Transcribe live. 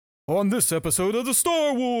On this episode of the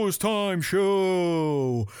Star Wars Time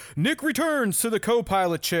Show, Nick returns to the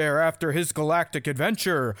co-pilot chair after his galactic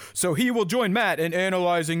adventure, so he will join Matt in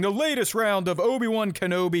analyzing the latest round of Obi-Wan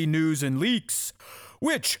Kenobi news and leaks,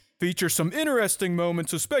 which features some interesting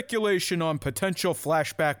moments of speculation on potential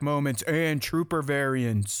flashback moments and trooper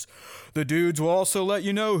variants. The dudes will also let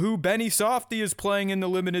you know who Benny Safdie is playing in the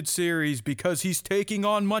limited series because he's taking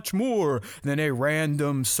on much more than a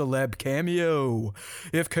random celeb cameo.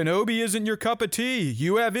 If Kenobi isn't your cup of tea,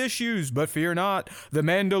 you have issues, but fear not. The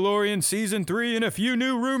Mandalorian Season 3 and a few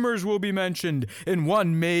new rumors will be mentioned, and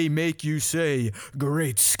one may make you say,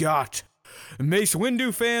 "Great Scott." Mace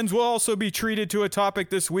Windu fans will also be treated to a topic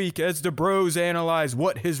this week as the bros analyze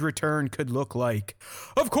what his return could look like.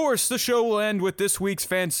 Of course, the show will end with this week's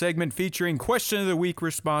fan segment featuring Question of the Week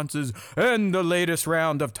responses and the latest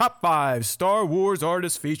round of Top 5 Star Wars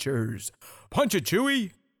Artist Features. Punch it,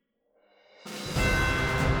 Chewie!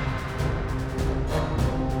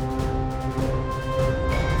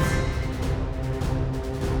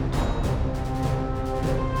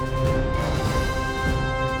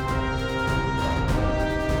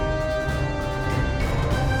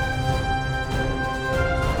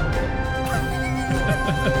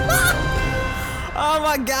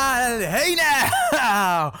 Oh my God, hey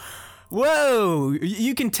now! Whoa,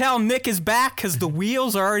 you can tell Nick is back because the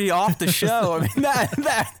wheels are already off the show. I mean,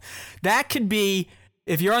 that could be,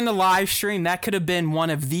 if you're on the live stream, that could have been one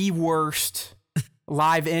of the worst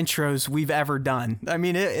live intros we've ever done. I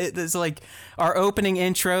mean, it's like our opening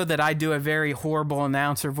intro that I do a very horrible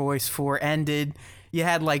announcer voice for ended. You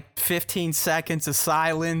had like 15 seconds of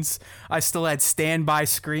silence. I still had standby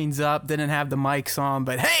screens up, didn't have the mics on,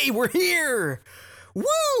 but hey, we're here!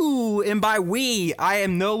 Woo! And by we, I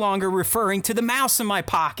am no longer referring to the mouse in my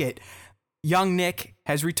pocket. Young Nick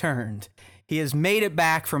has returned. He has made it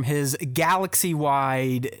back from his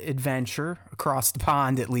galaxy-wide adventure, across the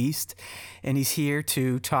pond at least, and he's here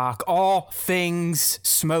to talk all things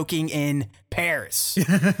smoking in Paris,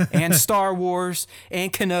 and Star Wars,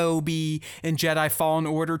 and Kenobi, and Jedi Fallen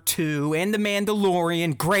Order 2, and The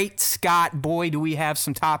Mandalorian. Great Scott, boy, do we have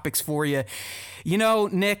some topics for you. You know,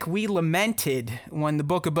 Nick, we lamented when the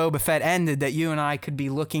Book of Boba Fett ended that you and I could be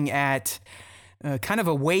looking at kind of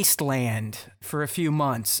a wasteland for a few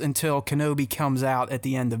months until Kenobi comes out at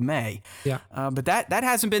the end of May. Yeah. But that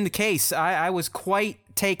hasn't been the case. I was quite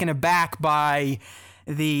taken aback by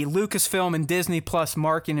the Lucasfilm and Disney Plus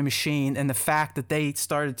marketing machine and the fact that they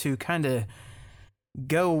started to kind of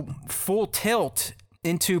go full tilt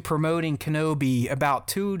into promoting Kenobi about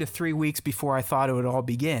 2 to 3 weeks before I thought it would all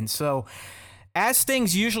begin. So as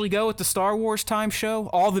things usually go at the Star Wars Time Show,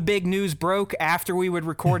 all the big news broke after we would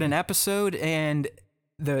record an episode, and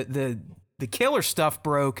the killer stuff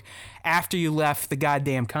broke after you left the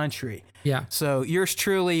goddamn country. Yeah. So yours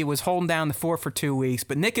truly was holding down the fort for 2 weeks,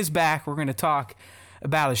 but Nick is back. We're going to talk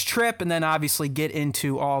about his trip and then obviously get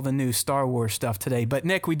into all the new Star Wars stuff today. But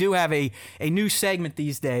Nick, we do have a new segment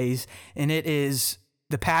these days, and it is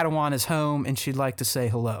The Padawan is home, and she'd like to say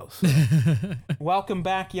hello. So, welcome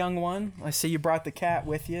back, young one. I see you brought the cat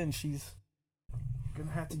with you, and she's going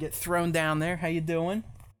to have to get thrown down there. How you doing?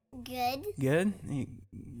 Good. Good?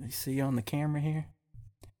 I see you on the camera here.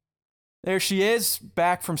 There she is,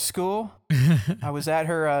 back from school. I was at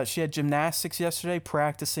her, she had gymnastics yesterday,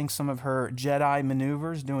 practicing some of her Jedi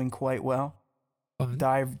maneuvers, doing quite well. Fun.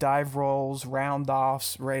 Dive rolls, round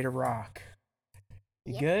offs, ready to rock.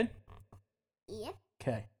 You good? Yep.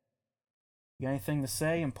 Okay. You got anything to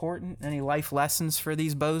say important? Any life lessons for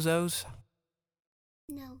these bozos?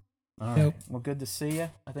 No. All right. Nope. Well, good to see you.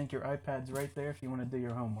 I think your iPad's right there if you want to do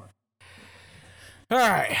your homework. All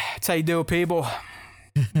right. That's how you do it, people.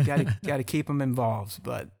 Got to keep them involved.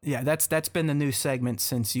 But yeah, that's been the new segment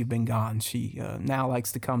since you've been gone. She now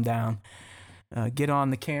likes to come down, get on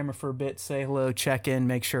the camera for a bit, say hello, check in,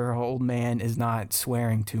 make sure her old man is not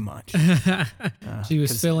swearing too much. She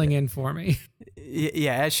was filling in for me.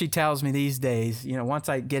 Yeah, as she tells me these days, you know, once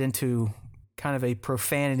I get into kind of a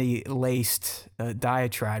profanity-laced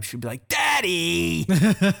diatribe, she'd be like, "Daddy,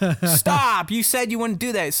 stop! You said you wouldn't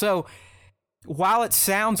do that." So while it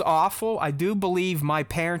sounds awful, I do believe my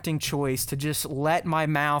parenting choice to just let my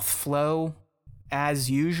mouth flow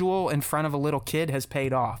as usual in front of a little kid has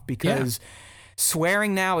paid off, because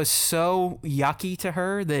swearing now is so yucky to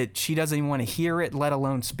her that she doesn't even want to hear it, let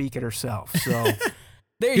alone speak it herself. So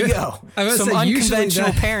there you go. Some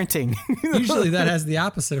unconventional parenting. Usually that has the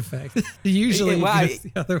opposite effect. Usually it goes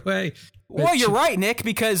the other way. Well, you're right, Nick,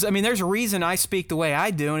 because, I mean, there's a reason I speak the way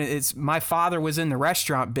I do, and it's my father was in the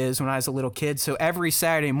restaurant biz when I was a little kid, so every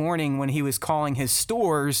Saturday morning when he was calling his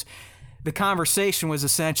stores, the conversation was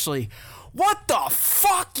essentially, what the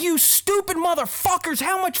fuck, you stupid motherfuckers?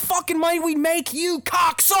 How much fucking money we make, you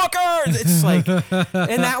cocksuckers? It's like,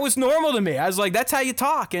 and that was normal to me. I was like, that's how you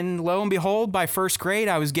talk. And lo and behold, by first grade,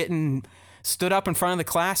 I was stood up in front of the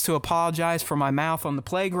class to apologize for my mouth on the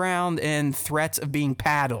playground and threats of being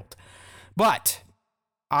paddled. But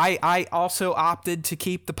I also opted to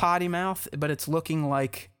keep the potty mouth, but it's looking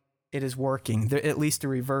like it is working. At least the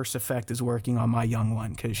reverse effect is working on my young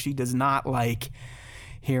one, because she does not like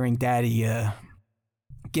hearing daddy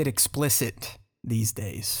get explicit these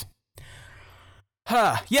days.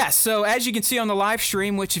 Yes, so as you can see on the live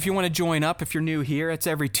stream, which if you want to join up, if you're new here, it's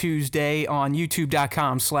every Tuesday on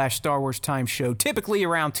youtube.com/Star Wars Time Show, typically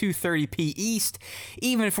around 2:30 East.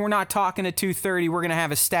 Even if we're not talking at 2:30, we're going to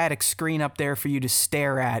have a static screen up there for you to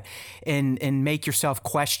stare at and make yourself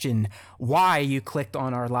question why you clicked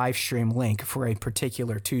on our live stream link for a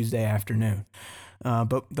particular Tuesday afternoon.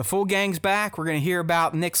 But the full gang's back. We're going to hear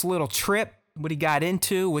about Nick's little trip, what he got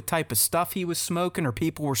into, what type of stuff he was smoking or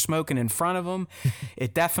people were smoking in front of him.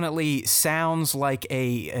 It definitely sounds like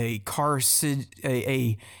a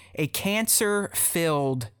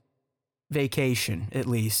cancer-filled vacation, at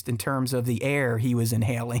least in terms of the air he was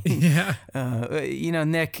inhaling. Yeah.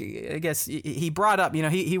 Nick, I guess he brought up,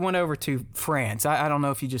 he went over to France. I don't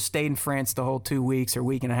know if he just stayed in France the whole 2 weeks or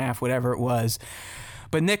week and a half, whatever it was.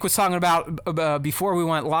 But Nick was talking about before we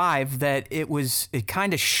went live that it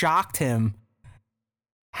kind of shocked him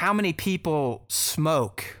how many people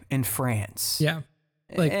smoke in France. Yeah.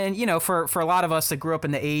 And, for a lot of us that grew up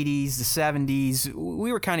in the 80s, the 70s,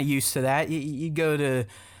 we were kind of used to that. You'd go to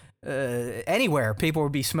anywhere, people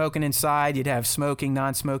would be smoking inside. You'd have smoking,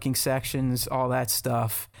 non-smoking sections, all that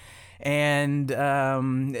stuff. And,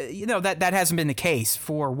 that hasn't been the case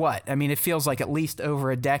for what? I mean, it feels like at least over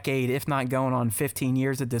a decade, if not going on 15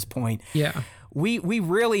 years at this point. Yeah. We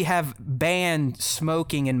really have banned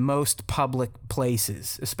smoking in most public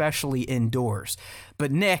places, especially indoors. But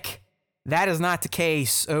Nick, that is not the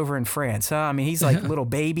case over in France, huh? I mean, he's like, little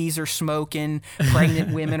babies are smoking,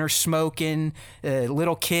 pregnant women are smoking,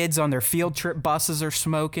 little kids on their field trip buses are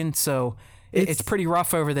smoking. So it's pretty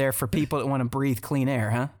rough over there for people that want to breathe clean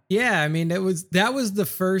air, huh? Yeah, I mean, that was the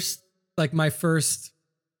first, my first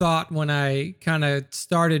thought when I kind of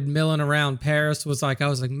started milling around Paris was I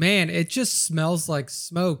was like, man, it just smells like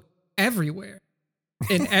smoke everywhere.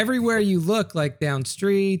 And everywhere you look, down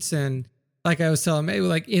streets, and like I was telling maybe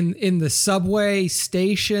in the subway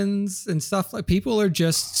stations and stuff, people are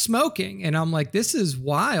just smoking. And I'm like, this is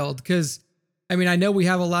wild, because I mean, I know we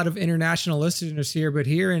have a lot of international listeners here, but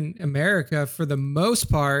here in America, for the most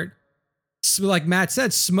part, like Matt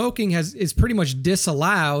said, smoking is pretty much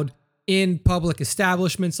disallowed in public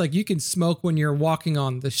establishments. Like, you can smoke when you're walking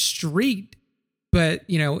on the street, but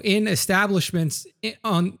in establishments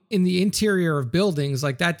in the interior of buildings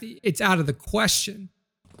like that, it's out of the question.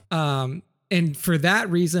 And for that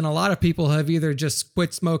reason, a lot of people have either just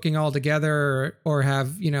quit smoking altogether or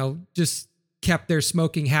have, just kept their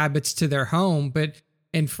smoking habits to their home. But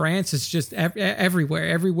in France, it's just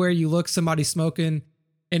everywhere you look, somebody's smoking.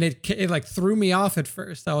 And it threw me off at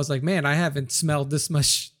first. I was like, man, I haven't smelled this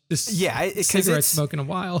much cigarette smoke in a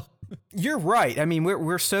while. You're right. I mean,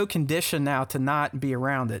 we're so conditioned now to not be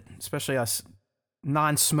around it, especially us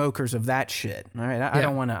non-smokers of that shit. All right, I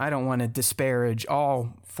don't want to disparage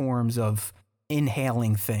all forms of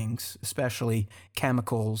inhaling things, especially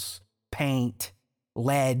chemicals, paint,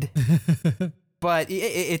 lead. But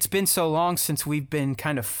it's been so long since we've been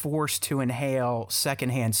kind of forced to inhale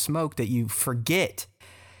secondhand smoke that you forget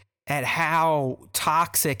at how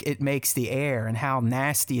toxic it makes the air and how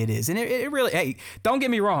nasty it is. And it really, hey, don't get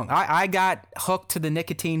me wrong. I got hooked to the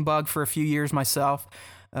nicotine bug for a few years myself.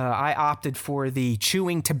 I opted for the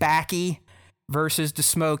chewing tobacco versus the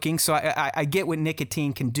smoking. So I get what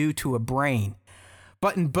nicotine can do to a brain.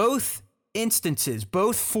 But in both instances,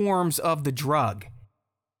 both forms of the drug,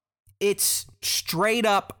 it's straight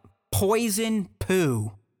up poison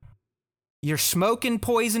poo. You're smoking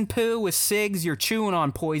poison poo with cigs, you're chewing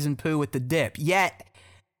on poison poo with the dip. Yet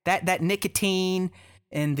that nicotine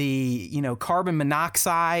and the, carbon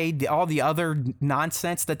monoxide, all the other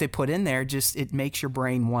nonsense that they put in there, just, it makes your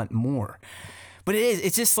brain want more. But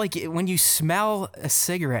it's just like when you smell a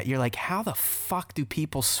cigarette, you're like, how the fuck do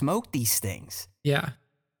people smoke these things? Yeah.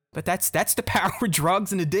 But that's the power of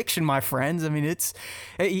drugs and addiction, my friends. I mean, it's,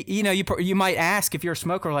 you might ask if you're a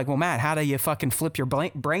smoker, like, well, Matt, how do you fucking flip your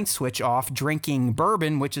brain switch off drinking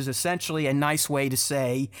bourbon, which is essentially a nice way to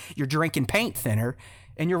say you're drinking paint thinner?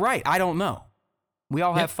 And you're right. I don't know. We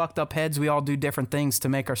all have fucked up heads. We all do different things to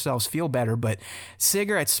make ourselves feel better. But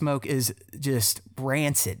cigarette smoke is just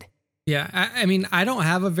rancid. Yeah, I mean, I don't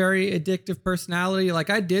have a very addictive personality. Like,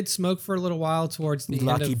 I did smoke for a little while towards the end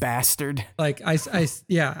Lucky of, bastard. like, I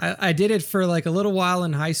did it for like a little while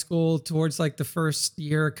in high school towards like the first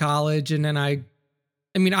year of college. And then I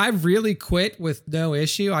mean, I really quit with no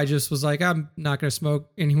issue. I just was like, I'm not going to smoke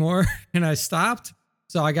anymore. And I stopped.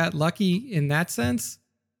 So I got lucky in that sense.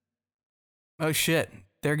 Oh shit.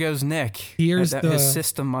 There goes Nick. Here's His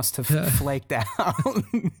system must have flaked out.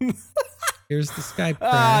 Here's the Skype Oh,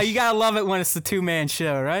 crash. you gotta love it when it's the 2-man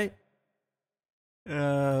show, right?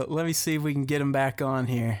 Let me see if we can get him back on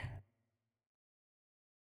here.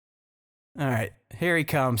 All right, here he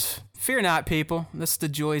comes. Fear not, people. This is the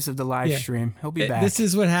joys of the live stream. He'll be back. This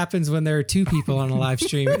is what happens when there are 2 people on a live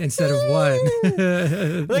stream instead of 1.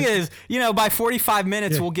 Look at this. You know, by 45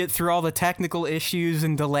 minutes, we'll get through all the technical issues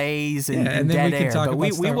and delays and, and then dead we can air. talk But about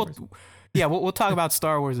we Star will. Wars. Yeah, we'll talk about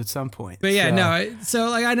Star Wars at some point. But yeah, So- no. So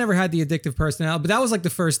like, I never had the addictive personality, but that was like the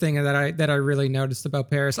first thing that I really noticed about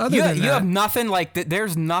Paris. Other You, than you that, have nothing like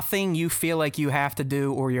there's nothing you feel like you have to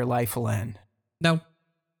do or your life will end. no.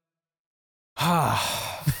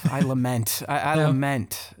 I lament. I No.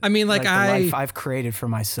 lament. I mean, like the life I've created for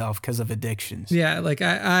myself because of addictions. yeah, like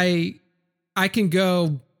I can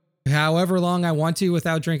go however long I want to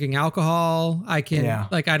without drinking alcohol. I can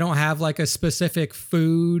like, I don't have like a specific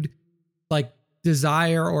food like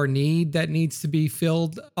desire or need that needs to be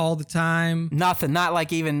filled all the time. Nothing. Not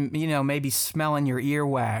like even, maybe smelling your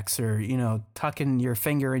earwax or, tucking your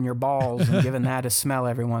finger in your balls and giving that a smell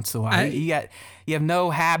every once in a while. You have no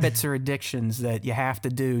habits or addictions that you have to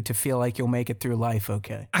do to feel like you'll make it through life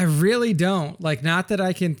okay. I really don't. Like, not that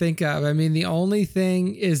I can think of. I mean, the only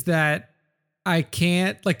thing is that I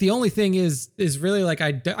can't, like, the only thing is really like,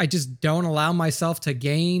 I just don't allow myself to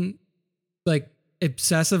gain like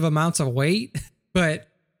excessive amounts of weight. But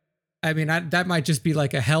I mean, that might just be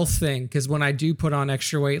like a health thing. Cause when I do put on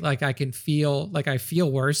extra weight, like I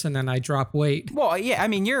feel worse and then I drop weight. Well, yeah,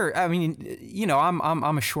 I'm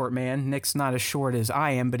a short man. Nick's not as short as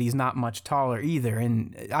I am, but he's not much taller either.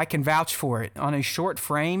 And I can vouch for it. On a short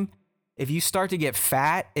frame, if you start to get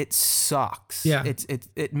fat, it sucks. Yeah.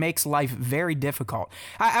 It makes life very difficult.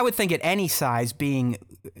 I would think at any size being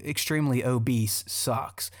extremely obese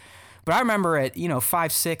sucks. But I remember at,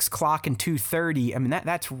 5'6", clocking 230. I mean,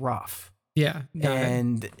 that's rough. Yeah. No,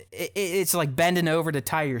 And it's like bending over to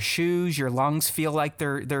tie your shoes. Your lungs feel like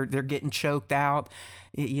they're getting choked out.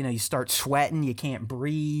 You start sweating. You can't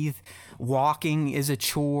breathe. Walking is a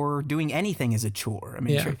chore. Doing anything is a chore. I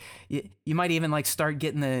mean, you might even like start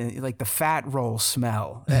getting the fat roll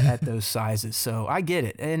smell at those sizes. So I get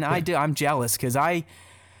it, and I'm jealous because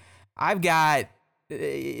I've got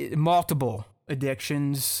multiple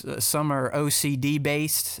addictions. Some are OCD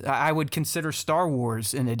based. I would consider Star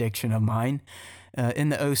Wars an addiction of mine in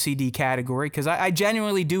the OCD category because I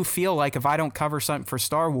genuinely do feel like if I don't cover something for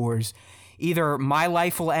Star Wars, either my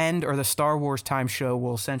life will end or the Star Wars time show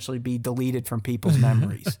will essentially be deleted from people's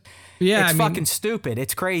memories. Yeah, it's fucking stupid.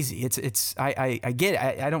 It's crazy. I get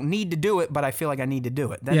it. I don't need to do it, but I feel like I need to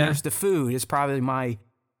do it. Then there's the food. It's probably my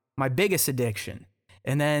biggest addiction.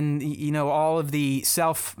 And then, all of the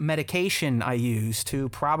self-medication I use to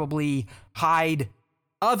probably hide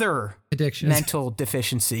other addictions, mental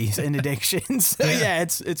deficiencies and addictions. So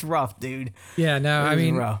it's rough, dude. Yeah, no, I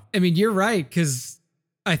mean, you're right. Cause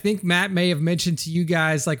I think Matt may have mentioned to you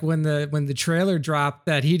guys, like when the trailer dropped,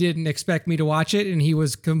 that he didn't expect me to watch it. And he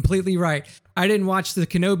was completely right. I didn't watch the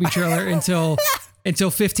Kenobi trailer until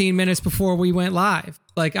 15 minutes before we went live.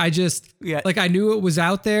 Like I knew it was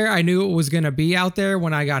out there. I knew it was going to be out there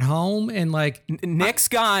when I got home. And like Nick's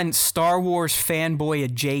gone Star Wars fanboy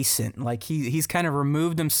adjacent. Like he's kind of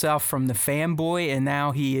removed himself from the fanboy and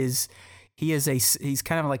now he's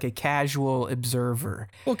kind of like a casual observer.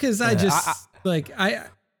 Well, cause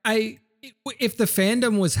if the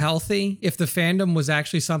fandom was healthy, if the fandom was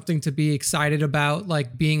actually something to be excited about,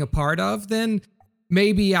 like being a part of, then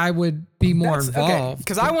maybe I would be more involved.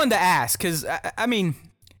 Because I wanted to ask, because I mean,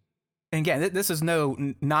 again, this is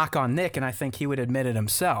no knock on Nick, and I think he would admit it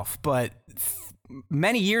himself. But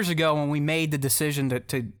many years ago, when we made the decision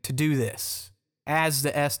to do this as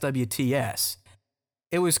the SWTS,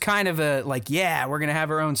 it was kind of a like, yeah, we're gonna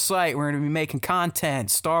have our own site, we're gonna be making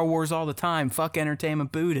content, Star Wars all the time, fuck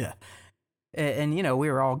Entertainment Buddha, and we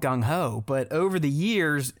were all gung ho. But over the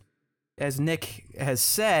years, as Nick has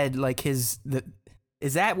said, like is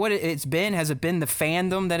that what it's been? Has it been the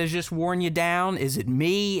fandom that has just worn you down? Is it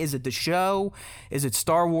me? Is it the show? Is it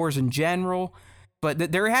Star Wars in general?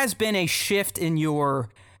 But there has been a shift in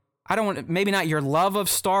maybe not your love of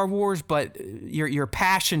Star Wars, but your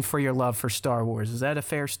passion for your love for Star Wars. Is that a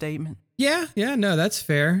fair statement? Yeah, no, that's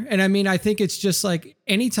fair. And I mean, I think it's just like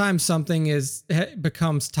anytime something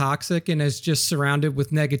becomes toxic and is just surrounded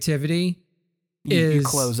with negativity, You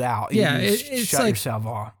close out. Yeah, You it's shut like, yourself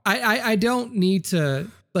off. I don't need to,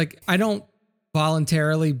 like, I don't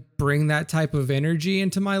voluntarily bring that type of energy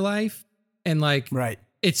into my life. And like, Right.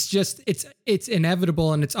 it's just, it's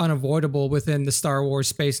inevitable and it's unavoidable within the Star Wars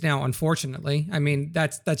space now, unfortunately. I mean,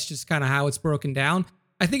 that's just kind of how it's broken down.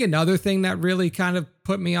 I think another thing that really kind of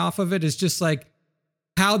put me off of it is just like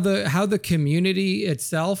how the community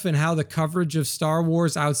itself and how the coverage of Star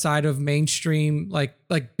Wars outside of mainstream, like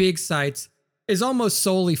big sites, is almost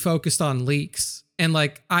solely focused on leaks. And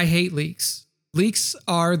like, I hate leaks. Leaks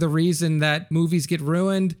are the reason that movies get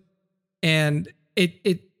ruined. And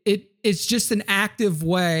it's just an active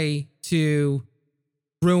way to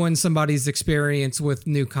ruin somebody's experience with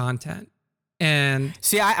new content. And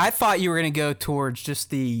see, I thought you were going to go towards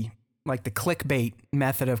just the clickbait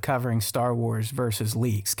method of covering Star Wars versus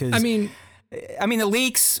leaks. Cause I mean, the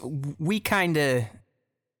leaks, we can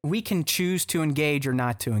choose to engage or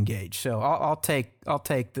not to engage. So I'll take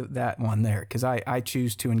that one there. Cause I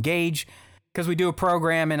choose to engage because we do a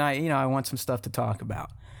program and I want some stuff to talk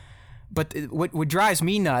about. But what drives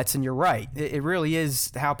me nuts, and you're right, it really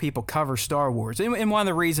is how people cover Star Wars. And one of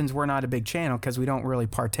the reasons we're not a big channel, because we don't really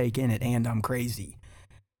partake in it, and I'm crazy,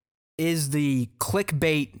 is the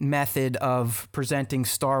clickbait method of presenting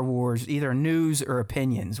Star Wars, either news or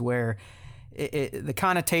opinions, where the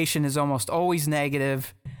connotation is almost always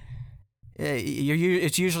negative.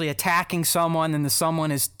 It's usually attacking someone, and the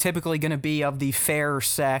someone is typically going to be of the fairer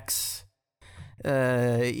sex.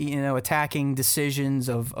 Attacking decisions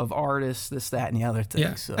of artists, this, that, and the other thing.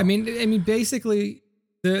 Yeah. So. I mean, basically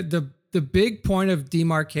the big point of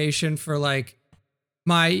demarcation for like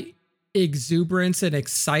my exuberance and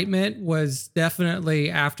excitement was definitely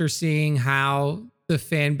after seeing how the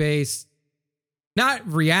fan base not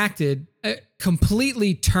reacted,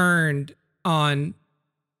 completely turned on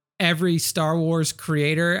every Star Wars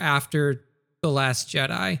creator after The Last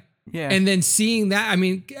Jedi. Yeah. And then seeing that, I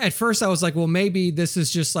mean, at first I was like, well, maybe this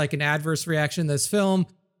is just like an adverse reaction to this film.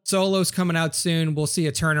 Solo's coming out soon. We'll see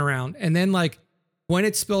a turnaround. And then like when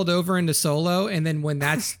it spilled over into Solo, and then when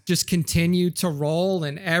that's just continued to roll,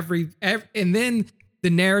 and and then the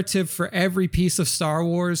narrative for every piece of Star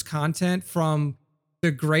Wars content from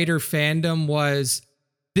the greater fandom was,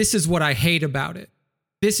 this is what I hate about it.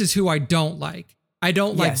 This is who I don't like. I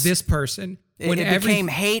don't like this person. It became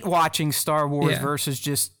hate watching Star Wars versus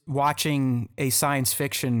just watching a science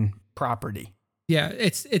fiction property. Yeah,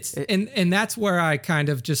 and that's where I kind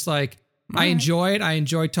of just like, I enjoy it. I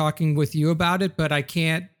enjoy talking with you about it, but I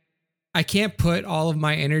can't put all of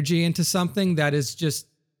my energy into something that is just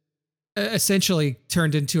essentially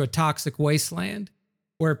turned into a toxic wasteland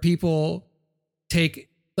where people take,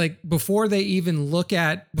 like, before they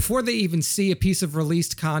even see a piece of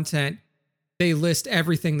released content, they list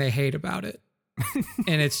everything they hate about it.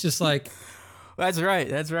 And it's just like, that's right.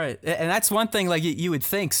 And that's one thing, like, you would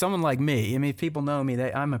think someone like me, I mean, people know me,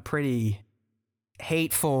 that I'm a pretty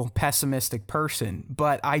hateful, pessimistic person,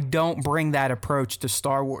 but I don't bring that approach to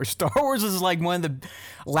Star Wars. Star Wars is like one of the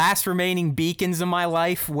last remaining beacons in my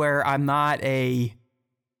life where I'm not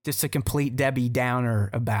just a complete Debbie Downer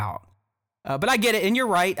about. But I get it, and you're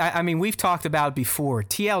right. I mean, we've talked about it before.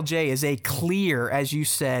 TLJ is a clear, as you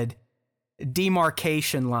said,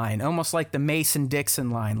 demarcation line, almost like the Mason-Dixon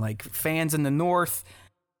line. Like, fans in the North,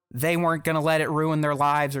 they weren't going to let it ruin their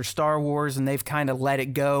lives or Star Wars, and they've kind of let it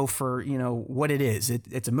go for, what it is.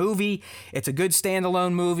 It's a movie. It's a good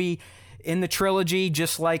standalone movie. In the trilogy,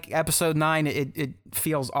 just like Episode 9, it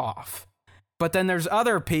feels off. But then there's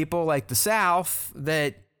other people like the South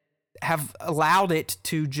that have allowed it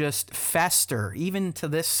to just fester, even to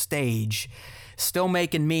this stage, still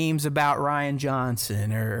making memes about Rian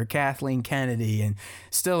Johnson or Kathleen Kennedy, and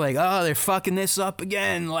still like, oh, they're fucking this up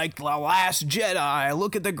again, like The Last Jedi.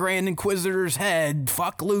 Look at the Grand Inquisitor's head.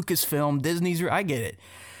 Fuck Lucasfilm. Disney's. I get it.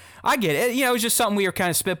 It was just something we were kind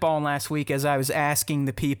of spitballing last week as I was asking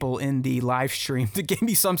the people in the live stream to give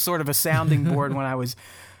me some sort of a sounding board when I was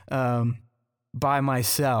by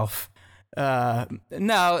myself.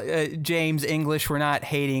 James English, we're not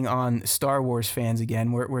hating on Star Wars fans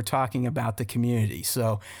again. We're talking about the community.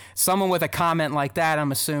 So someone with a comment like that,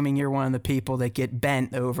 I'm assuming you're one of the people that get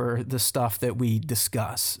bent over the stuff that we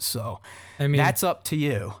discuss. So I mean, that's up to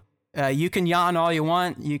you. You can yawn all you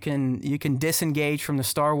want. You can disengage from the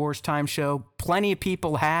Star Wars Time Show. Plenty of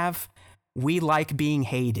people have. We like being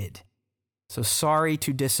hated. So sorry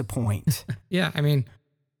to disappoint. Yeah, I mean,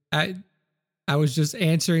 I was just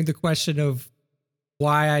answering the question of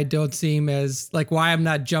why I don't seem as like why I'm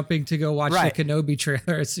not jumping to go watch Right. the Kenobi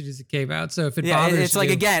trailer as soon as it came out. So if it Yeah, bothers it's like,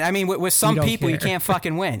 you, again, I mean, with some don't people, you care. can't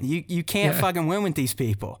fucking win. You can't Yeah. fucking win with these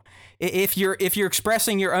people. If you're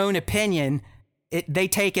expressing your own opinion, they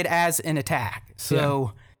take it as an attack.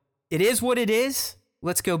 So it is what it is.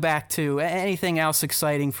 Let's go back to anything else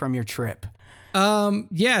exciting from your trip.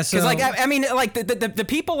 yeah. So Because, like, I mean, like, the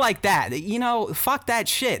people like that, you know, fuck that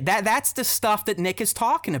shit. That's the stuff that Nick is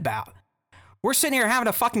talking about. We're sitting here having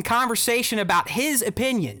a fucking conversation about his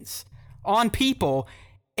opinions on people,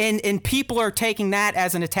 and people are taking that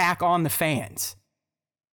as an attack on the fans.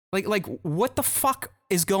 Like, what the fuck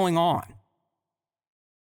is going on?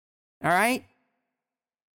 All right?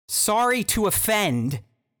 Sorry to offend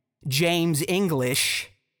James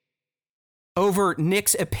English over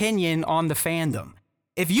Nick's opinion on the fandom.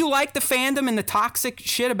 If you like the fandom and the toxic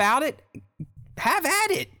shit about it, have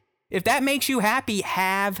at it. If that makes you happy,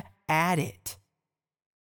 have at it.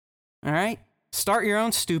 All right? Start your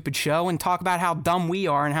own stupid show and talk about how dumb we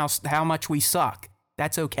are and how much we suck.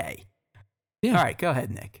 That's okay. Yeah. All right, go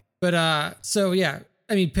ahead, Nick. But so yeah,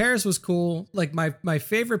 I mean, Paris was cool. Like my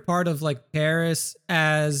favorite part of like Paris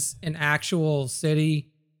as an actual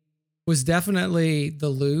city was definitely the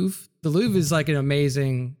Louvre. The Louvre is like an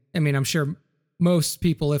amazing, I mean, I'm sure most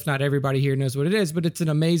people, if not everybody here knows what it is, but it's an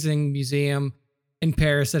amazing museum in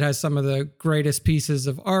Paris that has some of the greatest pieces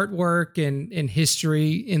of artwork and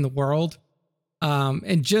history in the world.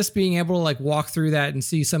 And just being able to like walk through that and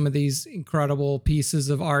see some of these incredible pieces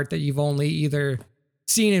of art that you've only either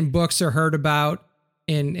seen in books or heard about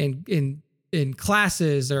in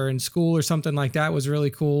classes or in school or something like that was really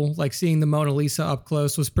cool. Like seeing the Mona Lisa up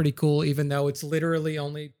close was pretty cool, even though it's literally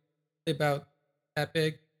only about that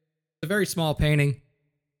big. It's a very small painting.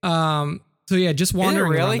 So yeah, just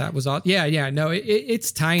wandering really? around that was all. Yeah. No,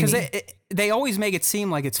 it's tiny. Because they always make it seem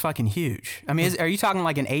like it's fucking huge. I mean, are you talking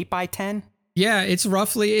like an 8x10? Yeah, it's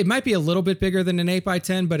roughly, it might be a little bit bigger than an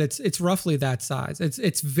 8x10, but it's roughly that size.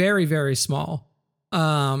 It's very, very small.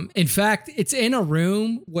 In fact, it's in a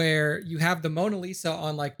room where you have the Mona Lisa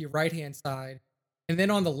on like your right-hand side. And then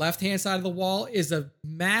on the left-hand side of the wall is a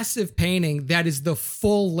massive painting that is the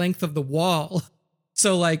full length of the wall.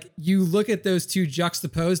 So like you look at those two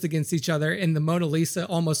juxtaposed against each other and the Mona Lisa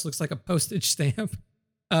almost looks like a postage stamp.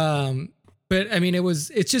 But I mean,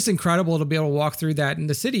 it's just incredible to be able to walk through that. And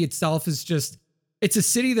the city itself is it's a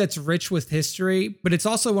city that's rich with history, but it's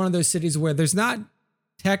also one of those cities where there's not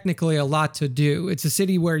technically a lot to do. It's a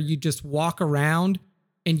city where you just walk around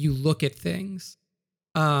and you look at things.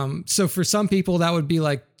 So for some people that would be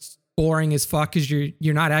like boring as fuck because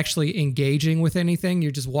you're not actually engaging with anything.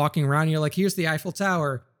 You're just walking around. And you're like, here's the Eiffel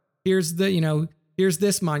Tower. Here's here's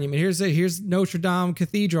this monument. Here's Notre Dame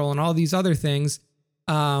Cathedral and all these other things.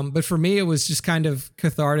 But for me, it was just kind of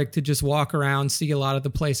cathartic to just walk around, see a lot of the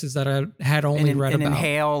places that I had only read and about.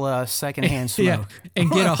 inhale secondhand smoke. Yeah, and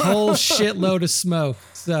get a whole shitload of smoke.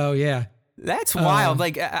 So yeah. That's wild.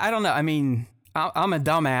 Like, I don't know. I mean, I'm a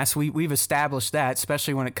dumbass. We've established that,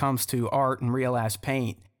 especially when it comes to art and real ass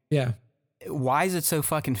paint. Yeah. Why is it so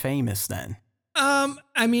fucking famous then?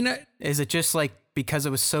 I mean, Is it just like because it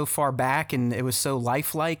was so far back and it was so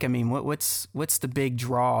lifelike? I mean, what's the big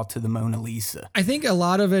draw to the Mona Lisa? I think a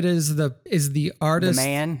lot of it is the artist The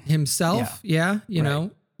man? himself. Yeah. You Right.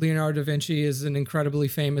 know, Leonardo da Vinci is an incredibly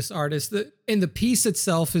famous artist. And the piece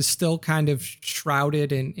itself is still kind of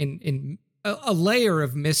shrouded in a layer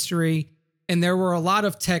of mystery. And there were a lot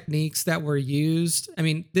of techniques that were used. I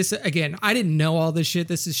mean, this, again, I didn't know all this shit.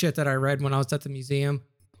 This is shit that I read when I was at the museum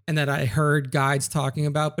and that I heard guides talking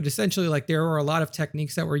about. But essentially, like, there were a lot of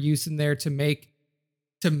techniques that were used in there to make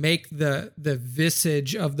the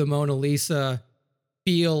visage of the Mona Lisa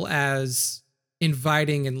feel as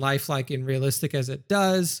inviting and lifelike and realistic as it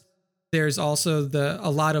does. There's also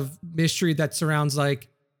a lot of mystery that surrounds, like,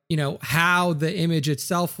 you know, how the image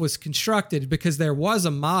itself was constructed, because there was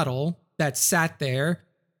a model that sat there,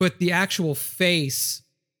 but the actual face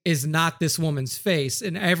is not this woman's face.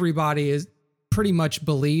 And everybody is pretty much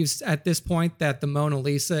believes at this point that the Mona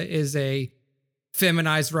Lisa is a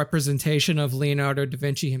feminized representation of Leonardo da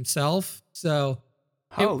Vinci himself. So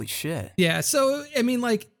Holy shit. yeah. So, I mean,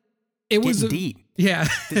 like, it was Getting deep. Yeah.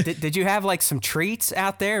 Did you have like some treats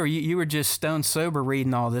out there, or you were just stone sober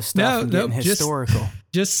reading all this stuff No, and nope, getting just- historical?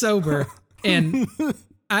 Just sober. And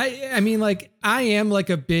I mean, like, I am like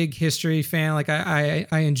a big history fan. Like, I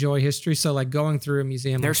enjoy history. So, like, going through a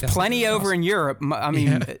museum. There's like that plenty was over awesome. in Europe. I mean,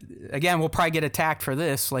 Yeah. again, we'll probably get attacked for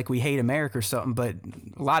this, like we hate America or something, but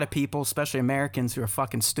a lot of people, especially Americans, who are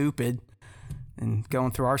fucking stupid and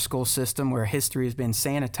going through our school system where history has been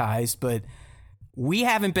sanitized, but we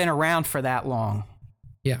haven't been around for that long.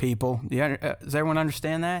 people. Does everyone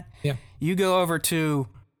understand that? Yeah. You go over to,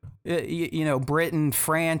 Britain,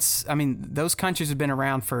 France. I mean, those countries have been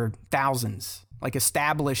around for thousands, like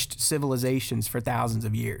established civilizations for thousands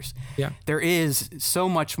of years. Yeah. There is so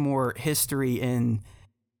much more history in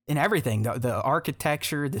everything, the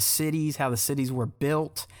architecture, the cities, how the cities were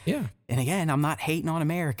built. Yeah. And again, I'm not hating on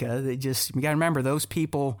America. We got to remember those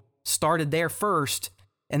people started there first,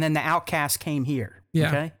 and then the outcasts came here. Yeah.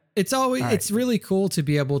 Okay? It's always, right. it's really cool to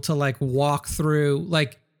be able to like walk through,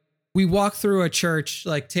 like we walked through a church,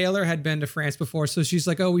 like Taylor had been to France before. So she's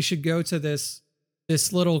like, oh, we should go to this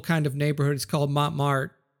little kind of neighborhood. It's called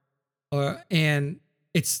Montmartre. And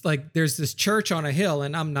it's like, there's this church on a hill,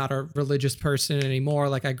 and I'm not a religious person anymore.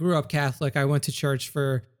 Like I grew up Catholic. I went to church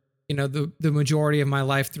for, the majority of my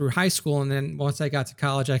life through high school. And then once I got to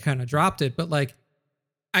college, I kind of dropped it. But like,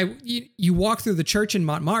 you walk through the church in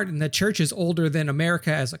Montmartre, and the church is older than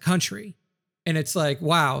America as a country. And it's like,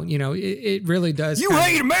 wow, it really does. You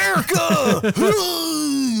hate America!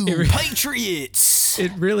 Patriots!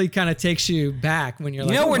 It really kind of takes you back when you're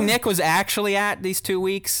like, You know where oh, Nick was actually at these 2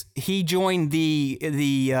 weeks? He joined the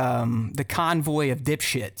convoy of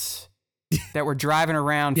dipshits that were driving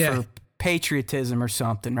around Yeah. for patriotism or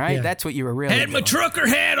something, right? Yeah. That's what you were really had my doing. trucker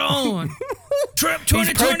hat on. Trump He's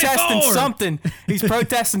 2024. protesting something. He's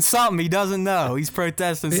protesting something he doesn't know. He's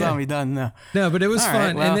protesting something he doesn't know. No, but it was All fun.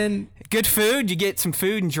 right, well, and then good food. You get some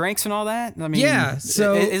food and drinks and all that. I mean, Yeah,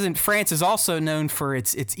 so- isn't France is also known for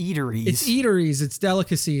its eateries? it's eateries, it's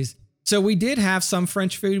delicacies. So we did have some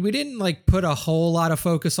French food. We didn't like put a whole lot of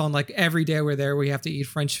focus on like every day we're there, we have to eat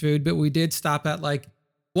French food, but we did stop at like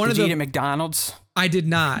one Did of you the. eat at McDonald's? I did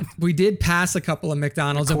not. We did pass a couple of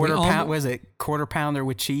McDonald's. And we Quarter pound? almost, Was it quarter pounder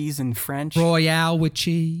with cheese in French? Royale with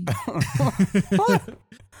cheese.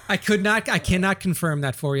 I cannot confirm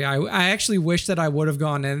that for you. I actually wish that I would have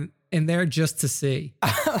gone in there just to see.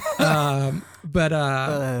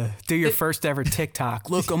 Do your first ever TikTok.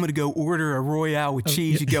 Look, I'm gonna go order a Royale with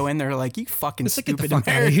cheese. You go in there like, you fucking Let's get the stupid fuck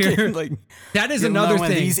outta here. American. Like, That is you're another one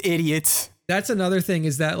of thing. These idiots. That's another thing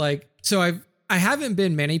is that like, so I haven't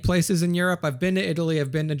been many places in Europe. I've been to Italy,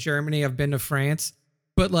 I've been to Germany, I've been to France,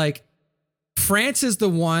 but like France is the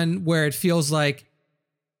one where it feels like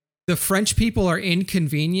the French people are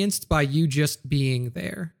inconvenienced by you just being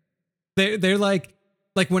there. They're like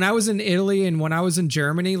when I was in Italy and when I was in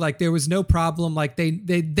Germany, like there was no problem. Like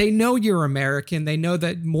they know you're American. They know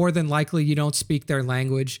that more than likely you don't speak their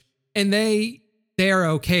language, and they are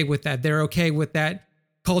okay with that. They're okay with that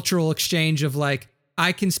cultural exchange of like,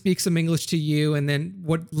 I can speak some English to you, and then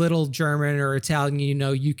what little German or Italian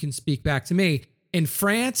you can speak back to me. In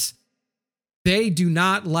France, they do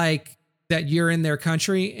not like that you're in their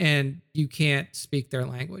country and you can't speak their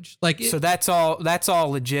language. Like, So that's all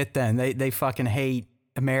legit then. They fucking hate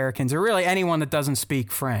Americans or really anyone that doesn't speak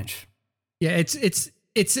French. yeah, it's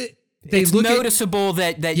It's look at- noticeable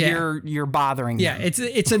that Yeah. you're bothering yeah, them.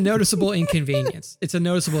 it's a noticeable inconvenience. It's a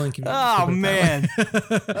noticeable inconvenience. Oh to put it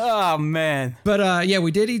that way. man. Oh man. But yeah,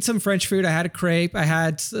 we did eat some French food. I had a crepe. I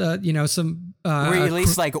had some. Were you at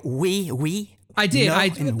least like we? I did. No,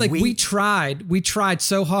 I and like we tried. We tried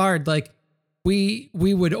so hard. Like we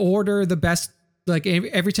would order the best. Like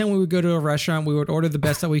every time we would go to a restaurant, we would order the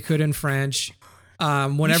best that we could in French. You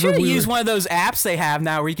Whenever should we use were, one of those apps they have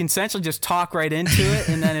now where you can essentially just talk right into it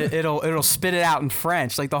and then it'll spit it out in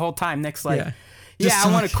French. Like the whole time Nick's like, Yeah. yeah, Just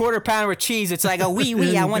I want a talk. quarter pounder with cheese. It's like a oui, There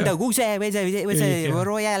I you want go. the goose with There you a go.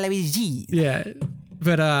 royale with cheese. yeah,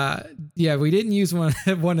 but yeah, we didn't use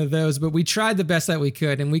one of those, but we tried the best that we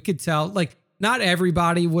could, and we could tell like not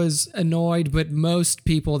everybody was annoyed, but most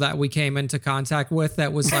people that we came into contact with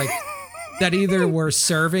that was like. That either were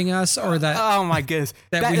serving us or that Oh my goodness,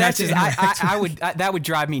 That we had that's to just interact I would that would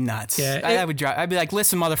drive me nuts. Yeah, That would drive. I'd be like,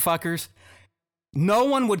 listen, motherfuckers. No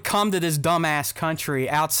one would come to this dumbass country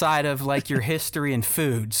outside of like your history and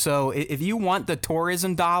food. So if you want the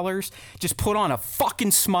tourism dollars, just put on a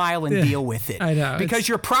fucking smile and deal with it. I know, Because it's-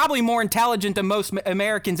 you're probably more intelligent than most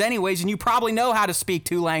Americans anyways, and you probably know how to speak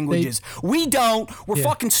two languages. We don't. We're Yeah.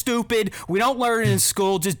 fucking stupid. We don't learn it in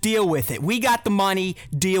school. Just deal with it. We got the money.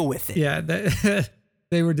 Deal with it. yeah,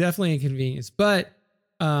 they were definitely inconvenience. But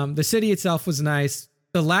the city itself was nice.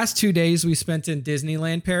 The last 2 days we spent in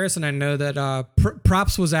Disneyland Paris, and I know that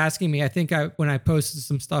Props was asking me. I think when I posted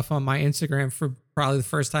some stuff on my Instagram for probably the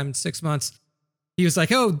first time in 6 months, he was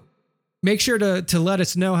like, "Oh, make sure to let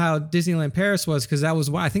us know how Disneyland Paris was," because that was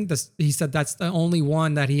what I think. He said that's the only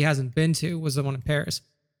one that he hasn't been to was the one in Paris.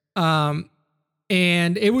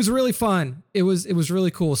 And it was really fun. It was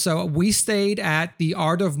really cool. So we stayed at the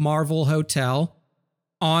Art of Marvel Hotel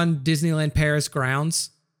on Disneyland Paris grounds,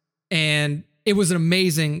 and it was an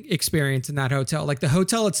amazing experience in that hotel. Like the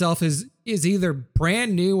hotel itself is either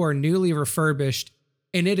brand new or newly refurbished,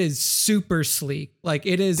 and it is super sleek. Like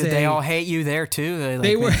it is. Did they all hate you there too?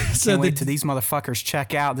 They Like, were. "Man, So can't wait till these motherfuckers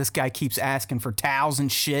check out. This guy keeps asking for towels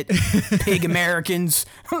and shit. Pig Americans."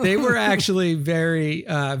 they were actually very,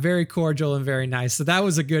 very cordial and very nice. So that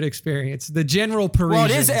was a good experience. The general Parisians.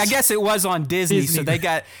 Well, it is. I guess it was on Disney, Disney. so they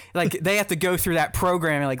got like they have to go through that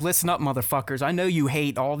program and like, listen up, motherfuckers. I know you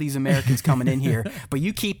hate all these Americans coming in here, but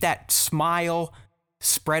you keep that smile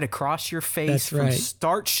spread across your face That's from right.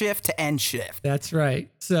 start shift to end shift. That's right.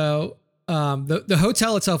 So the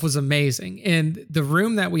hotel itself was amazing. And the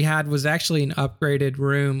room that we had was actually an upgraded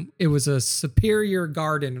room. It was a superior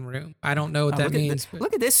garden room. I don't know what that means.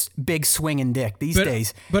 Look at this big swinging dick these but,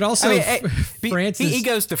 days. But also, I mean, hey, France he is...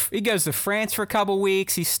 goes to France for a couple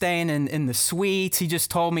weeks. He's staying in the suites. He just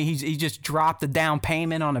told me he just dropped the down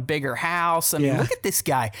payment on a bigger house. I mean, Yeah. look at this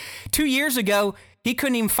guy. 2 years ago, he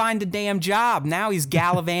couldn't even find a damn job. Now he's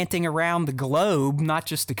gallivanting around the globe, not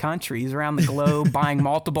just the country. He's around the globe buying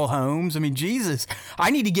multiple homes. I mean, Jesus,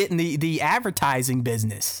 I need to get in the advertising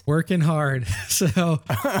business. working hard. So,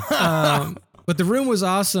 but the room was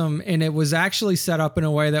awesome, and it was actually set up in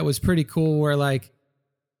a way that was pretty cool, where like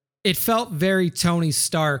it felt very Tony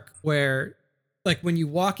Stark, where like when you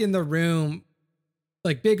walk in the room,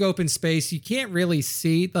 like big open space, you can't really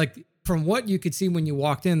see, like from what you could see when you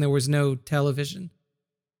walked in, there was no television.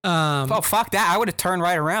 Oh, fuck that. I would have turned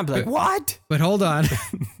right around and be like, what? But hold on.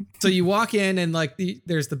 So you walk in and like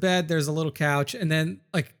there's the bed, there's a little couch, and then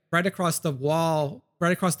like right across the wall,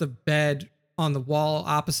 right across the bed on the wall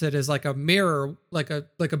opposite is like a mirror, like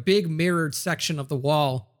a big mirrored section of the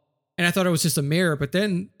wall. And I thought it was just a mirror, but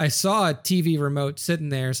then I saw a TV remote sitting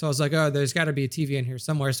there. So I was like, oh, there's got to be a TV in here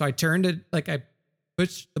somewhere. So I turned it, like I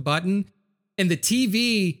pushed the button, and the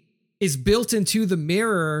TV is built into the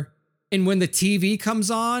mirror. And when the TV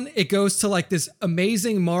comes on, it goes to like this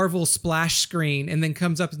amazing Marvel splash screen and then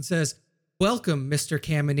comes up and says, "Welcome, Mr.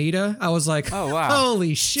 Caminita." I was like, Oh, wow.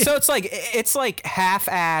 Holy shit. So it's like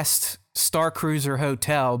half-assed Star Cruiser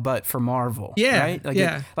Hotel, but for Marvel. Yeah, Right? Like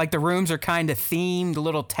yeah. like the rooms are kind of themed, a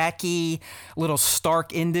little techie, little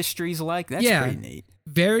Stark Industries like. That's Yeah. pretty neat.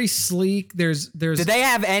 Very sleek. There's Do they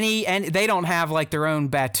have any, and they don't have like their own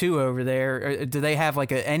Batu over there. Do they have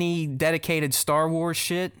like any dedicated Star Wars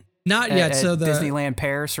shit? not yet. At So the Disneyland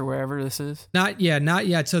Paris or wherever this is? not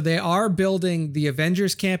yet. So they are building the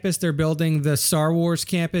Avengers campus. They're building the Star Wars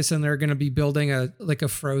campus, and they're going to be building a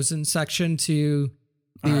Frozen section to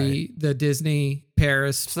the Disney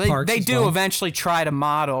Paris So parks. they as do well. eventually try to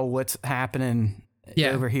model what's happening Yeah.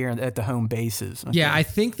 over here at the home bases. Okay. Yeah, I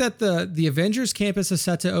think that the Avengers campus is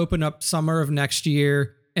set to open up summer of next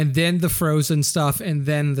year, and then the Frozen stuff, and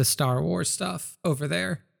then the Star Wars stuff over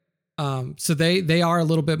there. So they are a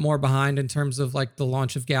little bit more behind in terms of like the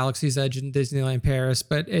launch of Galaxy's Edge in Disneyland Paris,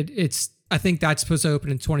 but it's I think that's supposed to open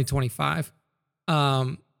in 2025.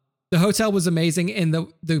 The hotel was amazing, and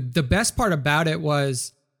the best part about it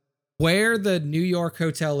was where the New York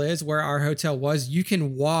hotel is, where our hotel was. You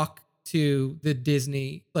can walk to the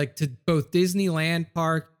Disney, like to both Disneyland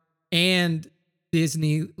Park and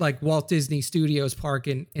Disney, like Walt Disney Studios Park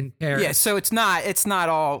in Paris. Yeah, so it's not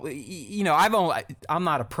all, you know, I'm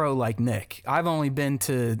not a pro like Nick. I've only been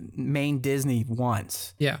to main Disney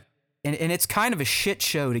once. Yeah. And it's kind of a shit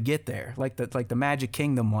show to get there, like the Magic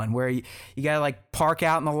Kingdom one, where you gotta like park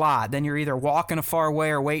out in the lot, then you're either walking a far way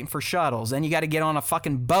or waiting for shuttles, then you gotta get on a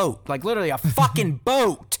fucking boat, like literally a fucking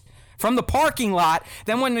boat from the parking lot.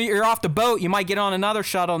 Then when you're off the boat, you might get on another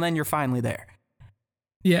shuttle, and then you're finally there.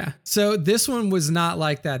 Yeah. So this one was not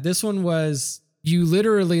like that. This one was, you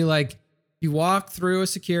literally like, you walk through a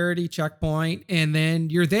security checkpoint and then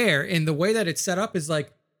you're there. And the way that it's set up is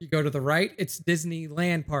like, you go to the right, it's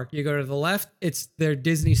Disneyland Park. You go to the left, it's their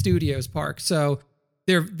Disney Studios Park. So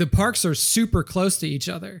the parks are super close to each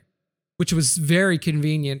other, which was very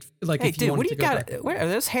convenient. Like, Hey, if you dude, wanted what do to you go got? back. Where are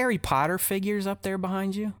those Harry Potter figures up there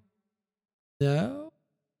behind you? No.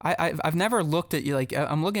 I've never looked at you, like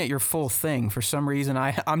I'm looking at your full thing for some reason.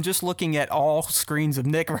 I'm just looking at all screens of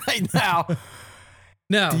Nick right now.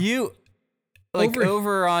 No. Do you like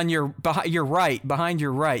over on your behind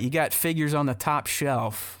your right? You got figures on the top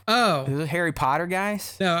shelf. Oh. Is it Harry Potter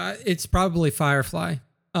guys? No, it's probably Firefly.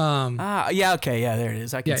 Yeah, okay, yeah, there it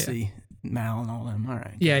is. I can Yeah. see Mal and all them. All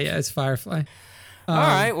right. Yeah, it's Firefly. All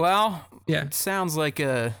right. Well, Yeah. it sounds like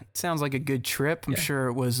a good trip. I'm sure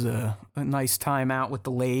it was a nice time out with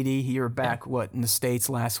the lady. You were back in the States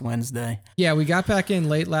last Wednesday. Yeah, we got back in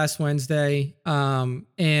late last Wednesday.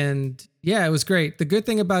 And yeah, it was great. The good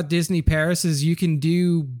thing about Disney Paris is you can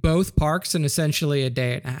do both parks in essentially a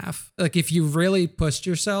day and a half. Like if you really pushed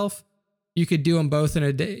yourself, you could do them both in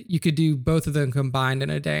a day. You could do both of them combined in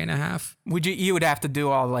a day and a half. You would have to do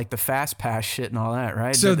all like the fast pass shit and all that,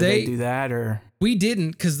 right? So Did they do that or? We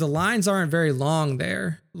didn't, because the lines aren't very long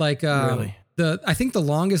there. Like Really? I think the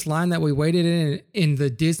longest line that we waited in the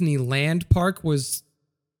Disneyland park was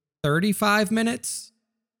 35 minutes.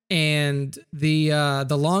 And the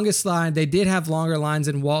longest line, they did have longer lines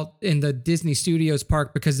in the Disney Studios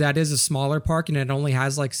park, because that is a smaller park and it only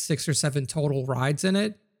has like 6 or 7 total rides in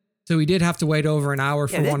it. So we did have to wait over an hour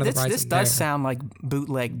for one of the rides. This does sound like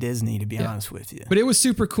bootleg Disney, to be honest with you. But it was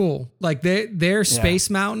super cool. Like their Space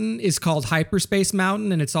Mountain is called Hyperspace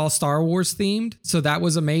Mountain, and it's all Star Wars themed. So that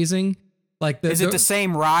was amazing. Like is it the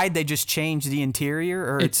same ride? They just changed the interior,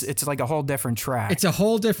 or it's like a whole different track? It's a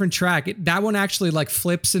whole different track. That one actually like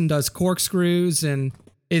flips and does corkscrews and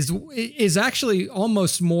is actually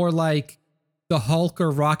almost more like the Hulk or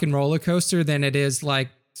Rock and Roller Coaster than it is like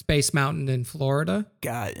Space Mountain in Florida.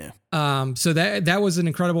 Got you. So that was an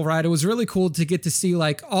incredible ride. It was really cool to get to see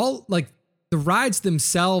like all like the rides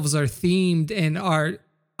themselves are themed and are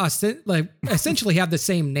like essentially have the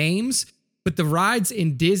same names. But the rides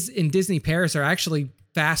in Disney Paris are actually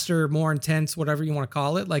faster, more intense, whatever you want to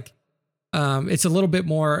call it. Like, it's a little bit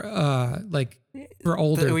more like for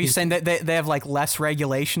older. Were you saying that they have like less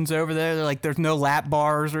regulations over there? They're like, there's no lap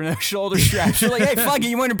bars or no shoulder straps. You're like, hey, fuck it,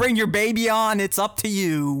 you want to bring your baby on? It's up to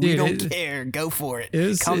you. We don't care. Go for it.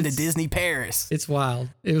 Come to Disney Paris. It's wild.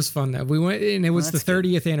 It was fun though. We went, and it was the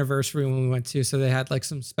 30th anniversary when we went to. So they had like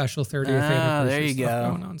some special 30th anniversary stuff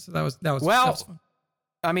going on. So that was fun.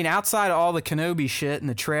 I mean, outside of all the Kenobi shit and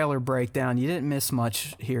the trailer breakdown, you didn't miss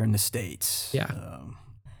much here in the States. Yeah.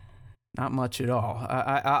 Not much at all.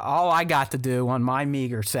 All I got to do on my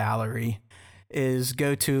meager salary is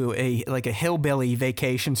go to a hillbilly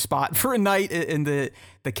vacation spot for a night in the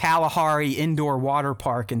Kalahari Indoor Water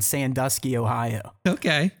Park in Sandusky, Ohio.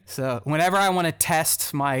 Okay. So whenever I want to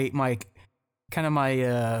test my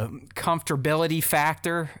comfortability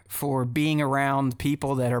factor for being around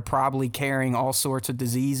people that are probably carrying all sorts of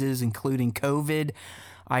diseases, including COVID,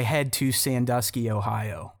 I head to Sandusky,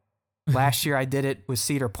 Ohio. Last year I did it with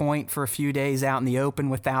Cedar Point for a few days out in the open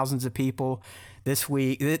with thousands of people. This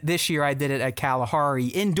year I did it at Kalahari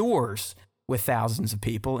indoors with thousands of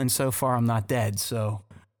people, and so far I'm not dead. So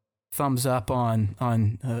thumbs up on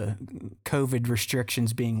COVID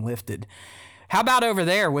restrictions being lifted. How about over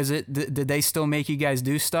there? Did they still make you guys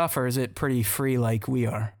do stuff, or is it pretty free like we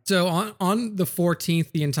are? So on the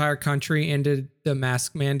 14th, the entire country ended the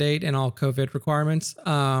mask mandate and all COVID requirements.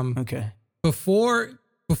 Okay.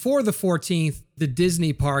 Before the 14th, the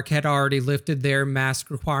Disney park had already lifted their mask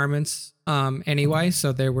requirements anyway,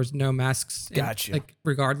 so there was no masks. Gotcha.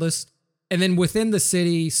 Regardless. And then within the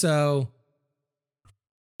city, so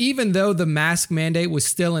even though the mask mandate was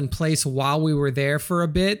still in place while we were there for a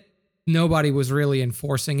bit, nobody was really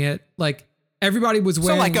enforcing it. Like everybody was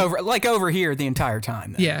wearing like over here the entire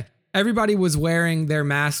time. Then. Yeah. Everybody was wearing their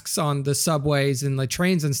masks on the subways and the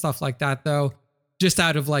trains and stuff like that though, just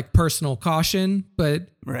out of like personal caution, but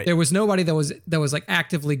there was nobody that was like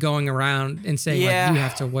actively going around and saying like you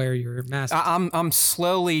have to wear your mask. I'm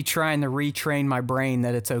slowly trying to retrain my brain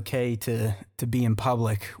that it's okay to be in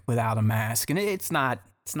public without a mask, and it's not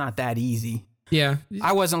that easy. Yeah.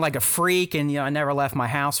 I wasn't like a freak, and I never left my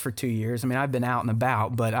house for 2 years. I mean, I've been out and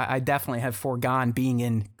about, but I definitely have foregone being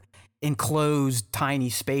in enclosed tiny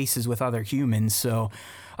spaces with other humans. So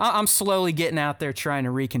I'm slowly getting out there trying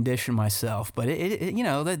to recondition myself. But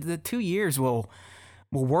the 2 years will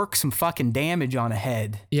work some fucking damage on a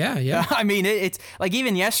head. Yeah, yeah. I mean, it's like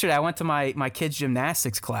even yesterday I went to my kids'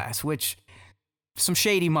 gymnastics class, which some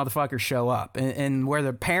shady motherfuckers show up, and where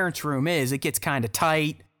the parents' room is, it gets kind of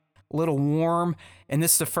tight. A little warm, and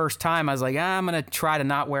this is the first time I was like, I'm gonna try to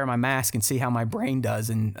not wear my mask and see how my brain does,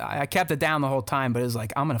 and I kept it down the whole time, but it was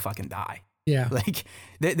like, I'm gonna fucking die. Yeah. Like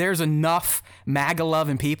there's enough MAGA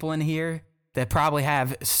loving people in here that probably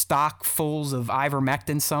have stock fulls of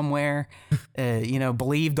ivermectin somewhere,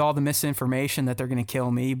 believed all the misinformation that they're gonna kill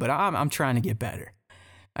me, but I'm trying to get better.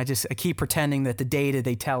 I keep pretending that the data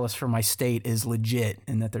they tell us from my state is legit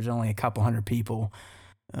and that there's only a couple hundred people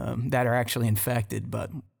that are actually infected, but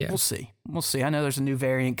we'll see. We'll see. I know there's a new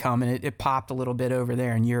variant coming. It popped a little bit over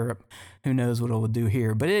there in Europe. Who knows what it will do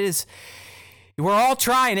here? But we're all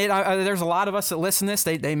trying it. There's a lot of us that listen to this.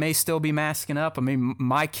 They may still be masking up. I mean,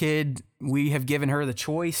 my kid, we have given her the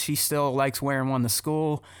choice. She still likes wearing one to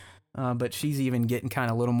school, but she's even getting kind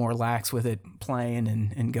of a little more lax with it, playing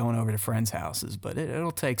and going over to friends' houses. But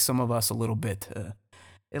it'll take some of us a little bit,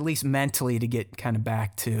 at least mentally, to get kind of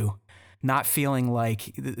back to not feeling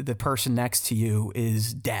like the person next to you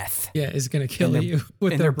is death. Yeah, is gonna kill And you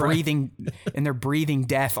with and their they're breath. breathing and they're breathing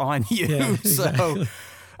death on you. Yeah, So exactly.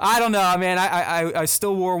 I don't know, man. I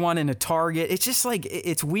still wore one in a Target. It's just like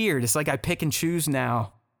it's weird. It's like I pick and choose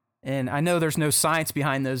now. And I know there's no science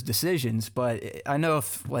behind those decisions, but I know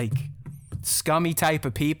if like scummy type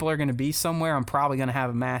of people are going to be somewhere, I'm probably going to have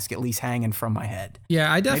a mask at least hanging from my head.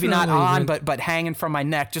 Yeah, I definitely Maybe not on, went- but hanging from my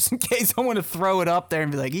neck just in case I want to throw it up there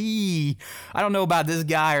and be like, "Ee, I don't know about this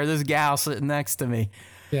guy or this gal sitting next to me."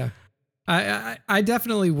 Yeah. I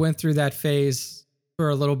definitely went through that phase for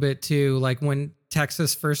a little bit too. Like when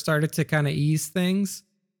Texas first started to kind of ease things,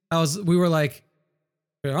 we were like,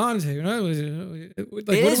 honestly, like, what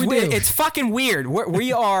do we do? It's fucking weird.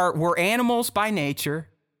 We're animals by nature.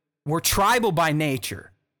 We're tribal by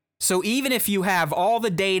nature. So even if you have all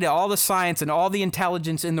the data, all the science, and all the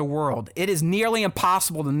intelligence in the world, it is nearly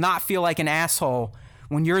impossible to not feel like an asshole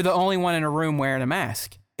when you're the only one in a room wearing a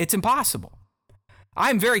mask. It's impossible.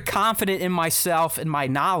 I'm very confident in myself and my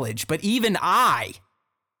knowledge, but even I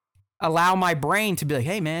allow my brain to be like,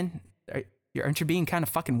 hey, man, aren't you being kind of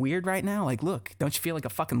fucking weird right now? Like, look, don't you feel like a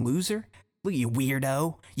fucking loser? Look, you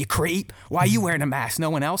weirdo, you creep. Why are you wearing a mask? No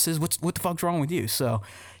one else is. What the fuck's wrong with you? So,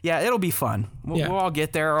 yeah, it'll be fun. We'll all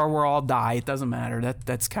get there, or we'll all die. It doesn't matter.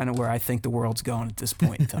 That's kind of where I think the world's going at this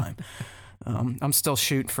point in time. I'm still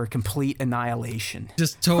shooting for complete annihilation.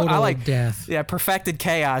 Just total I like death. Yeah, perfected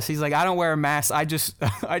chaos. He's like, I don't wear a mask. I just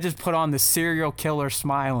put on the serial killer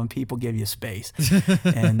smile, and people give you space,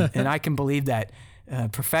 and I can believe that.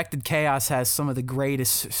 Perfected Chaos has some of the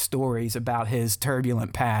greatest stories about his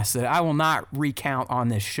turbulent past that I will not recount on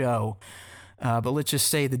this show. But let's just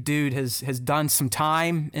say the dude has done some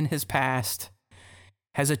time in his past,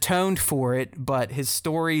 has atoned for it, but his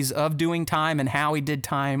stories of doing time and how he did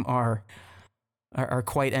time are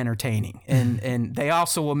quite entertaining. And they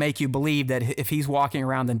also will make you believe that if he's walking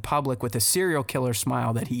around in public with a serial killer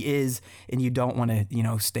smile, that he is, and you don't want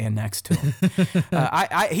to, stand next to him.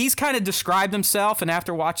 He's kind of described himself, and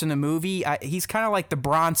after watching the movie, he's kind of like the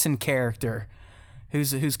Bronson character,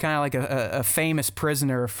 who's kind of like a famous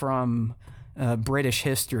prisoner from British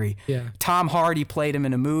history. Yeah. Tom Hardy played him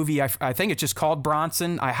in a movie. I think it's just called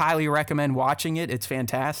Bronson. I highly recommend watching it. It's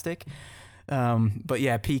fantastic. But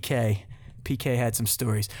yeah, PK had some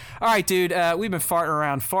stories. All right, dude, we've been farting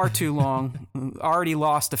around far too long. Already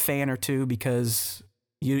lost a fan or two because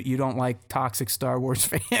you don't like toxic Star Wars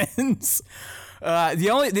fans.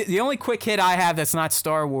 The only quick hit I have that's not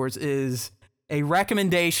Star Wars is a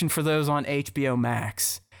recommendation for those on HBO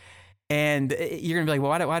Max. And you're going to be like,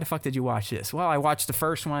 well, why the fuck did you watch this? Well, I watched the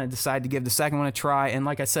first one and decided to give the second one a try. And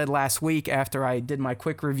like I said last week, after I did my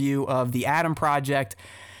quick review of The Adam Project,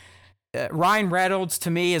 Ryan Reynolds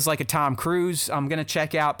to me is like a Tom Cruise. I'm going to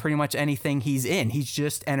check out pretty much anything he's in. He's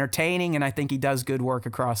just entertaining, and I think he does good work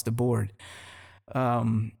across the board.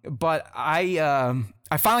 But I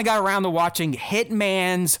finally got around to watching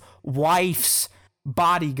Hitman's Wife's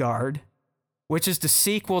Bodyguard, which is the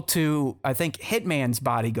sequel to, I think, Hitman's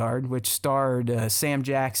Bodyguard, which starred Sam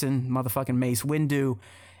Jackson, motherfucking Mace Windu,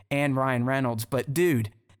 and Ryan Reynolds. But dude,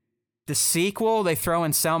 the sequel, they throw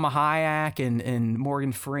in Selma Hayek and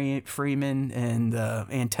Morgan Freeman and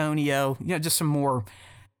Antonio, just some more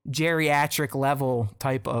geriatric level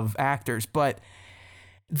type of actors. But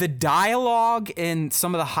the dialogue and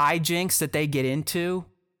some of the hijinks that they get into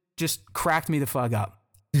just cracked me the fuck up.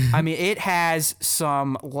 I mean, it has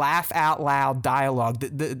some laugh out loud dialogue.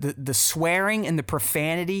 The swearing and the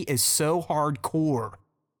profanity is so hardcore.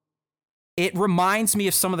 It reminds me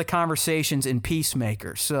of some of the conversations in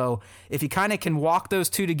Peacemaker. So if you kind of can walk those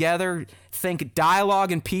two together, think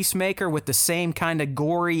dialogue in Peacemaker with the same kind of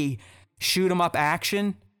gory shoot 'em up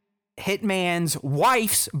action, Hitman's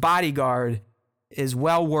Wife's Bodyguard is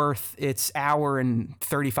well worth its hour and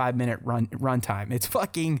 35-minute runtime. It's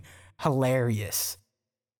fucking hilarious.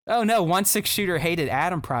 Oh no, 1-6-shooter hated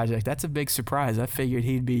Adam Project. That's a big surprise. I figured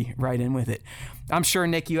he'd be right in with it. I'm sure,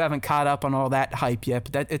 Nick, you haven't caught up on all that hype yet,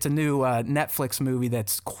 but it's a new Netflix movie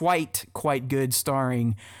that's quite good,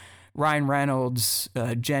 starring Ryan Reynolds,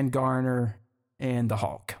 Jen Garner, and the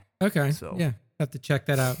Hulk. Okay. So- Yeah, have to check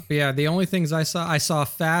that out. But yeah, the only things I saw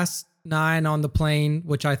Fast 9 on the plane,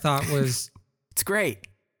 which I thought was It's great.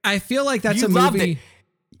 I feel like that's You a loved movie it.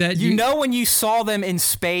 that You know when you saw them in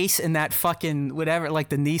space in that fucking whatever, like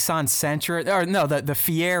the Nissan Sentra, or no, the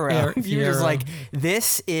Fiero. You're just Fiero. like,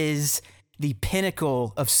 this is the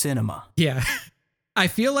pinnacle of cinema. Yeah. I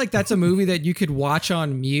feel like that's a movie that you could watch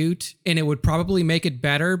on mute and it would probably make it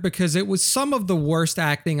better because it was some of the worst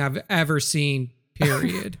acting I've ever seen,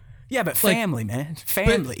 period. Yeah, but family, man.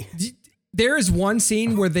 Family. But there is one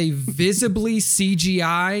scene where they visibly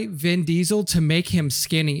CGI Vin Diesel to make him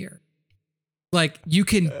skinnier. Like you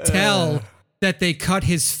can tell that they cut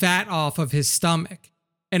his fat off of his stomach.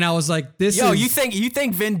 And I was like, you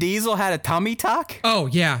think Vin Diesel had a tummy tuck? Oh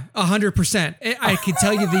yeah, 100%. I can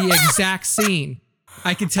tell you the exact scene.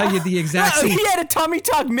 He had a tummy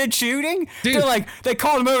tuck mid-shooting? Dude. They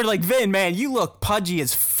called him over like, Vin, man, you look pudgy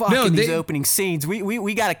as fuck in these opening scenes.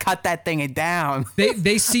 We got to cut that thing down. They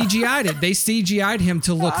CGI'd it. They CGI'd him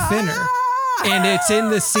to look thinner. And it's in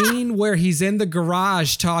the scene where he's in the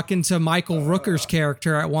garage talking to Michael Rooker's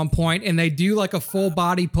character at one point, and they do like a full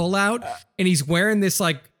body pullout, and he's wearing this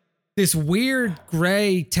weird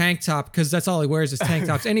gray tank top, because that's all he wears is tank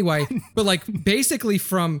tops anyway. But like basically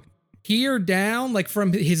from here down, like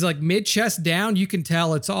from his like mid chest down, you can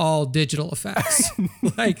tell it's all digital effects.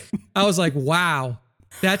 Like I was like, wow,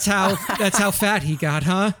 that's how fat he got,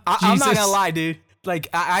 huh? I'm not gonna lie, dude. Like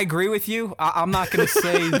I agree with you. I'm not gonna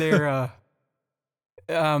say they're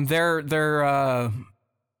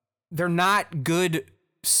not good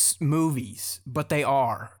movies, but they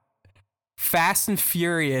are. Fast and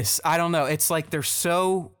Furious, I don't know. It's like they're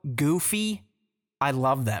so goofy. I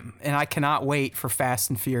love them, and I cannot wait for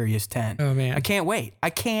Fast and Furious 10. Oh man, I can't wait.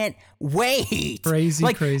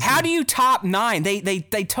 Crazy. How do you top 9? They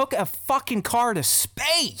took a fucking car to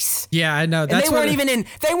space. Yeah, I know. That's they weren't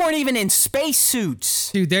even in space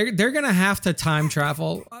suits. Dude, they're gonna have to time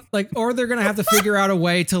travel, or they're gonna have to figure out a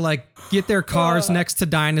way to like get their cars next to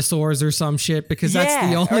dinosaurs or some shit, because that's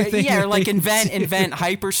the only thing. Yeah, or like invent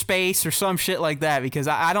hyperspace or some shit like that. Because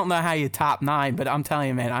I don't know how you top 9, but I'm telling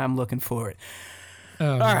you, man, I'm looking for it.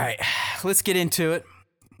 Oh, all right, let's get into it.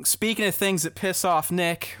 Speaking of things that piss off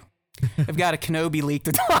Nick, I've got a Kenobi leak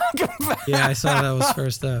to talk about. Yeah, I saw that was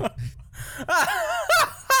first up.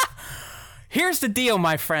 Here's the deal,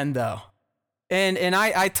 my friend, though. And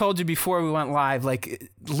I told you before we went live, like,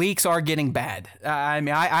 leaks are getting bad. I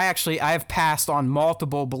mean, I have passed on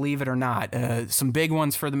multiple, believe it or not, some big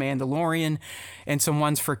ones for The Mandalorian and some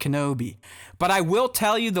ones for Kenobi. But I will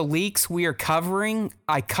tell you, the leaks we are covering,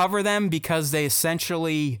 I cover them because they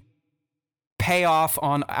essentially pay off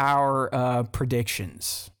on our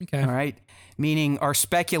predictions. Okay. All right? Meaning our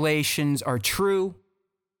speculations are true.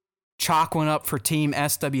 Chalk one up for Team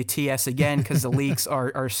SWTS again, because the leaks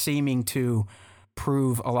are seeming to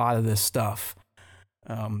prove a lot of this stuff.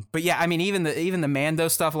 But yeah, I mean, even the Mando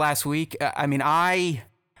stuff last week.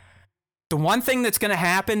 The one thing that's going to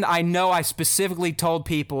happen, I know I specifically told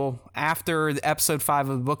people after the episode 5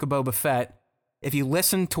 of the Book of Boba Fett, if you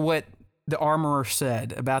listen to what the Armorer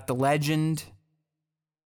said about the legend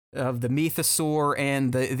of the Mythosaur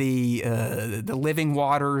and the living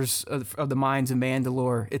waters of the mines of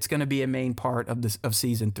Mandalore, it's going to be a main part of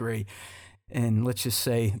season 3. And let's just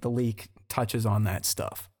say the leak touches on that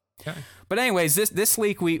stuff. Okay. But anyways, this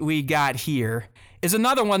leak we got here is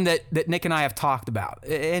another one that Nick and I have talked about.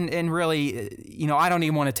 And really, I don't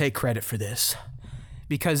even want to take credit for this,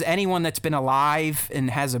 because anyone that's been alive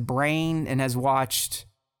and has a brain and has watched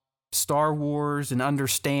Star Wars and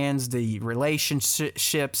understands the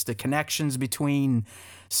relationships, the connections between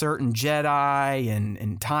certain Jedi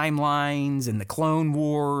and timelines and the Clone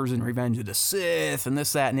Wars and Revenge of the Sith and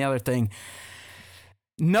this, that, and the other thing,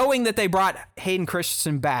 knowing that they brought Hayden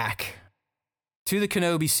Christensen back to the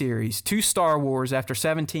Kenobi series, to Star Wars after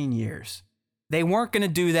 17 years, they weren't going to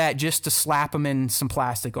do that just to slap him in some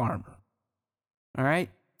plastic armor. All right?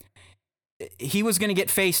 He was going to get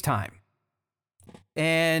FaceTime.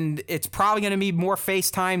 And it's probably going to be more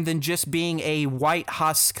FaceTime than just being a white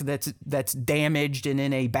husk that's damaged and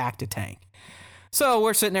in a Bacta tank. So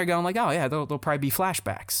we're sitting there going like, oh yeah, there'll probably be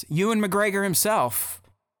flashbacks. Ewan McGregor himself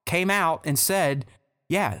came out and said,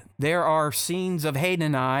 yeah, there are scenes of Hayden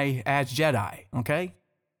and I as Jedi, okay?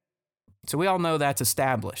 So we all know that's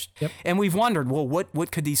established. Yep. And we've wondered, well,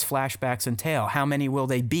 what could these flashbacks entail? How many will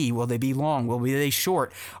they be? Will they be long? Will they be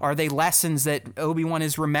short? Are they lessons that Obi-Wan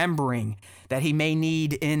is remembering that he may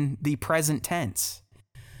need in the present tense?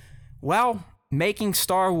 Well, Making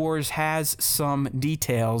Star Wars has some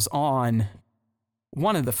details on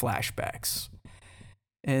one of the flashbacks.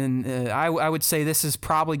 And I would say this is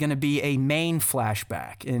probably going to be a main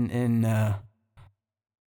flashback, and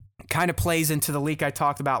kind of plays into the leak I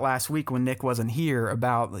talked about last week when Nick wasn't here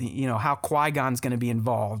about how Qui-Gon's going to be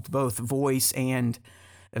involved, both voice and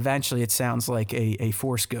eventually it sounds like a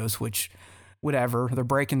Force Ghost, which whatever, they're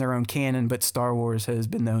breaking their own canon, but Star Wars has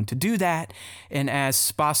been known to do that. And as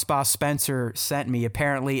Spa Spencer sent me,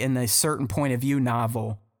 apparently in a Certain Point of View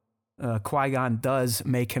novel, Qui-Gon does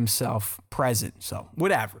make himself present. So,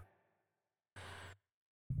 whatever.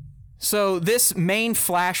 So this main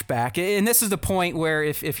flashback, and this is the point where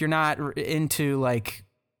if you're not into like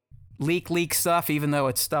leak stuff, even though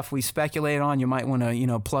it's stuff we speculate on, you might want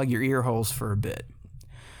to, plug your ear holes for a bit.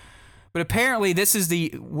 But apparently this is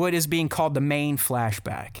what is being called the main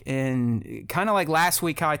flashback. And kind of like last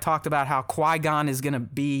week how I talked about how Qui-Gon is going to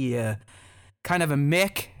be kind of a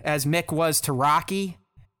Mick, as Mick was to Rocky.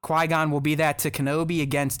 Qui-Gon will be that to Kenobi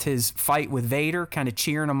against his fight with Vader, kind of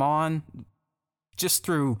cheering him on just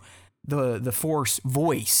through the Force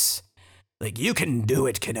voice. Like, you can do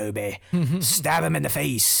it, Kenobi. Stab him in the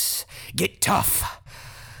face. Get tough.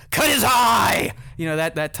 Cut his eye.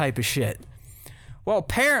 That type of shit. Well,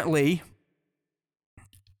 apparently,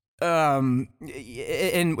 and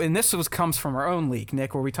this comes from our own leak,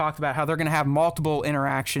 Nick, where we talked about how they're going to have multiple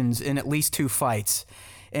interactions in at least 2 fights.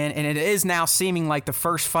 And it is now seeming like the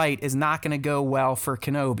first fight is not going to go well for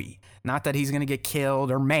Kenobi. Not that he's going to get killed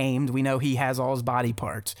or maimed. We know he has all his body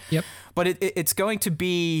parts. Yep. But it's going to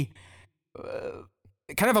be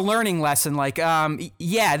kind of a learning lesson. Like,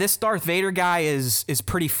 this Darth Vader guy is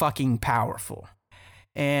pretty fucking powerful.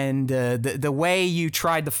 And the way you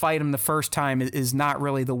tried to fight him the first time is not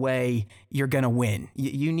really the way you're going to win.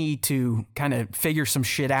 You need to kind of figure some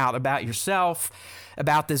shit out about yourself,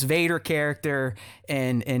 about this Vader character,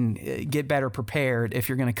 and get better prepared if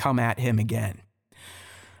you're going to come at him again.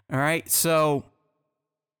 All right, so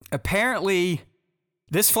apparently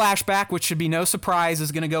this flashback, which should be no surprise,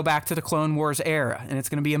 is going to go back to the Clone Wars era, and it's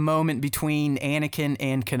going to be a moment between Anakin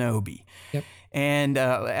and Kenobi. Yep. And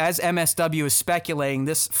as MSW is speculating,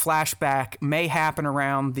 this flashback may happen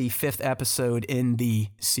around the 5th episode in the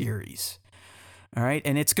series. All right,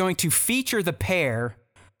 and it's going to feature the pair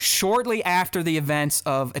shortly after the events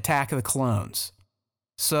of Attack of the Clones.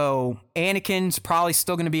 So Anakin's probably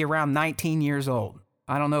still going to be around 19 years old.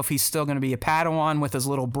 I don't know if he's still going to be a Padawan with his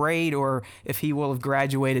little braid or if he will have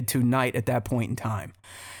graduated to Knight at that point in time.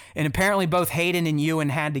 And apparently both Hayden and Ewan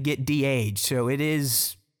had to get de-aged, so it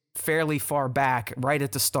is fairly far back, right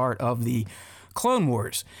at the start of the Clone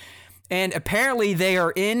Wars. And apparently they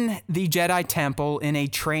are in the Jedi Temple in a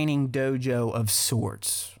training dojo of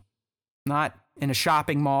sorts. Not in a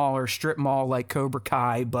shopping mall or strip mall like Cobra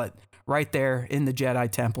Kai, but right there in the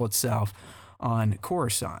Jedi Temple itself on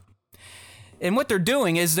Coruscant. And what they're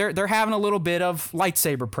doing is they're having a little bit of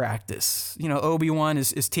lightsaber practice. Obi-Wan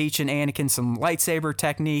is teaching Anakin some lightsaber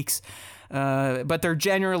techniques, but they're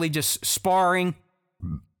generally just sparring,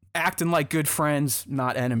 acting like good friends,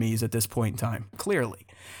 not enemies at this point in time, clearly.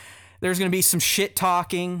 There's going to be some shit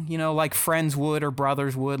talking, like friends would or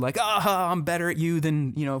brothers would, like, I'm better at you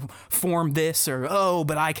than, form this, or,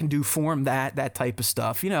 but I can do form that type of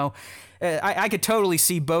stuff. I could totally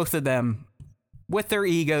see both of them with their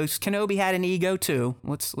egos. Kenobi had an ego too.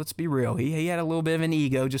 Let's be real. He had a little bit of an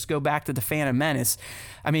ego. Just go back to the Phantom Menace.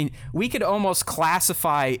 I mean, we could almost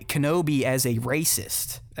classify Kenobi as a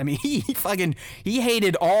racist. I mean, he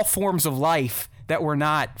hated all forms of life that were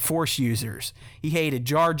not Force users. He hated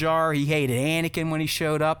Jar Jar. He hated Anakin when he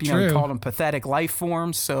showed up. He called them pathetic life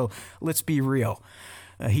forms. So let's be real.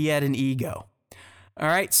 He had an ego. All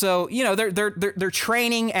right, so they're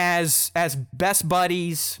training as best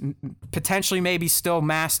buddies, potentially maybe still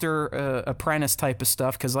master apprentice type of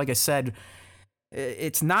stuff. Because like I said,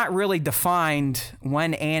 it's not really defined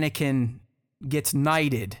when Anakin gets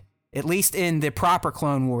knighted. At least in the proper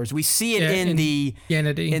Clone Wars, we see it in the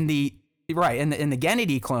Gennady. in the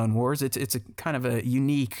Gennady Clone Wars. It's a kind of a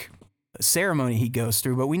unique ceremony he goes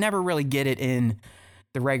through, but we never really get it in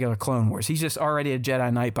the regular Clone Wars. He's just already a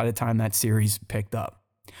Jedi Knight by the time that series picked up.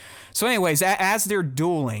 So anyways, as they're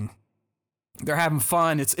dueling, they're having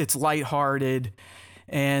fun. It's lighthearted.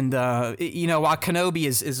 And, while Kenobi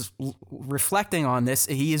is reflecting on this,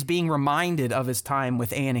 he is being reminded of his time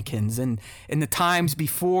with Anakin's and the times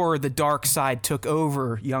before the dark side took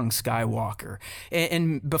over young Skywalker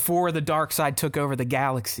and before the dark side took over the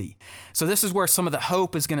galaxy. So this is where some of the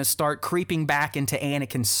hope is going to start creeping back into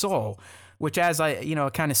Anakin's soul, which, as I,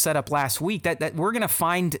 kind of set up last week, that we're going to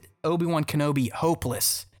find Obi-Wan Kenobi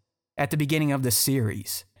hopeless at the beginning of the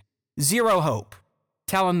series. Zero hope.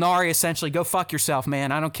 Telling Nari essentially, go fuck yourself,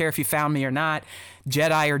 man. I don't care if you found me or not.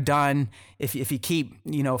 Jedi are done. If you keep,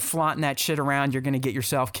 flaunting that shit around, you're going to get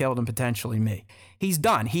yourself killed and potentially me. He's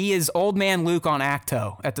done. He is old man Luke on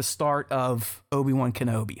Acto at the start of Obi-Wan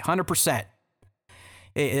Kenobi. 100%.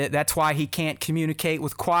 That's why he can't communicate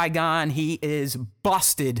with Qui-Gon. He is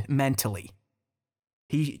busted mentally.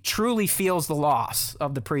 He truly feels the loss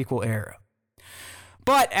of the prequel era.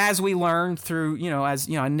 But as we learn through,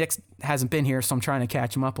 Nick hasn't been here, so I'm trying to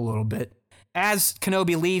catch him up a little bit. as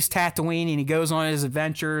Kenobi leaves Tatooine and he goes on his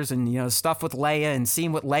adventures and, stuff with Leia and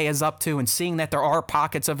seeing what Leia's up to and seeing that there are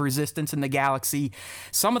pockets of resistance in the galaxy,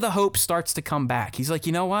 some of the hope starts to come back. He's like,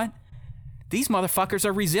 you know what? These motherfuckers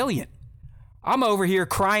are resilient. I'm over here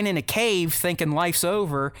crying in a cave thinking life's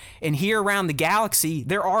over, and here around the galaxy,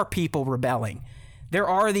 there are people rebelling. There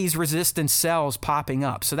are these resistance cells popping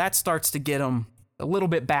up. So that starts to get him a little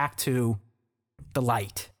bit back to the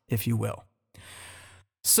light, if you will.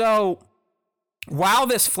 So while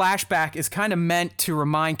this flashback is kind of meant to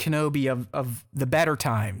remind Kenobi of the better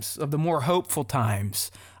times, of the more hopeful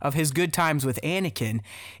times, of his good times with Anakin,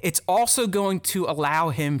 it's also going to allow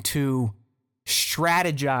him to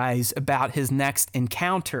strategize about his next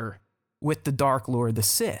encounter with the Dark Lord, the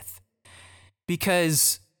Sith.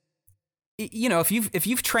 Because, if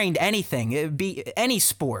you've trained anything, it'd be any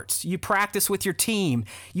sports, you practice with your team,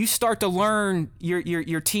 you start to learn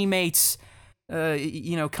your teammates,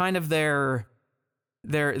 kind of their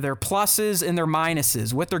pluses and their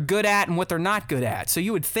minuses, what they're good at and what they're not good at. So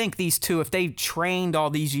you would think these two, if they trained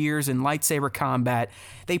all these years in lightsaber combat,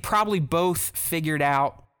 they probably both figured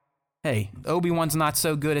out, hey, Obi-Wan's not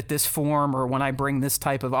so good at this form, or when I bring this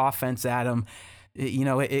type of offense at him,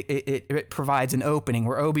 it provides an opening,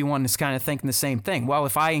 where Obi-Wan is kind of thinking the same thing. Well,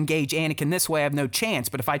 if I engage Anakin this way, I have no chance.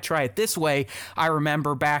 But if I try it this way, I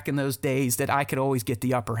remember back in those days that I could always get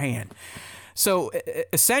the upper hand. So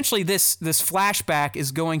essentially, this flashback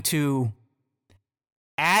is going to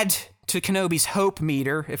add to Kenobi's hope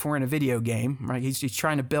meter, if we're in a video game, right? He's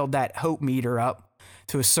trying to build that hope meter up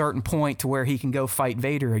to a certain point to where he can go fight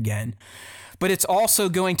Vader again. But it's also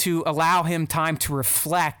going to allow him time to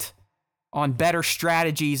reflect on better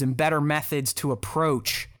strategies and better methods to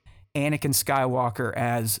approach Anakin Skywalker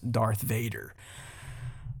as Darth Vader.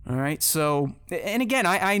 All right, so, and again,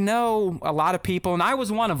 I know a lot of people, and I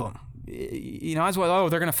was one of them. I was like,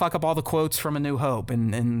 they're going to fuck up all the quotes from A New Hope,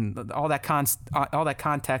 and all that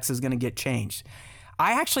context is going to get changed.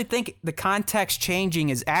 I actually think the context changing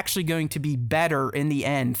is actually going to be better in the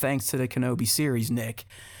end, thanks to the Kenobi series, Nick.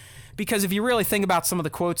 Because if you really think about some of the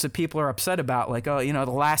quotes that people are upset about, like, the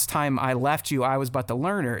last time I left you, I was but the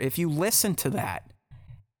learner. If you listen to that,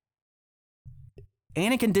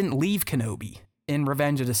 Anakin didn't leave Kenobi in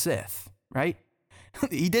Revenge of the Sith, right?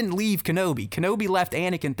 He didn't leave Kenobi. Kenobi left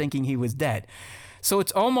Anakin thinking he was dead. So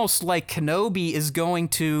it's almost like Kenobi is going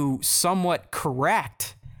to somewhat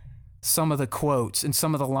correct some of the quotes and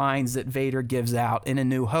some of the lines that Vader gives out in A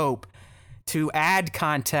New Hope to add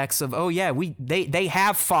context of, they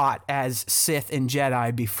have fought as Sith and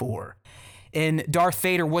Jedi before. And Darth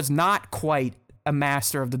Vader was not quite a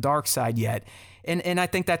master of the dark side yet. And I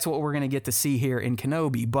think that's what we're going to get to see here in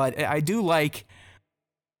Kenobi. But I do like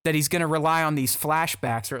that he's going to rely on these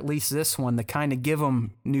flashbacks, or at least this one, to kind of give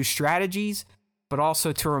him new strategies, but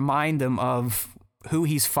also to remind them of who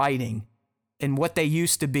he's fighting and what they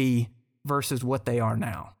used to be versus what they are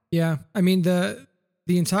now. Yeah. I mean, the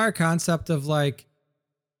entire concept of like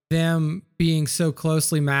them being so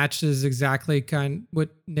closely matched is exactly kind of what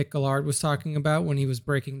Nick Gillard was talking about when he was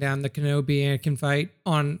breaking down the Kenobi Anakin fight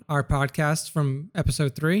on our podcast from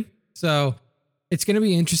episode 3. So it's going to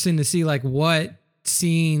be interesting to see like what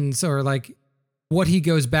scenes or like what he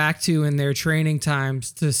goes back to in their training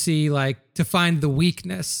times to see, like, to find the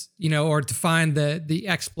weakness, or to find the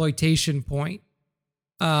exploitation point.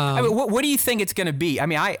 I mean, what do you think it's going to be? I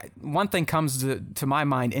mean, one thing comes to my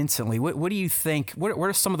mind instantly. What do you think? What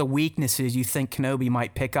are some of the weaknesses you think Kenobi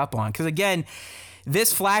might pick up on? Because again,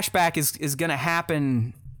 this flashback is going to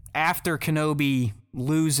happen after Kenobi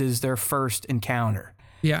loses their first encounter.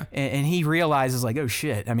 Yeah, and he realizes like, oh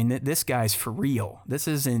shit! I mean, this guy's for real. This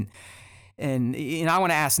isn't. And I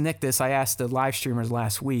want to ask Nick this. I asked the live streamers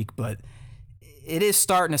last week, but it is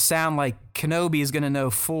starting to sound like Kenobi is going to know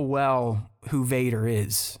full well who Vader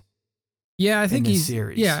is. Yeah, I think he's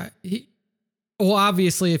series. Yeah. Well,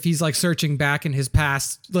 obviously, if he's like searching back in his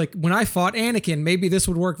past, like when I fought Anakin, maybe this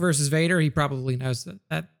would work versus Vader. He probably knows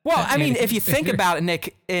that. Well, that I mean, Anakin if you think Vader. about it,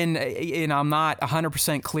 Nick, and I'm not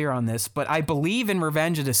 100% clear on this, but I believe in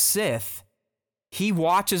Revenge of the Sith, he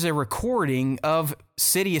watches a recording of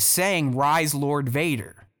Sidious saying, "Rise, Lord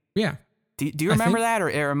Vader." Yeah. Do you remember that, or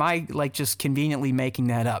am I like just conveniently making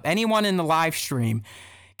that up? Anyone in the live stream,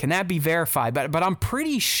 can that be verified? But I'm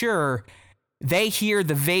pretty sure they hear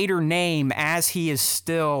the Vader name as he is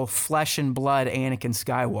still flesh and blood Anakin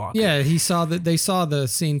Skywalker. Yeah, they saw the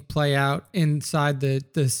scene play out inside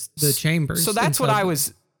the chambers. So that's what I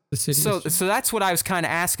was. So that's what I was kind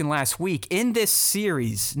of asking last week. In this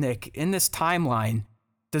series, Nick, in this timeline,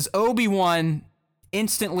 does Obi-Wan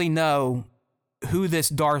instantly know who this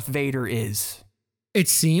Darth Vader is? It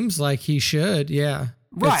seems like he should, yeah.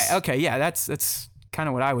 Right. It's- Okay. Yeah. That's kind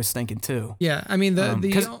of what I was thinking too. Yeah, I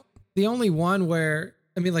mean'cause- the only one where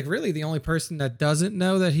like really the only person that doesn't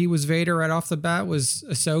know that he was Vader right off the bat was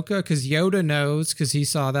Ahsoka, because Yoda knows because he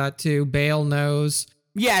saw that too. Bail knows.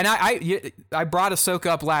 Yeah, and I brought Ahsoka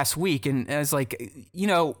up last week, and I was like,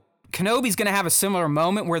 Kenobi's gonna have a similar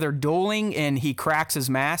moment where they're dueling, and he cracks his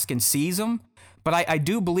mask and sees him. But I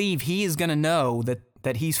do believe he is gonna know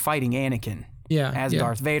that he's fighting Anakin. Yeah, as yeah.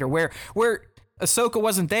 Darth Vader, where Ahsoka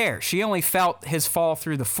wasn't there. She only felt his fall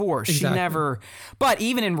through the Force. Exactly. She never. But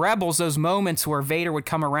even in Rebels, those moments where Vader would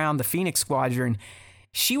come around the Phoenix Squadron,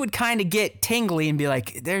 she would kind of get tingly and be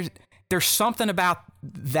like, "There's something about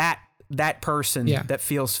that person Yeah. that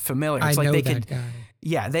feels familiar." I It's like know they that could, guy.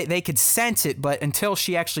 yeah, they could sense it, but until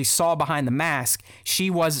she actually saw behind the mask, she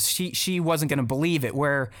wasn't going to believe it.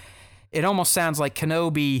 Where it almost sounds like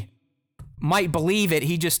Kenobi might believe it,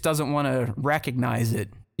 he just doesn't want to recognize it.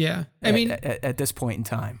 Yeah, I mean, at this point in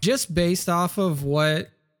time. just based off of what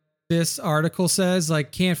this article says,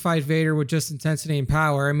 like, can't fight Vader with just intensity and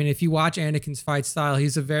power. I mean, if you watch Anakin's fight style,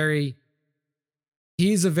 he's a very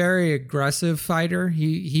aggressive fighter.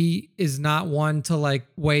 He is not one to like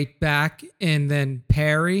wait back and then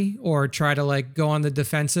parry or try to like go on the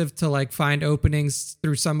defensive to like find openings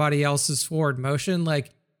through somebody else's forward motion. Like,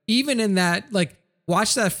 even in that, like,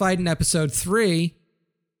 watch that fight in episode 3.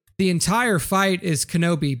 The entire fight is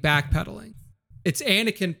Kenobi backpedaling. It's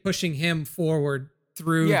Anakin pushing him forward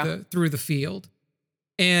through the field.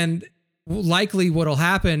 And likely what'll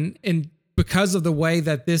happen, and because of the way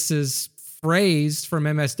that this is phrased from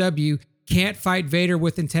MSW, can't fight Vader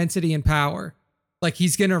with intensity and power. Like,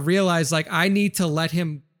 he's going to realize, like, I need to let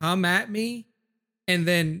him come at me and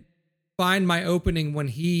then find my opening when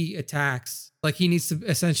he attacks. Like, he needs to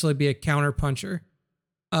essentially be a counter puncher.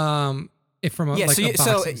 If from a, like a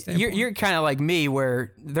boxing standpoint. you're kind of like me,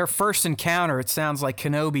 where their first encounter, it sounds like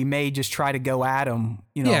Kenobi may just try to go at him.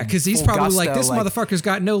 Yeah, because he's full probably gusto, like, this motherfucker's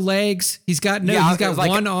got no legs. He's got like,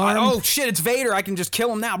 one arm. Oh shit, it's Vader. I can just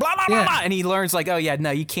kill him now. Blah blah blah blah. And he learns like, oh yeah, no,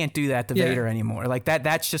 you can't do that to Vader anymore. Like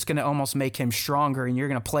that's just gonna almost make him stronger, and you're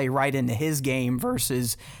gonna play right into his game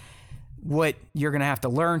versus what you're gonna have to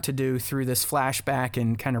learn to do through this flashback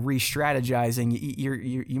and kind of re-strategizing.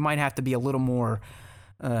 You might have to be a little more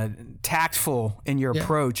tactful in your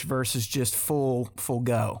approach versus just full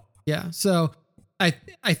go. Yeah. So I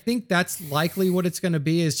think that's likely what it's going to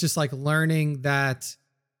be, is just like learning that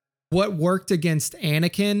what worked against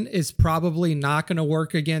Anakin is probably not going to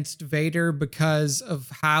work against Vader because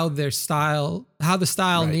of how the style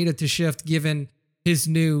needed to shift given his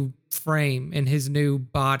new frame and his new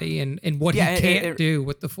body and what he can't do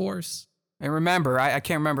with the Force. And remember, I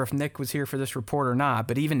can't remember if Nick was here for this report or not,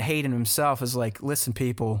 but even Hayden himself is like, listen,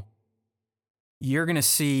 people, you're going to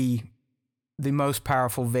see the most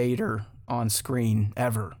powerful Vader on screen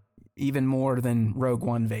ever, even more than Rogue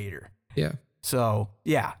One Vader. Yeah. So,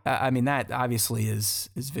 yeah, I mean, that obviously is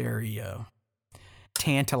very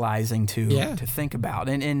tantalizing to think about.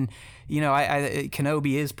 And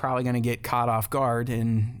Kenobi is probably going to get caught off guard,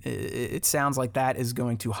 and it sounds like that is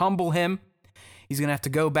going to humble him. He's going to have to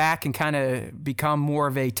go back and kind of become more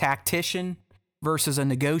of a tactician versus a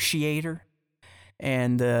negotiator,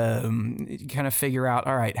 and kind of figure out,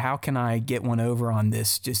 all right, how can I get one over on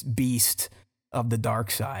this just beast of the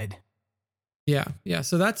dark side? Yeah. Yeah.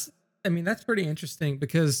 So that's pretty interesting,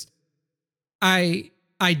 because I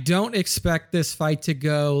don't expect this fight to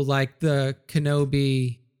go like the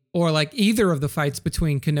Kenobi, or like either of the fights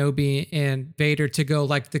between Kenobi and Vader to go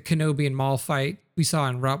like the Kenobi and Maul fight we saw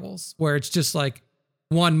in Rebels, where it's just like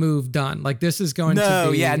one move done. Like, this is going to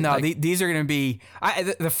be... These are going to be...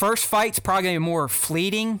 the first fight's probably going to be more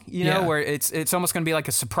fleeting, where it's almost going to be like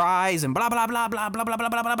a surprise and blah, blah, blah, blah, blah, blah, blah,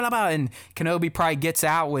 blah, blah, blah, blah, and Kenobi probably gets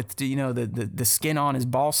out with, the skin on his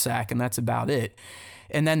ball sack, and that's about it.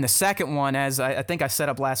 And then the second one, as I think I set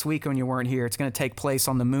up last week when you weren't here, it's going to take place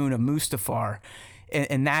on the moon of Mustafar.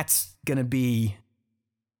 And that's going to be...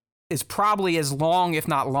 is probably as long, if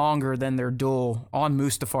not longer, than their duel on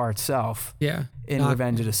Mustafar itself. Yeah. In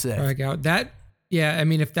Revenge of the Sith. I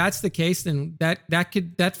mean, if that's the case, then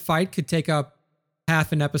that fight could take up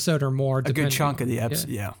half an episode or more. A good chunk of the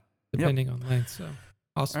episode, depending on length. So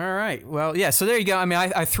awesome. All right. Well, yeah. So there you go. I mean,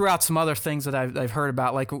 I threw out some other things that I've heard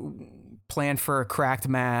about, like plan for a cracked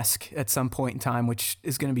mask at some point in time, which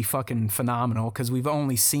is going to be fucking phenomenal because we've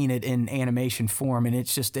only seen it in animation form, and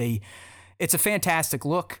it's just it's a fantastic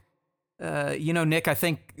look. Nick, I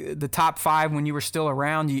think the top 5 when you were still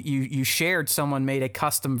around, you shared someone made a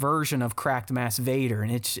custom version of Cracked Mask Vader,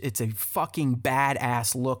 and it's a fucking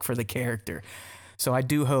badass look for the character. So I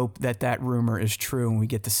do hope that rumor is true, and we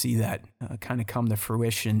get to see that kind of come to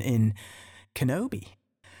fruition in Kenobi.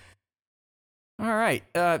 All right,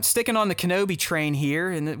 sticking on the Kenobi train here,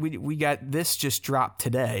 and we got this just dropped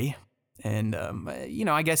today. And,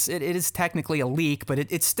 I guess it is technically a leak, but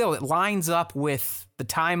it still lines up with the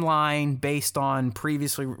timeline based on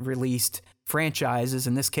previously released franchises.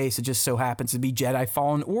 In this case, it just so happens to be Jedi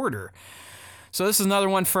Fallen Order. So this is another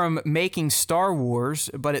one from Making Star Wars,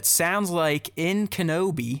 but it sounds like in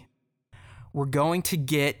Kenobi, we're going to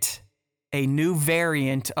get a new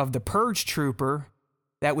variant of the Purge Trooper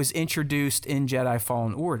that was introduced in Jedi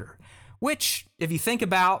Fallen Order, which, if you think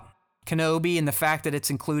about Kenobi and the fact that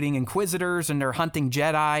it's including Inquisitors and they're hunting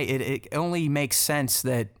Jedi, it only makes sense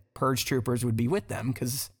that Purge Troopers would be with them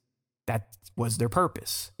because that was their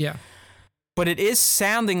purpose. Yeah. But it is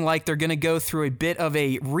sounding like they're going to go through a bit of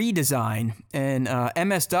a redesign. And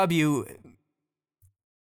MSW,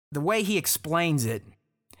 the way he explains it,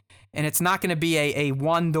 and it's not going to be a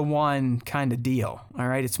one-to-one kind of deal, all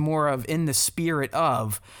right? It's more of in the spirit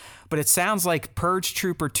of, but it sounds like Purge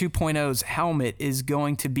Trooper 2.0's helmet is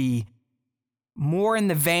going to be more in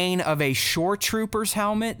the vein of a Shore Trooper's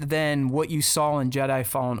helmet than what you saw in Jedi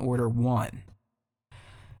Fallen Order 1.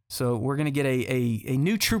 So we're going to get a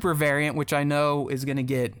new Trooper variant, which I know is going to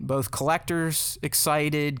get both collectors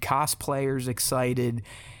excited, cosplayers excited,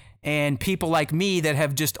 and people like me that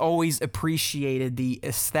have just always appreciated the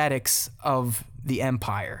aesthetics of the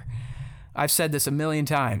Empire. I've said this a million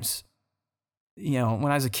times. When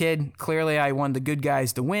I was a kid, clearly I wanted the good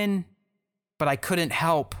guys to win, but I couldn't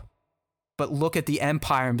help but look at the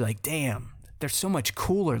Empire and be like, damn, they're so much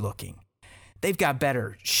cooler looking. They've got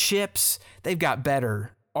better ships. They've got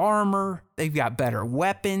better armor. They've got better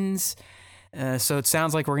weapons. So it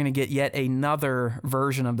sounds like we're going to get yet another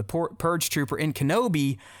version of the Purge Trooper in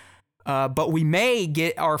Kenobi, but we may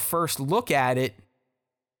get our first look at it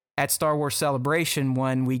at Star Wars Celebration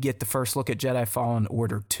when we get the first look at Jedi Fallen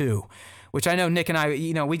Order 2, which I know Nick and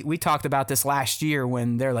I, we talked about this last year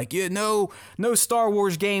when they're like, no Star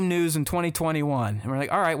Wars game news in 2021. And we're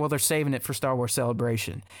like, all right, well, they're saving it for Star Wars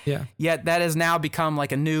Celebration. Yeah. Yet that has now become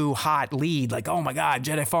like a new hot lead. Like, oh my God,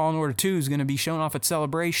 Jedi Fallen Order 2 is going to be shown off at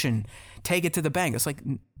Celebration. Take it to the bank. It's like,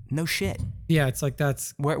 no shit. Yeah, it's like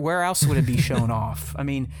that's... Where else would it be shown off? I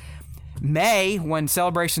mean, May, when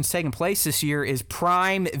Celebration's taking place this year, is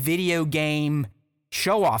prime video game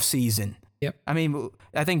show-off season. Yep. I mean,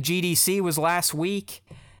 I think GDC was last week.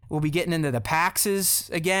 We'll be getting into the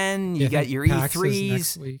PAXs again. You got your PAX is E3s.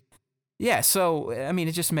 next week. Yeah, so, I mean,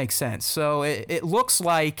 it just makes sense. So it looks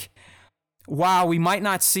like while we might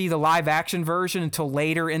not see the live-action version until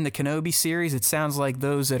later in the Kenobi series, it sounds like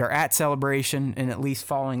those that are at Celebration and at least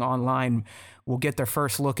following online will get their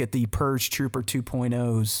first look at the Purge Trooper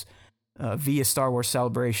 2.0s via Star Wars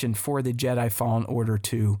Celebration for the Jedi Fallen Order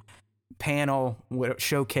 2 panel,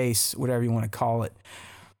 showcase, whatever you want to call it.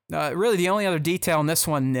 Really, the only other detail in this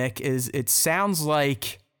one, Nick, is it sounds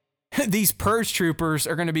like these Purge Troopers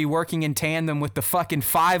are going to be working in tandem with the fucking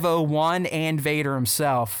 501 and Vader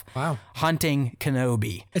himself. Wow. Hunting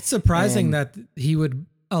Kenobi. It's surprising that he would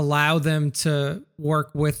allow them to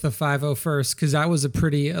work with the 501st, because that was a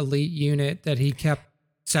pretty elite unit that he kept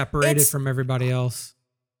separated from everybody else.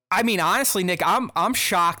 I mean, honestly, Nick, I'm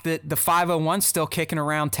shocked that the 501's still kicking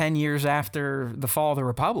around 10 years after the fall of the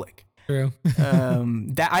Republic. True.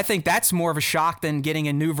 I think that's more of a shock than getting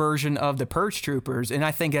a new version of the Purge Troopers, and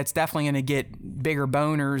I think that's definitely going to get bigger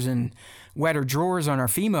boners and wetter drawers on our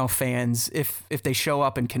female fans if they show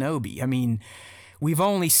up in Kenobi. I mean, we've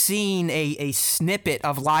only seen a snippet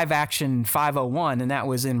of live-action 501, and that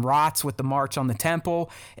was in Rots with the March on the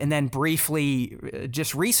Temple, and then briefly,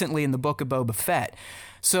 just recently in the Book of Boba Fett.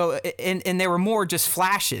 So, and there were more just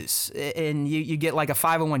flashes, and you get like a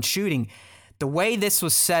 501 shooting. The way this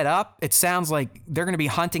was set up, it sounds like they're going to be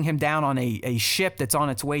hunting him down on a ship that's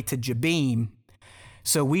on its way to Jabim.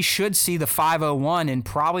 So we should see the 501 in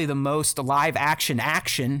probably the most live action.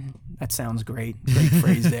 That sounds great. Great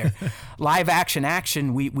phrase there. Live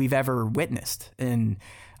action we've ever witnessed. And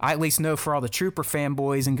I at least know for all the Trooper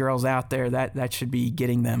fanboys and girls out there that should be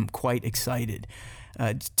getting them quite excited.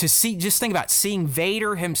 To see, just think about seeing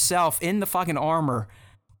Vader himself in the fucking armor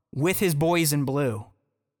with his boys in blue.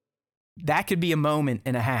 That could be a moment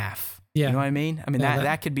and a half. Yeah. You know what I mean? I mean, Yeah,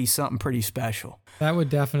 that could be something pretty special. That would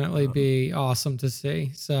definitely be awesome to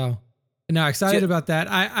see. So, no, excited about that.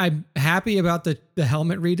 I'm happy about the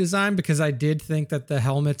helmet redesign, because I did think that the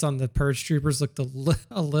helmets on the Purge Troopers looked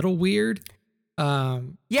a little weird. Yeah,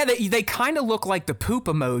 they kind of look like the poop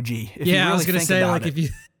emoji. If yeah, you really I was going to say, like, it.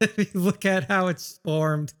 if you look at how it's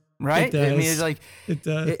formed. Right? I mean, it's like it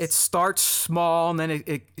does. It starts small and then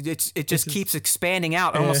it just keeps expanding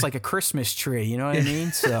out, almost like a Christmas tree. You know what I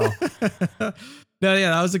mean? So No,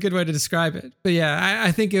 yeah, that was a good way to describe it. But yeah,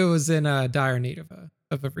 I think it was in dire need of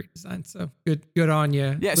a redesign. So good on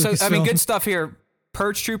you. Yeah, so I mean, Lucasfilm. good stuff here.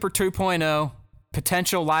 Purge Trooper 2.0,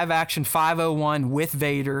 potential live action 501 with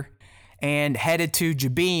Vader, and headed to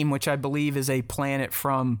Jabeam, which I believe is a planet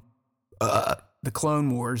from the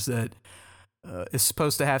Clone Wars that is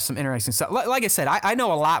supposed to have some interesting stuff. Like I said, I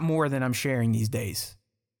know a lot more than I'm sharing these days.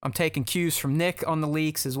 I'm taking cues from Nick on the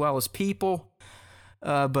leaks as well as people,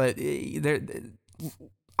 but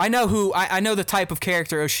I know the type of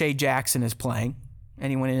character O'Shea Jackson is playing.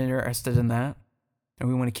 Anyone interested in that? And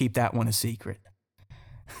we want to keep that one a secret.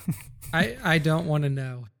 I don't want to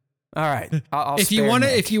know. All right. I'll If you want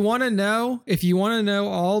to know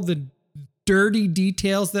all the dirty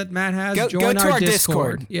details that Matt has, go join to our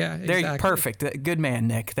Discord. Discord. Yeah, There, exactly. perfect. Good man,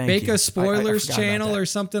 Nick. Thank Make you. a spoilers I forgot about channel that. or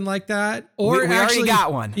something like that. Or we actually, already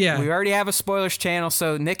got one. Yeah. We already have a spoilers channel.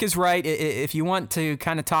 So Nick is right. If you want to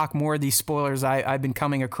kind of talk more of these spoilers I've been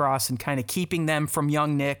coming across and kind of keeping them from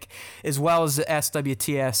young Nick as well as the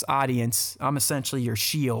SWTS audience, I'm essentially your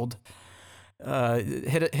shield.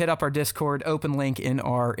 Hit up our Discord, open link in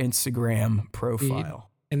our Instagram profile.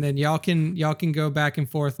 And then y'all can go back and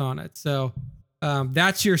forth on it. So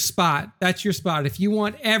that's your spot. That's your spot. If you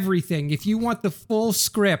want everything, if you want the full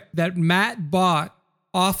script that Matt bought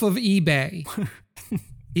off of eBay,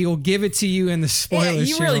 he will give it to you in the spoilers.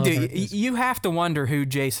 You really channel do. of our Discord. You have to wonder who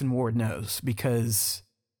Jason Ward knows because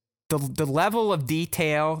the level of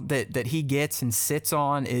detail that he gets and sits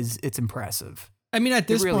on it's impressive. I mean, at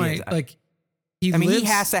this really point, is. like he lives,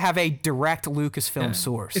 has to have a direct Lucasfilm Yeah.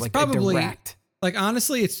 source. It's like probably- a direct. like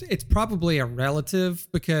honestly, it's probably a relative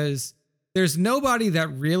because there's nobody that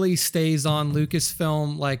really stays on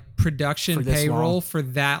Lucasfilm like production For this payroll long. for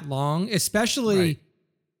that long, especially Right.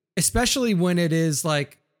 especially when it is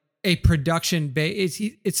like a production base.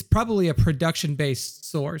 It's probably a production based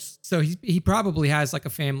source, so he probably has like a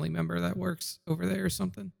family member that works over there or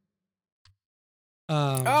something.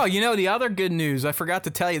 Oh, the other good news. I forgot to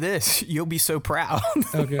tell you this. You'll be so proud.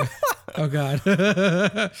 Okay. Oh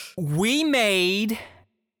God. We made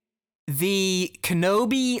the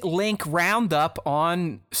Kenobi link roundup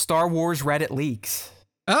on Star Wars Reddit leaks.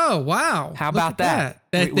 Oh wow! How Look about at that?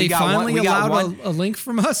 That We they got one- finally we got allowed a link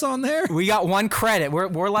from us on there. We got one credit.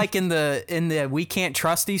 We're like in the we can't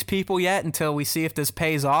trust these people yet until we see if this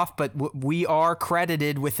pays off. But we are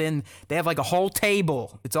credited within. They have like a whole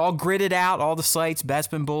table. It's all gridded out. All the sites,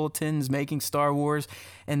 Bespin Bulletins, Making Star Wars,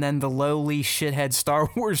 and then the lowly shithead Star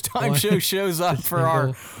Wars Time Show shows up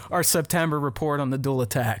for our September report on the dual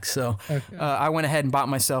attack. So Okay. I went ahead and bought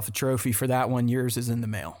myself a trophy for that one. Yours is in the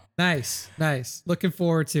mail. Nice. Looking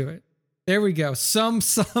forward to it. There we go. Some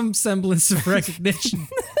semblance of recognition.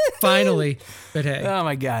 Finally. But hey. Oh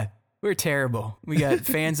my God. We're terrible. We got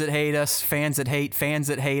fans that hate us, fans that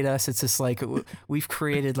hate us. It's just like we've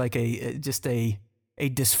created like a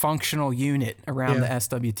dysfunctional unit around the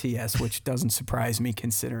SWTS, which doesn't surprise me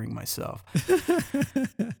considering myself.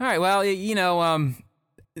 All right. Well,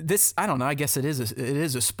 this, I don't know. I guess it is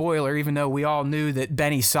a spoiler, even though we all knew that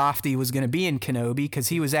Benny Safdie was going to be in Kenobi because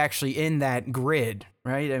he was actually in that grid,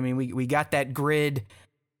 right? I mean, we got that grid.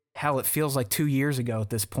 Hell, it feels like 2 years ago at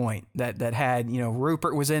this point that had,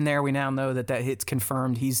 Rupert was in there. We now know that it's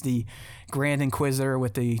confirmed. He's the Grand Inquisitor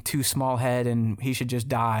with the too small head and he should just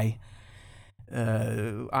die.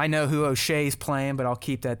 I know who O'Shea's playing, but I'll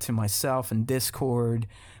keep that to myself in Discord.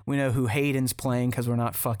 We know who Hayden's playing because we're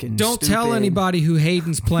not fucking Don't tell stupid. anybody who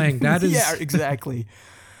Hayden's playing. That is Yeah, exactly.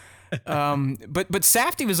 But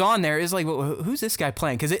Safdie was on there. It's like, well, who's this guy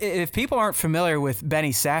playing? Because if people aren't familiar with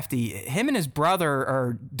Benny Safdie, him and his brother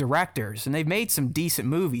are directors, and they've made some decent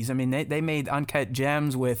movies. I mean, they made Uncut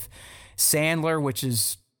Gems with Sandler, which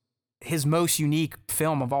is his most unique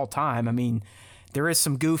film of all time. I mean, there is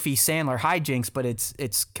some goofy Sandler hijinks, but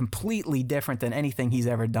it's completely different than anything he's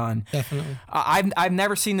ever done. definitely. I've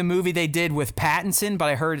never seen the movie they did with Pattinson, but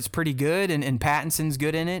I heard it's pretty good, and Pattinson's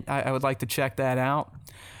good in it. I would like to check that out.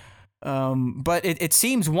 But it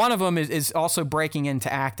seems one of them is also breaking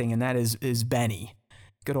into acting, and that is Benny,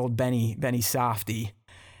 good old Benny Safdie.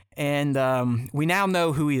 And we now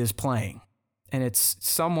know who he is playing, and it's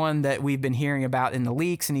someone that we've been hearing about in the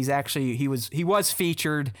leaks, and he was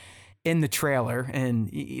featured in the trailer. And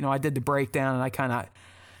I did the breakdown, and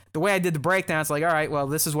the way I did the breakdown, it's like, all right, well,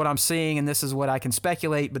 this is what I'm seeing, and this is what I can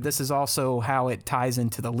speculate, but this is also how it ties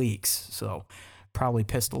into the leaks. So probably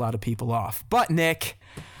pissed a lot of people off. But Nick,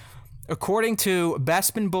 according to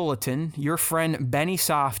Bespin Bulletin, your friend Benny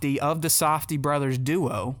Safdie of the Safdie Brothers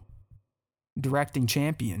duo, directing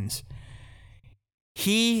champions,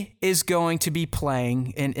 he is going to be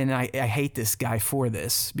playing, and I hate this guy for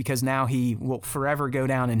this, because now he will forever go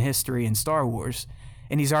down in history in Star Wars,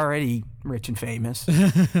 and he's already rich and famous.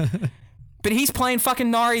 But he's playing fucking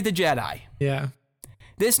Nari the Jedi. Yeah.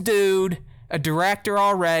 This dude, a director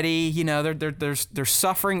already, you know, there's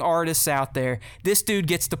suffering artists out there. This dude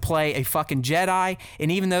gets to play a fucking Jedi,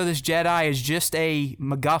 and even though this Jedi is just a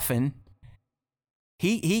MacGuffin,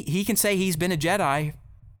 he can say he's been a Jedi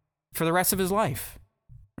for the rest of his life,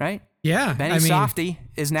 right? Yeah. Benny Safdie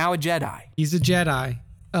is now a Jedi. He's a Jedi.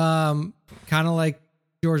 Kind of like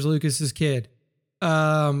George Lucas's kid.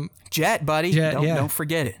 Jet, buddy. Jet, Don't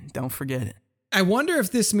forget it. Don't forget it. I wonder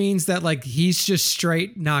if this means that like he's just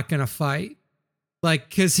straight not gonna fight, like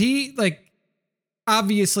because he like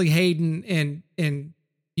obviously Hayden and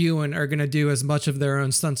Ewan are gonna do as much of their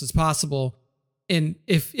own stunts as possible, and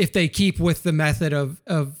if they keep with the method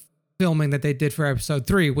of filming that they did for episode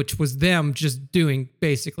 3, which was them just doing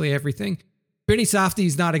basically everything. Benny Safdie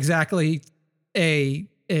is not exactly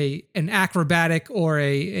an acrobatic or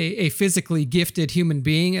a physically gifted human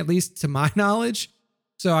being, at least to my knowledge.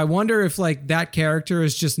 So I wonder if like that character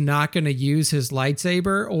is just not going to use his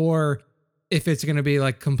lightsaber, or if it's going to be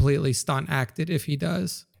like completely stunt acted if he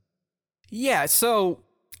does. Yeah, so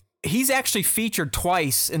he's actually featured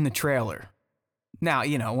twice in the trailer. Now,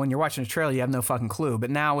 you know, when you're watching a trailer, you have no fucking clue.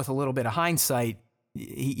 But now with a little bit of hindsight,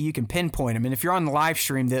 you can pinpoint him. And if you're on the live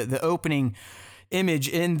stream, the opening image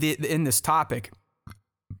in this topic,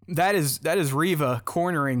 that is Reva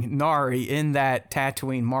cornering Nari in that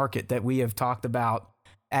Tatooine market that we have talked about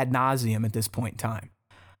ad nauseum at this point in time.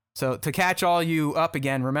 So to catch all you up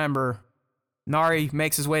again, remember, Nari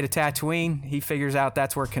makes his way to Tatooine. He figures out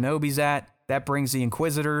that's where Kenobi's at. That brings the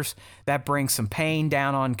Inquisitors. That brings some pain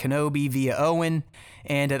down on Kenobi via Owen,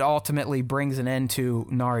 and it ultimately brings an end to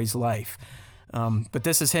Nari's life. But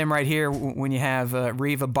this is him right here when you have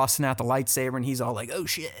Reva busting out the lightsaber, and he's all like, oh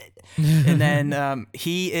shit. And then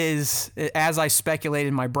he is, as I speculated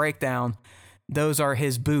in my breakdown, those are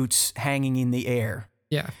his boots hanging in the air.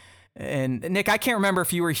 Yeah. And Nick, I can't remember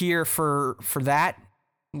if you were here for that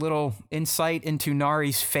little insight into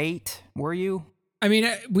Nari's fate. Were you? I mean,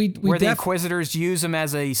 where the Inquisitors use him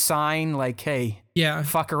as a sign, like, hey, yeah,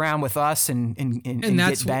 fuck around with us and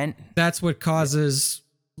get bent. That's what causes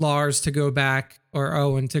Lars to go back, or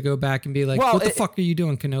Owen to go back and be like, what the fuck are you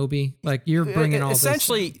doing, Kenobi? Like, you're bringing all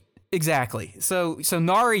essentially, this. Exactly. So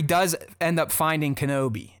Nari does end up finding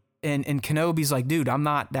Kenobi. And Kenobi's like, dude, I'm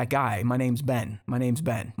not that guy. My name's Ben.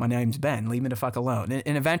 Leave me the fuck alone.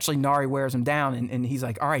 And eventually Nari wears him down, and he's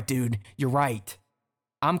like, all right, dude, you're right.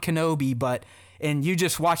 I'm Kenobi, but... And you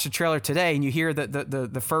just watched the trailer today, and you hear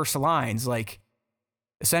the first lines, like,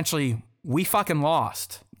 essentially, we fucking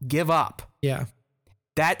lost. Give up. Yeah.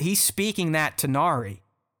 That he's speaking that to Nari.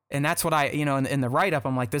 And that's what in the write-up,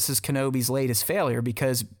 I'm like, this is Kenobi's latest failure,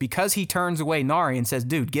 because he turns away Nari and says,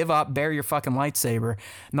 dude, give up, bear your fucking lightsaber.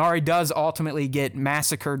 Nari does ultimately get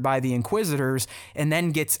massacred by the Inquisitors, and then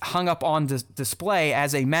gets hung up on display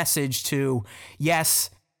as a message to, yes,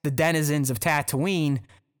 the denizens of Tatooine,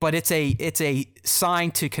 but it's a sign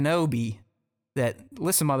to Kenobi that,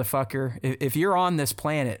 listen, motherfucker, if you're on this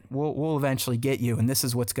planet, we'll eventually get you, and this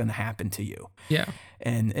is what's going to happen to you. Yeah.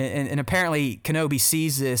 And apparently Kenobi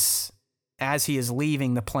sees this as he is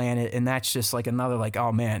leaving the planet, and that's just like another, like,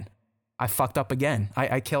 oh man, I fucked up again.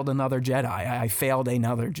 I killed another Jedi. I failed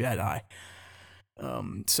another Jedi.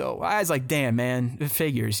 So I was like, damn, man, it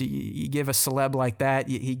figures. You give a celeb like that,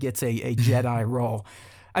 he gets a Jedi role.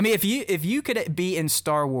 I mean, if you could be in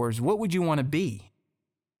Star Wars, what would you want to be?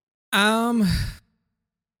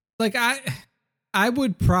 Like I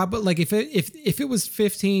would probably, like, if it was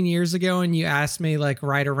 15 years ago and you asked me, like,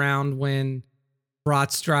 right around when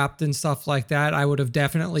Rots dropped and stuff like that, I would have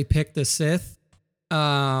definitely picked the Sith.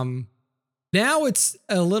 Now it's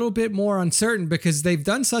a little bit more uncertain, because they've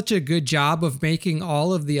done such a good job of making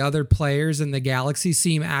all of the other players in the galaxy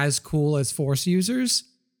seem as cool as Force users,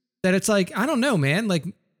 that it's like, I don't know, man. Like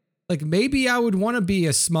maybe I would want to be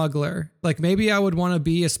a smuggler. Like, maybe I would want to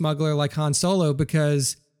be a smuggler like Han Solo,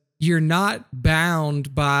 because you're not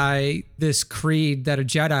bound by this creed that a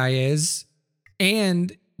Jedi is,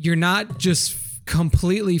 and you're not just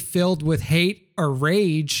completely filled with hate or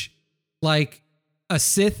rage like a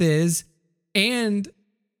Sith is. And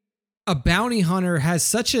a bounty hunter has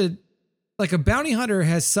such an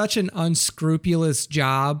unscrupulous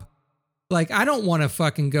job. Like, I don't want to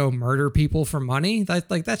fucking go murder people for money.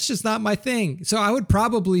 That's just not my thing. So I would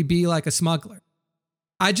probably be like a smuggler.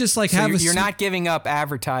 I just like you're not giving up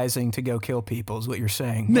advertising to go kill people, is what you're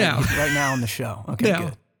saying. No. Right now on the show. Okay, no.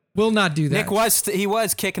 good. Will not do that. Nick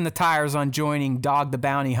was kicking the tires on joining Dog the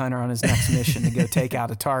Bounty Hunter on his next mission to go take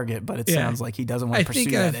out a target, but it sounds like he doesn't want to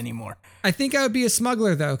pursue that anymore. I think I would be a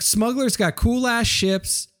smuggler, though. Smugglers got cool-ass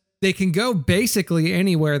ships. They can go basically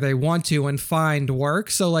anywhere they want to and find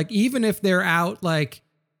work. So, like, even if they're out, like,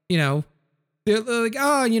 you know, they're like,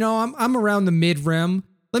 oh, you know, I'm around the mid-rim.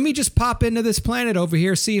 Let me just pop into this planet over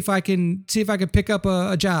here, see if I can pick up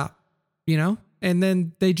a job, you know? And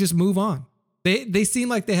then they just move on. They seem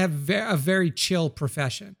like they have a very chill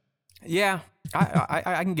profession. Yeah,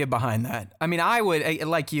 I can get behind that. I mean, I would,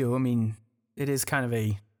 like you, I mean, it is kind of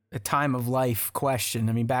a time of life question.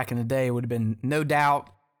 I mean, back in the day, it would have been no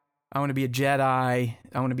doubt, I want to be a Jedi.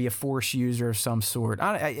 I want to be a Force user of some sort.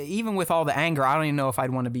 Even with all the anger, I don't even know if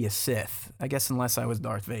I'd want to be a Sith. I guess unless I was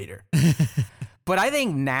Darth Vader. But I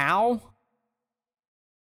think now,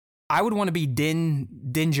 I would want to be Din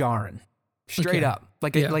Djarin. Straight up.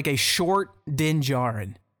 Like a short Din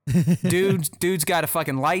Djarin. Dude's got a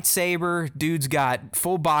fucking lightsaber. Dude's got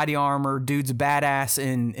full body armor. Dude's a badass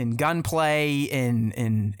in gunplay,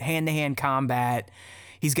 in hand-to-hand combat.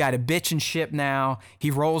 He's got a bitchin' ship now.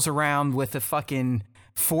 He rolls around with a fucking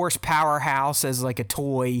Force powerhouse as like a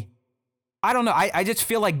toy. I don't know. I just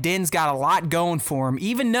feel like Din's got a lot going for him,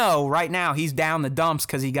 even though right now he's down the dumps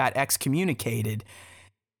because he got excommunicated.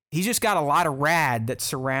 He's just got a lot of rad that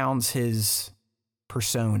surrounds his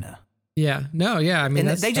persona. Yeah. No, yeah. I mean,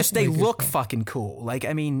 and they look fucking cool. Like,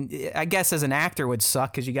 I mean, I guess as an actor would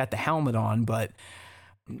suck because you got the helmet on, but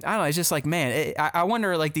I don't know. It's just like, man, I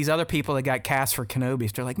wonder, like, these other people that got cast for Kenobi,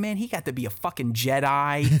 they're like, man, he got to be a fucking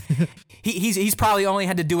Jedi. he's probably only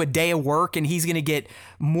had to do a day of work, and he's going to get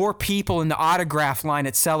more people in the autograph line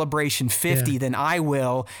at Celebration 50 than I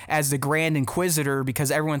will as the Grand Inquisitor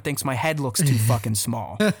because everyone thinks my head looks too fucking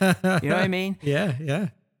small. You know what I mean? Yeah, yeah.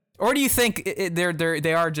 Or do you think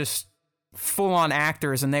they are just full-on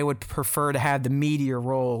actors and they would prefer to have the meatier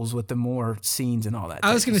roles with the more scenes and all that?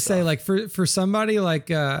 I was going to say, like, for somebody like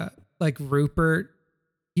Rupert,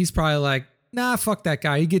 he's probably like, nah, fuck that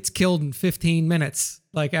guy. He gets killed in 15 minutes.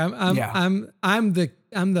 Like, I'm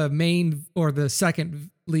the main or the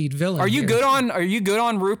second lead villain. Are you good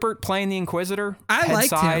on Rupert playing the Inquisitor? I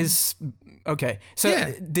liked him. Okay.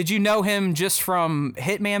 So did you know him just from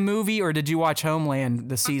Hitman movie, or did you watch Homeland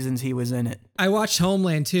the seasons he was in it? I watched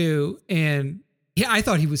Homeland too, and I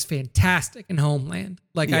thought he was fantastic in Homeland.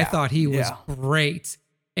 Like, I thought he was great.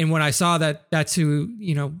 And when I saw that that's who,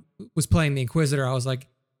 you know, was playing the Inquisitor, I was like,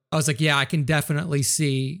 yeah, I can definitely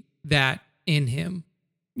see that in him.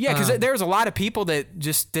 Yeah, because there's a lot of people that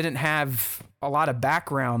just didn't have a lot of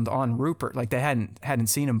background on Rupert, like they hadn't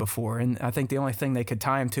seen him before, and I think the only thing they could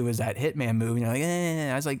tie him to is that Hitman movie. You know, like,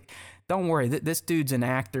 I was like, don't worry, this dude's an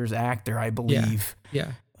actor's actor, I believe.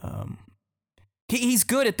 Yeah. He's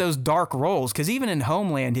good at those dark roles because even in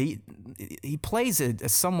Homeland, he plays a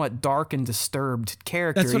somewhat dark and disturbed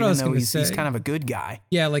character. That's what I was going to say. He's kind of a good guy.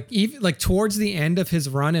 Yeah, like towards the end of his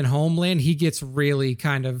run in Homeland, he gets really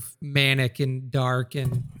kind of manic and dark,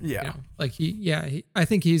 and you know, like I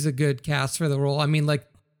think he's a good cast for the role. I mean, like,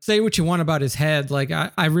 say what you want about his head, like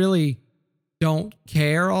I really don't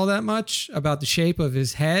care all that much about the shape of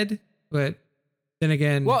his head, but then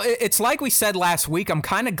again, well, it's like we said last week. I'm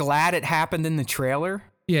kind of glad it happened in the trailer.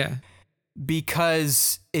 Yeah.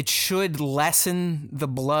 Because it should lessen the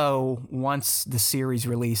blow once the series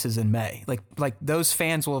releases in May. Like those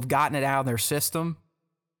fans will have gotten it out of their system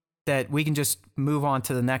that we can just move on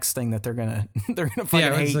to the next thing that they're gonna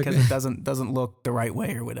fucking hate because it doesn't look the right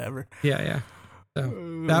way or whatever. Yeah.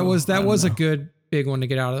 So that was a good big one to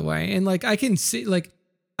get out of the way. And like,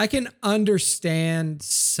 I can understand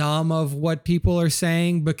some of what people are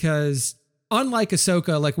saying because unlike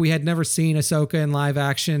Ahsoka, like, we had never seen Ahsoka in live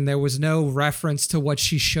action. There was no reference to what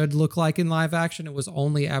she should look like in live action. It was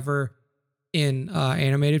only ever in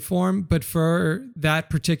animated form. But for that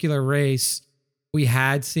particular race, we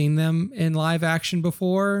had seen them in live action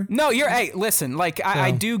before. No, hey, listen, like, I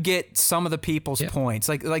do get some of the people's points.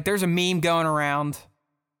 Like there's a meme going around.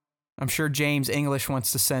 I'm sure James English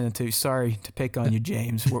wants to send it to you. Sorry to pick on you,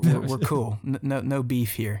 James. We're cool. No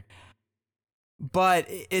beef here. But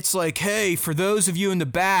it's like, hey, for those of you in the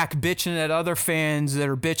back bitching at other fans that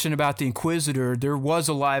are bitching about the Inquisitor, there was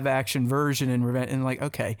a live action version in Revenge. And like,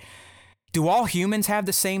 okay, do all humans have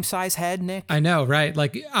the same size head, Nick? I know, right?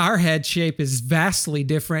 Like, our head shape is vastly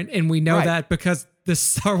different, and we know that because the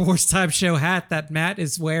Star Wars Time Show hat that Matt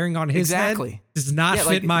is wearing on his head does not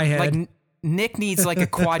fit my head. Like, Nick needs like a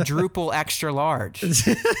quadruple extra large.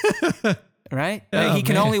 right? Oh, He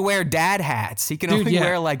can man. only wear dad hats. He can Dude, only yeah.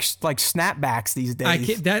 wear like snapbacks these days. I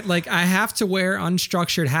can't, I have to wear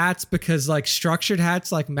unstructured hats because like structured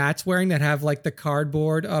hats like Matt's wearing that have like the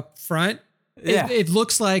cardboard up front. Yeah. It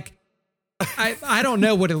looks like I don't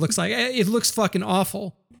know what it looks like. It looks fucking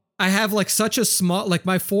awful. I have like such a small, like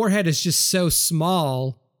my forehead is just so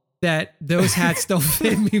small that those hats don't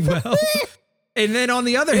fit me well. And then on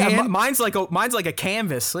the other hand, mine's like a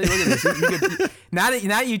canvas. Look at this. Now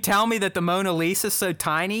that you tell me that the Mona Lisa's so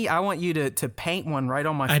tiny, I want you to paint one right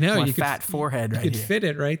on my, I know, my you could- fat forehead right you could here. fit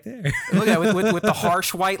it right there. Look at it with the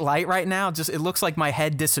harsh white light right now. Just it looks like my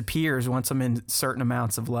head disappears once I'm in certain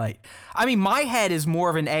amounts of light. I mean, my head is more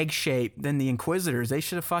of an egg shape than the Inquisitors. They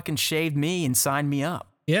should have fucking shaved me and signed me up.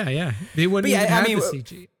 Yeah. They wouldn't But yeah, even I have mean,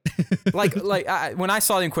 the CG. When I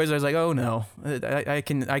saw the Inquisitor, I was like, oh no, I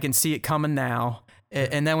can see it coming now.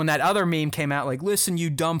 And then when that other meme came out, like, listen, you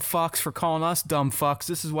dumb fucks for calling us dumb fucks.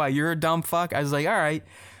 This is why you're a dumb fuck. I was like, all right,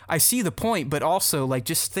 I see the point, but also like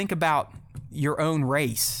just think about your own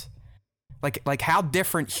race. Like how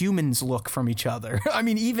different humans look from each other. I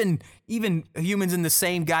mean, even humans in the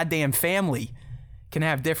same goddamn family can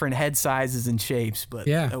have different head sizes and shapes, but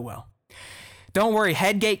Yeah. oh well. Don't worry,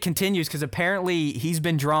 Headgate continues because apparently he's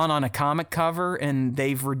been drawn on a comic cover and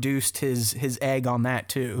they've reduced his egg on that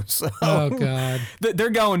too. So Oh God.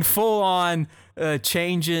 they're going full on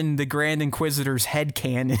changing the Grand Inquisitor's head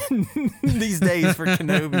canon these days for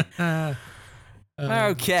Kenobi.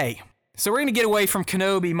 Okay. So we're going to get away from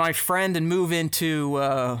Kenobi, my friend, and move into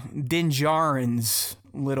Din Djarin's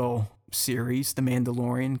little series, The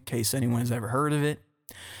Mandalorian, in case anyone's ever heard of it.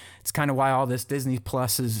 It's kind of why all this Disney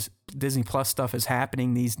Plus stuff is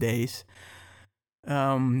happening these days.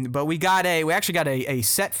 But we actually got a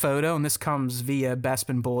set photo, and this comes via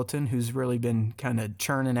Bespin Bulletin, who's really been kind of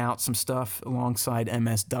churning out some stuff alongside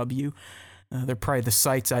MSW. They're probably the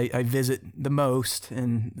sites I visit the most,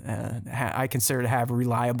 and I consider to have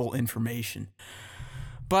reliable information.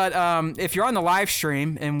 But if you're on the live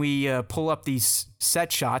stream and we pull up these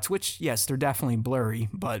set shots, which, yes, they're definitely blurry,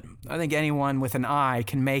 but I think anyone with an eye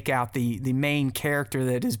can make out the main character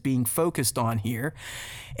that is being focused on here.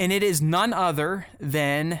 And it is none other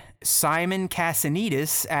than Simon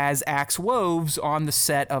Cassanides as Axe Woves on the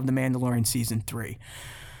set of The Mandalorian Season 3.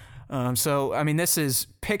 So, I mean, this is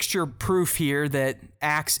picture proof here that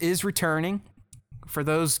Axe is returning. For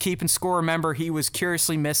those keeping score, remember he was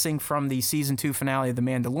curiously missing from the Season 2 finale of The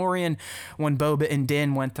Mandalorian when Boba and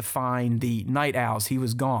Din went to find the Night Owls. He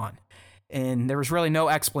was gone. And there was really no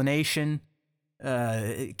explanation.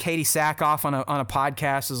 Katie Sackhoff on a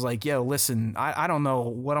podcast is like, yo, listen, I don't know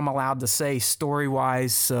what I'm allowed to say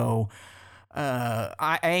story-wise, so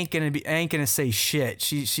I ain't gonna say shit.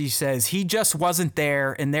 She says he just wasn't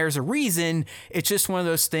there, and there's a reason. It's just one of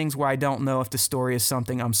those things where I don't know if the story is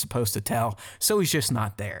something I'm supposed to tell, so he's just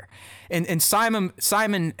not there. And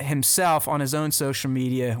Simon himself on his own social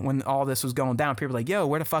media, when all this was going down, people were like, yo,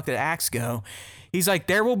 where the fuck did Axe go? He's like,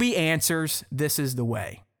 there will be answers. This is the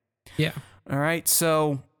way. Yeah. All right,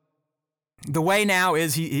 so the way now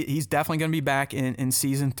is he's definitely going to be back in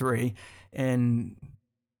Season 3, and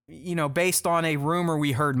you know, based on a rumor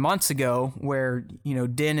we heard months ago where, you know,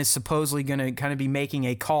 Din is supposedly going to kind of be making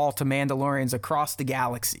a call to Mandalorians across the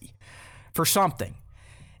galaxy for something.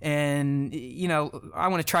 And, you know, I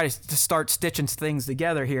want to try to start stitching things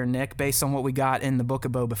together here, Nick, based on what we got in the Book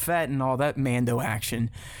of Boba Fett and all that Mando action.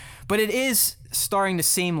 But it is starting to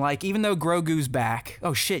seem like, even though Grogu's back,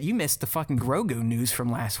 oh shit, you missed the fucking Grogu news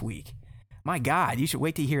from last week. My God, you should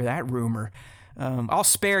wait to hear that rumor. I'll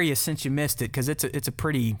spare you since you missed it because it's a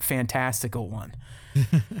pretty fantastical one.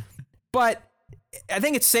 But I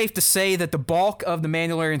think it's safe to say that the bulk of the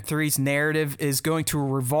Mandalorian 3's narrative is going to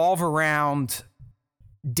revolve around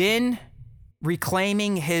Din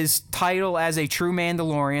reclaiming his title as a true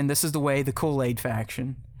Mandalorian. This is the way, the Kool-Aid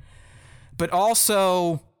faction. But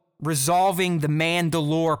also resolving the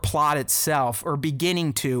Mandalore plot itself, or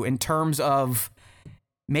beginning to, in terms of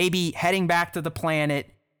maybe heading back to the planet,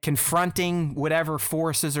 confronting whatever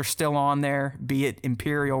forces are still on there, be it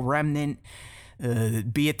Imperial Remnant,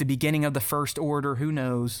 be it the beginning of the First Order, who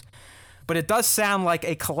knows. But it does sound like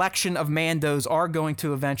a collection of Mandos are going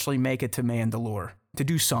to eventually make it to Mandalore to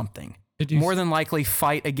do something. More than likely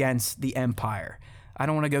fight against the Empire. I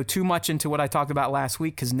don't want to go too much into what I talked about last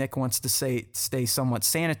week because Nick wants to stay somewhat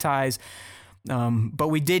sanitized. But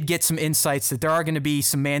we did get some insights that there are going to be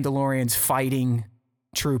some Mandalorians fighting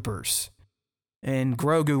troopers. And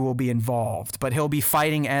Grogu will be involved, but he'll be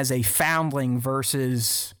fighting as a foundling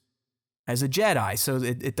versus as a Jedi. So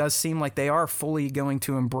it does seem like they are fully going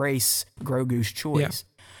to embrace Grogu's choice.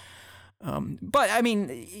 Yeah. But I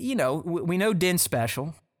mean, you know, we know Din's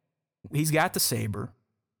special. He's got the saber.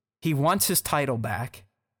 He wants his title back.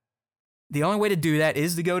 The only way to do that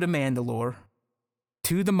is to go to Mandalore,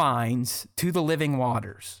 to the mines, to the living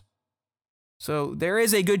waters. So there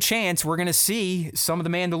is a good chance we're going to see some of the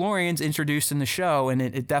Mandalorians introduced in the show, and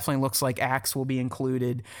it definitely looks like Axe will be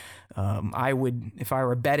included. I would, if I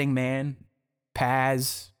were a betting man,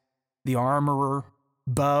 Paz, the Armorer,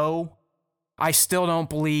 Bo. I still don't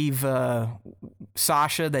believe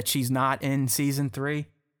Sasha that she's not in season 3.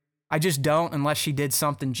 I just don't, unless she did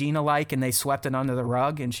something Gina-like and they swept it under the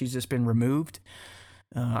rug and she's just been removed.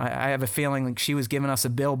 I have a feeling like she was giving us a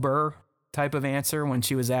Bill Burr type of answer when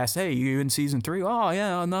she was asked, hey, you in season 3? Oh,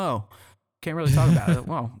 yeah, no. Can't really talk about it.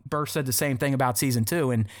 Well, Burr said the same thing about season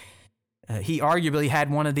 2, and he arguably had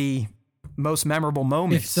one of the most memorable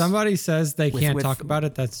moments. If somebody says they can't talk about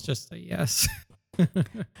it, that's just a yes.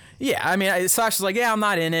 Yeah, I mean, Sasha's like, yeah, I'm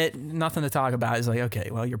not in it. Nothing to talk about. It's like, okay,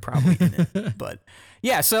 well, you're probably in it. But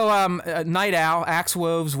yeah, so Night Owl, Axe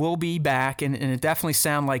Woves will be back, and it definitely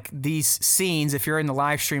sound like these scenes, if you're in the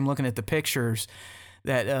live stream looking at the pictures,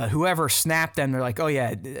 that whoever snapped them, they're like, oh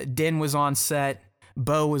yeah, Din was on set,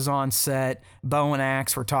 Bo was on set, Bo and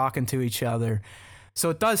Axe were talking to each other. So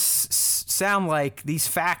it does sound like these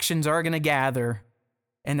factions are going to gather,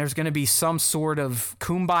 and there's going to be some sort of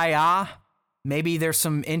kumbaya. Maybe there's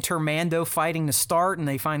some inter-Mando fighting to start, and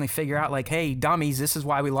they finally figure out, like, hey, dummies, this is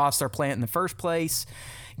why we lost our planet in the first place.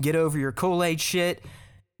 Get over your Kool-Aid shit.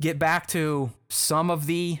 Get back to some of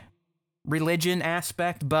the religion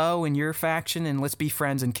aspect, Bo, and your faction, and let's be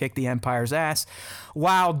friends and kick the Empire's ass.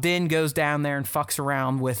 While Din goes down there and fucks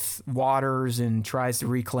around with waters and tries to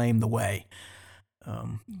reclaim the way.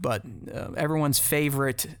 But everyone's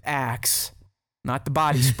favorite Axe, not the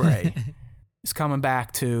body spray, is coming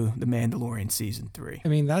back to The Mandalorian season 3. I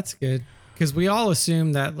mean, that's good, because we all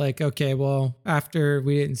assume that, like, okay, well, after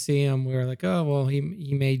we didn't see him, we were like, oh, well, he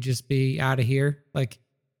may just be out of here, like,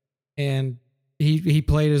 and he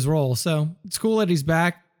played his role. So it's cool that he's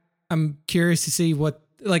back. I'm curious to see what,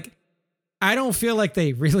 like, I don't feel like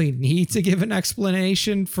they really need to give an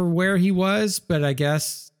explanation for where he was, but I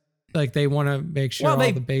guess, like, they want to make sure all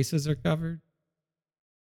the bases are covered.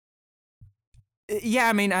 Yeah,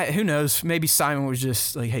 I mean, who knows? Maybe Simon was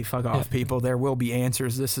just like, hey, fuck off, people. There will be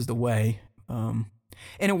answers. This is the way. And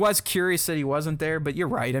it was curious that he wasn't there, but you're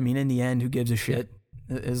right. I mean, in the end, who gives a shit?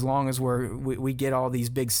 As long as we get all these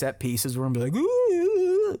big set pieces, we're going to be like,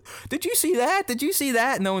 ooh, did you see that? Did you see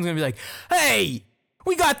that? And no one's going to be like, hey,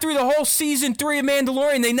 we got through the whole season 3 of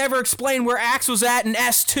Mandalorian. They never explained where Axe was at in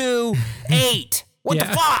S2-8. What the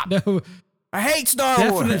fuck? No, I hate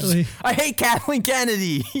Star Wars. I hate Kathleen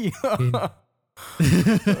Kennedy.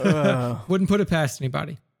 Wouldn't put it past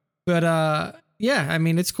anybody. But yeah, I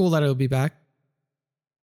mean, it's cool that it'll be back.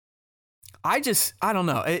 I don't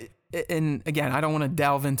know. And again, I don't want to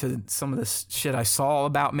delve into some of this shit I saw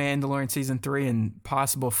about Mandalorian season 3 and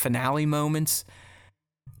possible finale moments,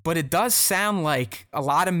 but it does sound like a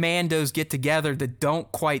lot of Mandos get together that don't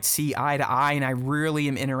quite see eye to eye, and I really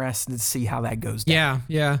am interested to see how that goes down.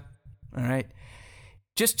 Yeah. All right.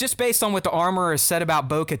 Just based on what the Armorer has said about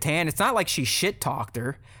Bo-Katan, it's not like she shit-talked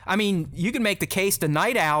her. I mean, you can make the case the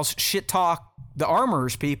Night Owls shit-talk the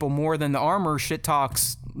Armorer's people more than the Armorer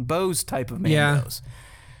shit-talks Bo's type of Mandos. Yeah.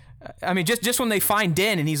 I mean, just when they find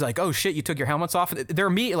Din and he's like, oh shit, you took your helmets off, they're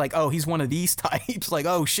immediately like, oh, he's one of these types. Like,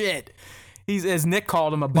 oh shit. He's, as Nick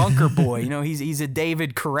called him, a bunker boy. You know, he's a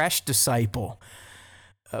David Koresh disciple.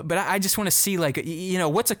 But I just want to see, like, you know,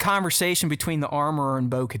 what's a conversation between the Armorer and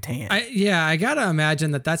Bo-Katan? I gotta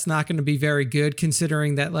imagine that that's not going to be very good,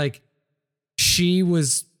 considering that, like, she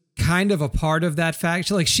was kind of a part of that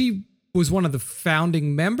faction. Like, she was one of the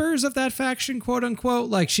founding members of that faction, quote unquote.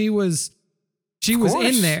 Like, she was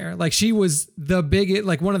in there. Like, she was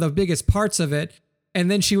one of the biggest parts of it. And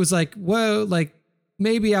then she was like, whoa, like,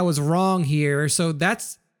 maybe I was wrong here. So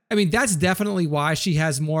that's definitely why she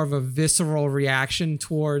has more of a visceral reaction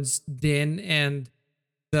towards Din and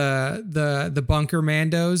the bunker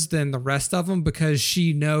Mandos than the rest of them, because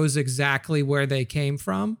she knows exactly where they came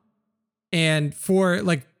from. And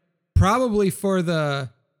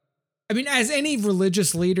as any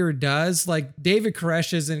religious leader does, like, David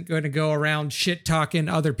Koresh isn't going to go around shit talking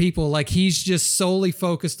other people. Like, he's just solely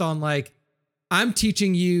focused on, like, I'm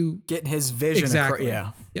teaching you, getting his vision. Exactly.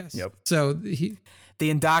 Yeah. Yes. Yep. So the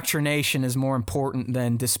indoctrination is more important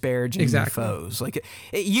than disparaging your foes. Like,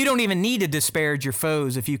 you don't even need to disparage your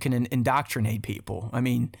foes if you can indoctrinate people. I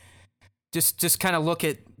mean, just kind of look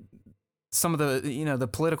at some of the, you know, the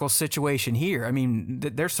political situation here. I mean,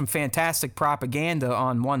 there's some fantastic propaganda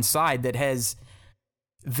on one side that has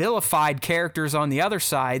vilified characters on the other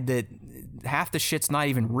side that half the shit's not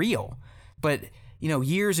even real. But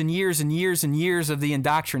years and years and years and years of the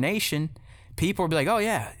indoctrination, people will be like, oh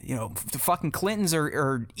yeah, the fucking Clintons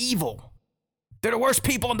are evil. They're the worst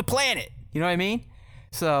people on the planet. You know what I mean?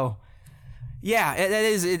 So, yeah,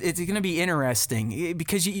 it's going to be interesting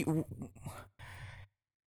because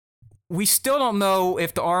we still don't know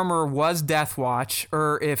if the armor was Death Watch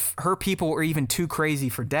or if her people were even too crazy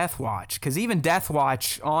for Death Watch. Because even Death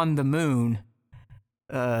Watch on the moon,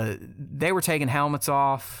 they were taking helmets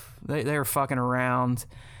off. They were fucking around.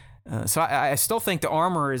 So I still think the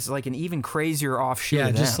armor is like an even crazier offshoot. Yeah,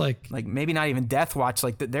 of just them. Like maybe not even Death Watch.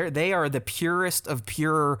 Like they are the purest of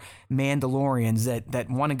pure Mandalorians that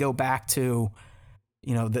want to go back to,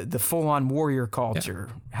 the full on warrior culture.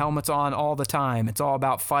 Yeah. Helmets on all the time. It's all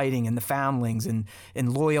about fighting and the foundlings and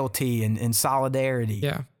loyalty and solidarity.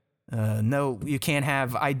 Yeah. No, you can't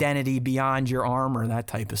have identity beyond your armor, that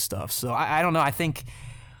type of stuff. So I don't know. I think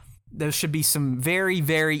there should be some very,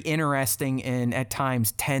 very interesting and at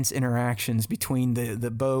times tense interactions between the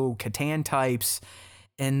Bo-Katan types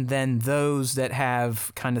and then those that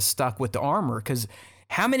have kind of stuck with the armor. Because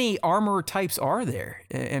how many armor types are there?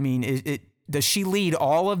 I mean, does she lead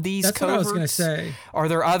all of these That's coverts? What I was going to say. Are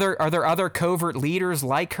there other covert leaders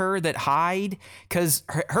like her that hide? Because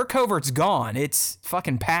her covert's gone. It's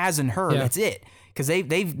fucking Paz and her. Yeah. That's it. Because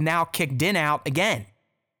they've now kicked Din out again.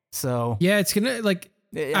 So yeah, it's gonna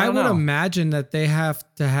I would imagine that they have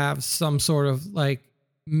to have some sort of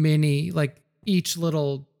mini, each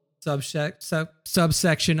little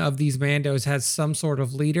subsection of these Mandos has some sort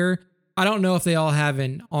of leader. I don't know if they all have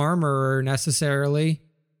an armorer necessarily.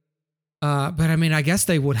 But I mean, I guess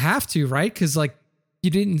they would have to, right? Because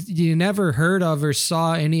you never heard of or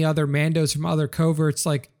saw any other Mandos from other coverts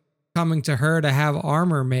coming to her to have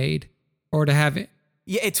armor made or to have it.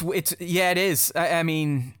 Yeah, it is. I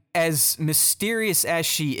mean, as mysterious as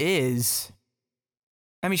she is,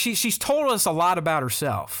 I mean, she's told us a lot about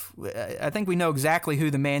herself. I think we know exactly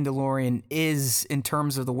who the Mandalorian is in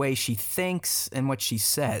terms of the way she thinks and what she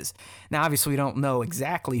says. Now, obviously, we don't know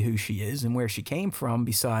exactly who she is and where she came from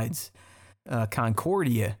besides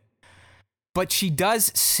Concordia. But she does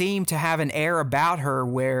seem to have an air about her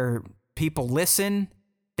where people listen,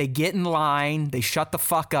 they get in line, they shut the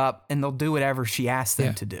fuck up, and they'll do whatever she asks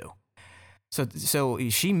them to do. So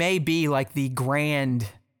she may be like the grand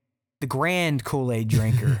Kool-Aid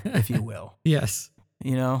drinker, if you will. Yes.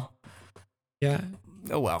 Yeah.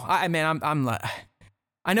 Oh well. I'm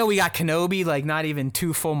I know we got Kenobi not even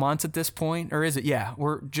 2 full months at this point, or is it? Yeah,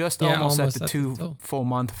 we're just almost at the 2 full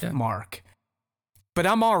month mark. But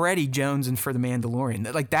I'm already jonesing for the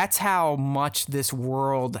Mandalorian. That's how much this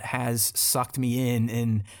world has sucked me in.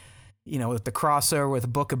 And with the crossover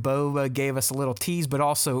with Book of Boba gave us a little tease, but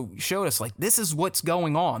also showed us this is what's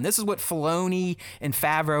going on. This is what Filoni and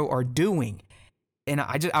Favreau are doing. And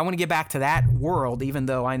I want to get back to that world, even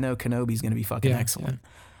though I know Kenobi's going to be fucking excellent.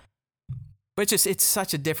 Yeah. But it's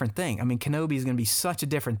such a different thing. I mean, Kenobi is going to be such a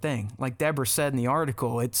different thing. Like Deborah said in the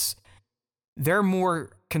article, they're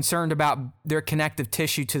more concerned about their connective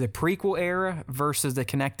tissue to the prequel era versus the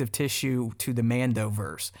connective tissue to the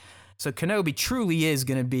Mandoverse. So Kenobi truly is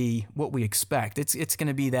going to be what we expect. It's going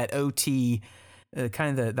to be that OT,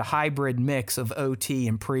 kind of the hybrid mix of OT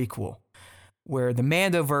and prequel, where the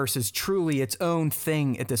Mandoverse is truly its own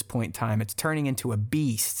thing at this point in time. It's turning into a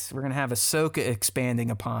beast. We're going to have Ahsoka expanding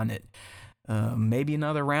upon it. Maybe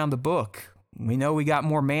another round of book. We know we got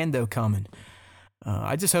more Mando coming.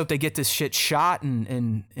 I just hope they get this shit shot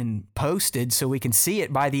and posted so we can see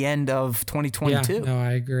it by the end of 2022. Yeah, no,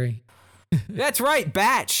 I agree. That's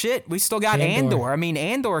right, shit. We still got Andor. I mean,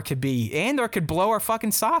 Andor could blow our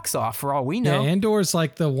fucking socks off for all we know. Yeah, Andor's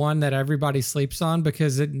the one that everybody sleeps on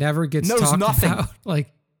because it never gets talked about.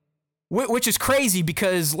 Which is crazy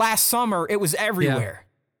because last summer it was everywhere.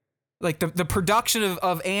 Yeah. The production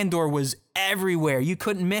of Andor was everywhere. You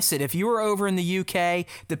couldn't miss it. If you were over in the UK,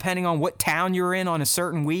 depending on what town you're in on a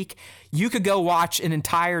certain week, you could go watch an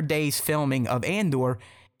entire day's filming of Andor,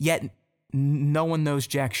 yet no one knows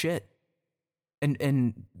jack shit.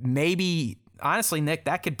 And maybe, honestly, Nick,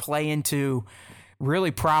 that could play into really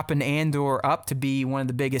propping Andor up to be one of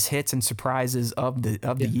the biggest hits and surprises of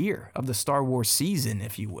the year, of the Star Wars season,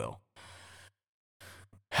 if you will.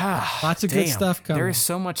 Lots of good stuff coming. There is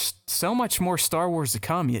so much more Star Wars to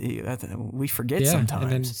come. We forget sometimes.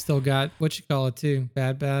 And then still got too.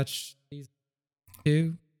 Bad Batch season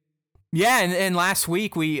 2. Yeah, and last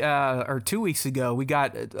week or 2 weeks ago, we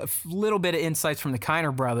got a little bit of insights from the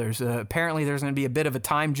Kiner brothers. Apparently, there's going to be a bit of a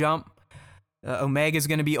time jump. Omega's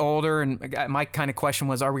going to be older, and my kind of question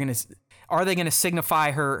was, are they going to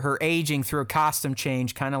signify her aging through a costume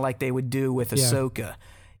change, kind of like they would do with Ahsoka?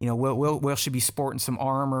 Will she be sporting some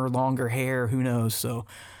armor, longer hair? Who knows? So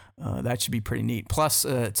that should be pretty neat. Plus,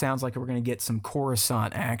 it sounds like we're going to get some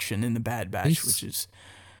Coruscant action in the Bad Batch, Nice. which is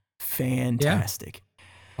fantastic.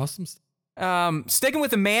 Awesome. Sticking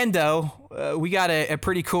with the Mando, we got a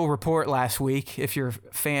pretty cool report last week, if you're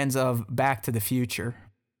fans of Back to the Future.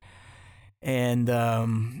 And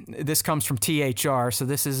this comes from THR, so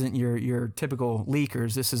this isn't your typical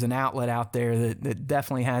leakers. This is an outlet out there that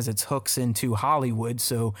definitely has its hooks into Hollywood,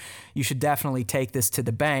 so you should definitely take this to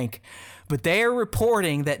the bank. But they are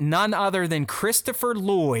reporting that none other than Christopher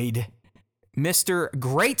Lloyd, Mr.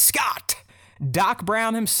 Great Scott, Doc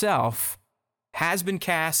Brown himself, has been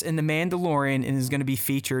cast in The Mandalorian and is going to be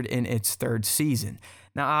featured in its 3rd season.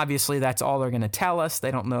 Now, obviously, that's all they're going to tell us. They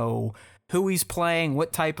don't know who he's playing,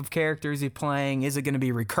 what type of character is he playing. Is it going to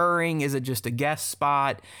be recurring? Is it just a guest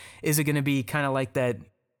spot? Is it going to be kind of like that,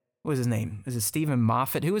 what was his name? Is it Stephen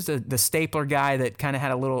Moffat? Who was the stapler guy that kind of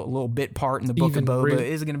had a little bit part in the Book of Boba?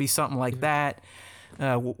 Is it going to be something like that?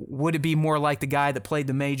 Would it be more like the guy that played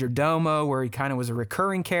the Major Domo, where he kind of was a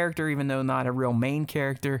recurring character, even though not a real main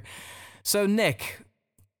character? So, Nick,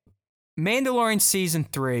 Mandalorian Season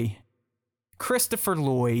 3, Christopher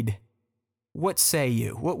Lloyd, what say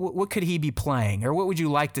you? What could he be playing? Or what would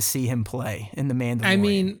you like to see him play in The Mandalorian? I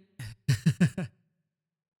mean,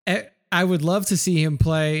 I would love to see him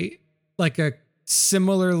play like a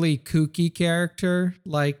similarly kooky character,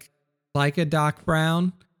 like a Doc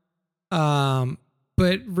Brown.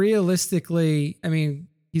 But realistically, I mean,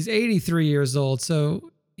 he's 83 years old,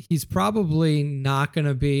 so he's probably not going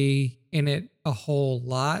to be in it a whole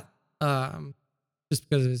lot, just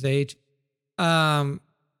because of his age.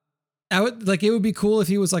 It would be cool if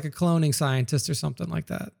he was like a cloning scientist or something like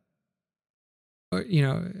that. Or,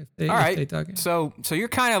 if they dug in. So you're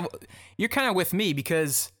kind of with me,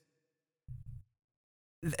 because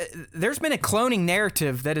there's been a cloning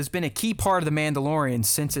narrative that has been a key part of The Mandalorian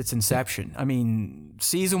since its inception. I mean,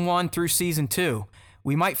 season 1 through season 2.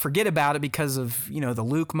 We might forget about it because of, the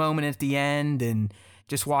Luke moment at the end and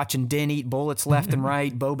just watching Din eat bullets left and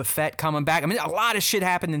right, Boba Fett coming back. I mean, a lot of shit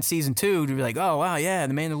happened in season 2 to be like, oh, wow, yeah,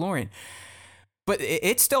 The Mandalorian. But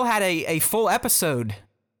it still had a full episode,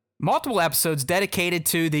 multiple episodes dedicated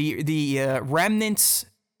to the Remnants'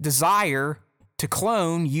 desire to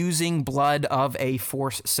clone using blood of a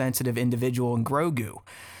Force-sensitive individual in Grogu.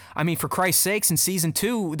 I mean, for Christ's sakes, in season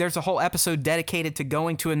 2, there's a whole episode dedicated to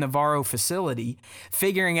going to a Navarro facility,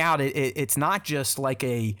 figuring out it's not just like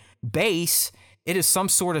a base, it is some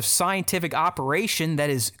sort of scientific operation that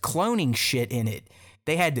is cloning shit in it.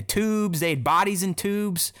 They had the tubes, they had bodies in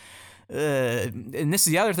tubes. And this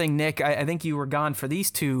is the other thing, Nick, I think you were gone for these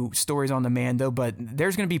 2 stories on the Mando, but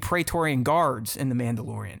there's going to be Praetorian guards in the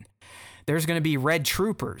Mandalorian. There's going to be Red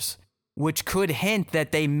Troopers, which could hint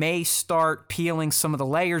that they may start peeling some of the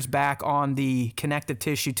layers back on the connective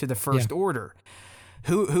tissue to the First Order.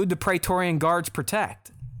 Who'd the Praetorian guards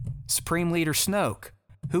protect? Supreme Leader Snoke.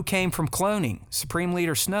 Who came from cloning? Supreme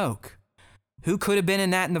Leader Snoke. Who could have been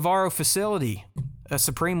in that Navarro facility? A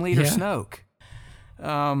Supreme Leader Snoke.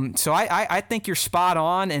 So I think you're spot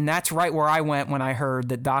on, and that's right where I went when I heard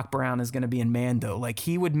that Doc Brown is going to be in Mando. Like,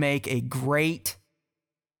 he would make a great,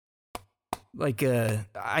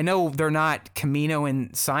 I know they're not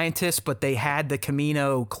Kaminoan scientists, but they had the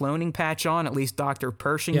Kamino cloning patch on, at least Dr.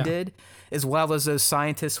 Pershing did, as well as those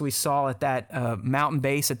scientists we saw at that mountain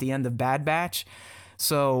base at the end of Bad Batch.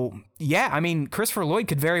 So, yeah, I mean, Christopher Lloyd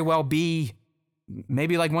could very well be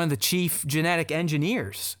maybe like one of the chief genetic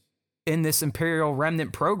engineers in this Imperial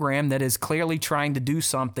Remnant program that is clearly trying to do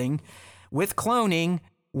something with cloning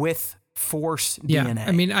with Force DNA.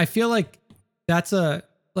 I mean, I feel like that's a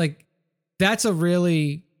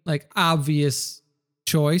really obvious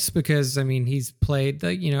choice, because I mean, he's played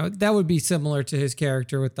that would be similar to his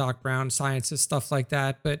character with Doc Brown, sciences, stuff like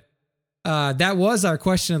that. But that was our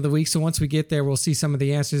question of the week. So once we get there, we'll see some of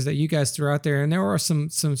the answers that you guys threw out there, and there are some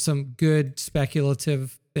good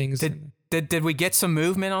speculative things. Did we get some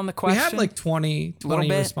movement on the question? We had like 20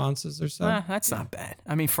 responses or so. That's not bad.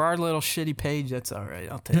 I mean, for our little shitty page, that's all right.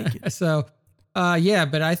 I'll take it. So,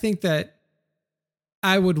 but I think that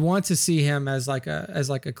I would want to see him as like a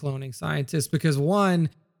cloning scientist, because 1,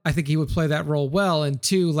 I think he would play that role well, and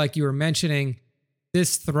 2, like you were mentioning,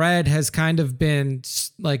 this thread has kind of been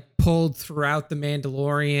like pulled throughout the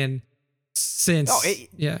Mandalorian since.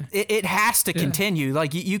 It has to continue.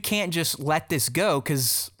 Like, you can't just let this go,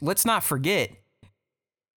 because let's not forget,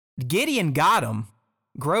 Gideon got him,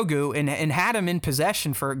 Grogu, and had him in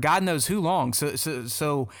possession for God knows who long.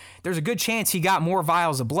 So there's a good chance he got more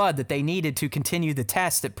vials of blood that they needed to continue the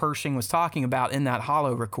test that Pershing was talking about in that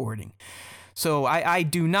hollow recording. So I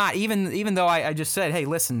do not, even though I just said, hey,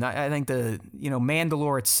 listen, I think the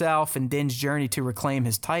Mandalore itself and Din's journey to reclaim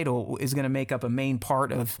his title is going to make up a main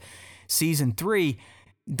part of season 3.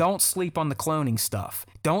 Don't sleep on the cloning stuff.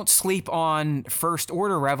 Don't sleep on First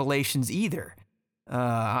Order revelations either.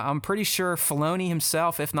 I'm pretty sure Filoni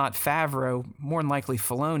himself, if not Favreau, more than likely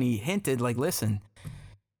Filoni, hinted like, listen,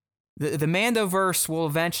 the Mandoverse will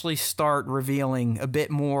eventually start revealing a bit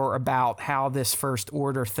more about how this First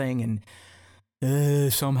Order thing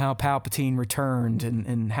and somehow Palpatine returned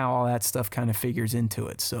and how all that stuff kind of figures into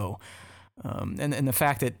it. So, and the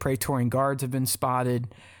fact that Praetorian Guards have been spotted,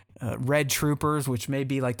 Red Troopers, which may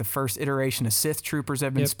be like the first iteration of Sith Troopers,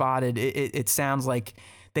 have been spotted. It sounds like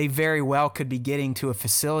they very well could be getting to a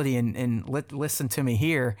facility, and listen to me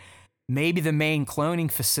here, maybe the main cloning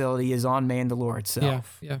facility is on Mandalore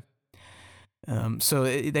itself. Yeah. So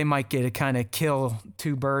they might get a kind of kill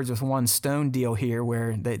two birds with one stone deal here,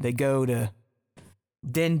 where they go to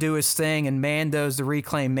Din do his thing and Mando's to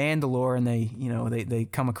reclaim Mandalore, and they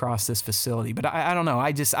come across this facility. But I don't know.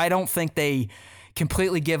 I don't think they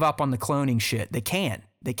completely give up on the cloning shit. They can't.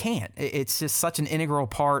 It's just such an integral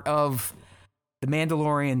part of the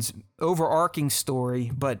Mandalorian's overarching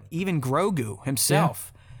story, but even Grogu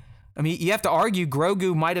himself. Yeah. I mean, you have to argue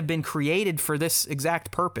Grogu might have been created for this exact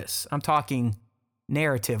purpose. I'm talking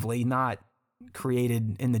narratively, not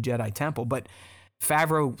created in the Jedi Temple, but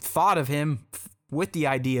Favreau thought of him with the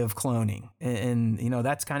idea of cloning. And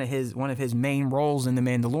that's kind of one of his main roles in The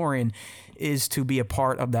Mandalorian is to be a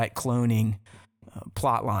part of that cloning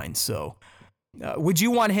plot line. So would you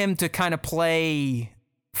want him to kind of play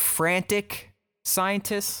frantic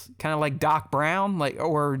scientist, kind of like Doc Brown,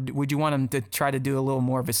 or would you want him to try to do a little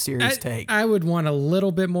more of a serious take? I would want a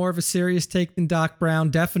little bit more of a serious take than Doc Brown.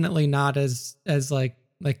 Definitely not as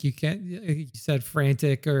like you said,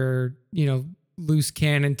 frantic or loose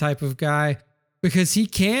cannon type of guy, because he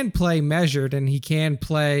can play measured and he can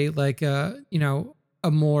play like a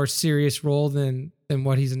more serious role than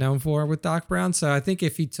what he's known for with Doc Brown. So I think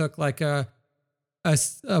if he took like a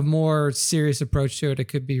more serious approach to it, it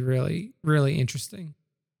could be really, really interesting.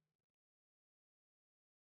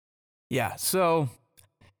 Yeah. So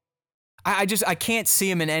I can't see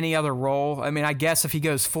him in any other role. I mean, I guess if he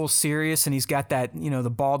goes full serious and he's got that, the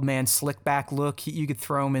bald man slick back look, you could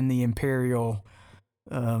throw him in the Imperial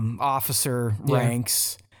officer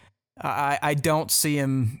ranks. I don't see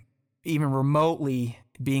him even remotely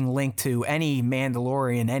being linked to any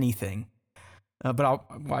Mandalorian anything. But I'll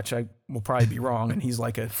watch. I will probably be wrong, and he's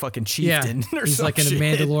like a fucking chieftain or he's some like a shit.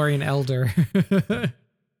 Mandalorian elder.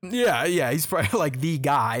 Yeah, he's probably like the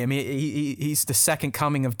guy. I mean, he's the second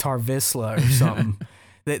coming of Tar Vizsla or something.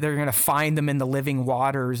 They're gonna find him in the living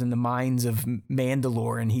waters and the mines of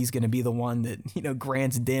Mandalore, and he's gonna be the one that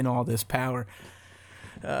grants Din all this power.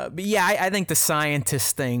 But yeah, I think the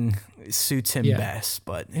scientist thing suits him best,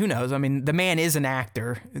 but who knows? I mean, the man is an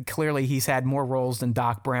actor. Clearly he's had more roles than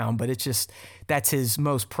Doc Brown, but it's just, that's his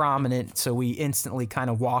most prominent. So we instantly kind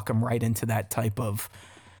of walk him right into that type of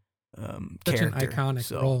Such character. an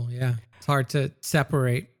iconic role. Yeah. It's hard to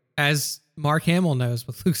separate, as Mark Hamill knows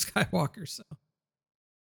with Luke Skywalker. So.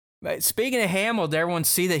 Speaking of Hamill, did everyone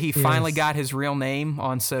see that he finally got his real name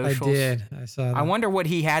on socials? I did. I saw that. I wonder what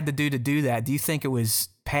he had to do that. Do you think it was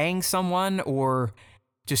paying someone or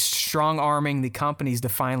just strong-arming the companies to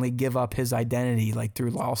finally give up his identity, like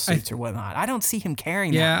through lawsuits or whatnot? I don't see him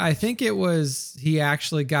carrying that. Yeah, I think it was he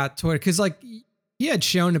actually got Twitter, because like he had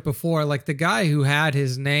shown it before. Like the guy who had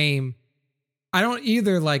his name, I don't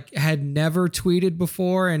either like had never tweeted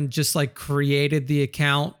before and just like created the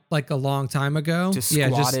account like a long time ago. Just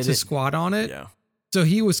to squat on it. Yeah. So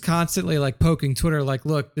he was constantly like poking Twitter, like,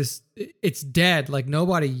 look, it's dead. Like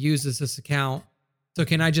nobody uses this account. So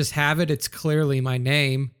can I just have it? It's clearly my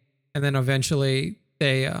name. And then eventually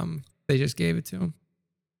they just gave it to him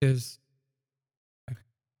because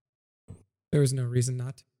there was no reason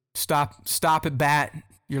not to. Stop it, Bat.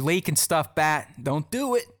 You're leaking stuff, Bat. Don't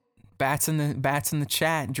do it. Bat's in the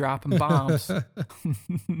chat dropping bombs.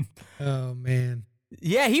 Oh man.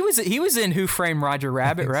 Yeah, he was in Who Framed Roger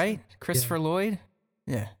Rabbit, right? Christopher Lloyd.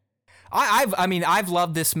 Yeah. I've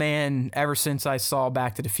loved this man ever since I saw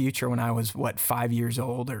Back to the Future when I was 5 years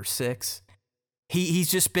old or 6.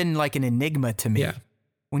 He's just been like an enigma to me. Yeah.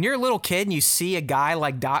 When you're a little kid and you see a guy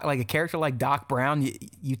like a character like Doc Brown,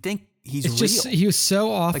 you think he's real. Just he was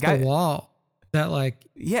so off the wall that like,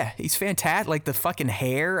 yeah, he's fantastic. Like the fucking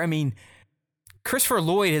hair. I mean, Christopher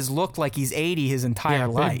Lloyd has looked like he's 80 his entire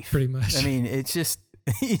life. Pretty much. I mean, it's just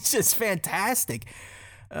fantastic.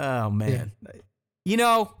 Oh man.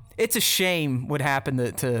 Yeah. It's a shame what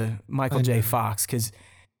happened to Michael J. Fox, because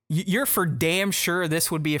you're for damn sure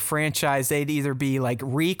this would be a franchise they'd either be like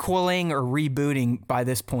requeling or rebooting by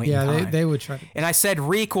this point in Yeah, time. they would try to. And I said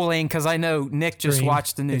requeling because I know Nick just Scream.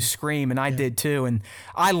 watched the new Scream, and I did too. And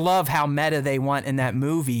I love how meta they went in that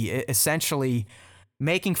movie, essentially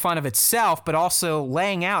making fun of itself, but also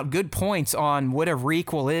laying out good points on what a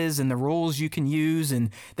requel is and the rules you can use. And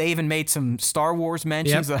they even made some Star Wars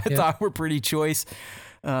mentions that I thought were pretty choice.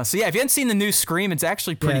 So yeah, if you haven't seen the new Scream, it's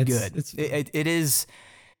actually pretty good.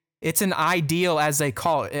 It's an ideal, as they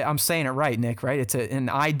call it. I'm saying it right, Nick, right? It's an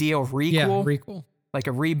ideal requel. Yeah, requel. Like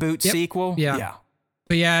a reboot sequel. Yeah.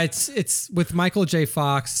 But yeah, it's with Michael J.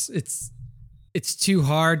 Fox, it's too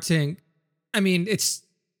hard to, I mean,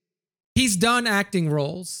 he's done acting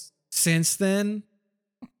roles since then.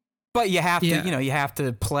 But you have to, you have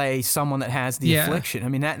to play someone that has the affliction. I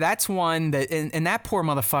mean, that's one that, and that poor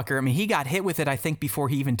motherfucker, I mean, he got hit with it, I think, before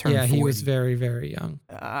he even turned 40. Yeah, he was very, very young.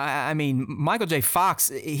 I mean, Michael J. Fox,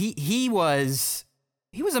 he was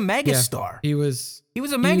a megastar. He was a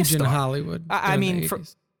huge megastar in Hollywood. I mean, from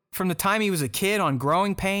from the time he was a kid on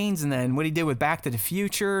Growing Pains, and then what he did with Back to the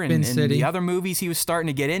Future and Spin City. the other movies he was starting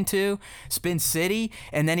to get into, Spin City,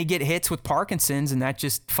 and then he get hits with Parkinson's, and that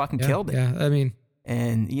just fucking killed it. Yeah, I mean,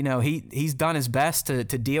 and he's done his best to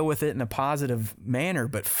deal with it in a positive manner,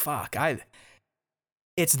 but fuck,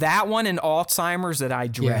 it's that one and Alzheimer's that I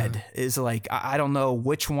dread. Is like, I don't know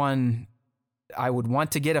which one I would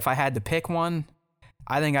want to get if I had to pick one.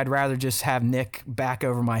 I think I'd rather just have Nick back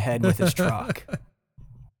over my head with his truck.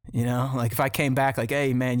 Like if I came back like,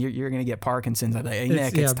 hey man, you're going to get Parkinson's. I'd be like, hey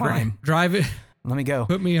Nick, it's time. Drive it. Let me go.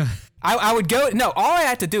 Put me on. I would go. No, all I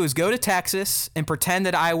had to do is go to Texas and pretend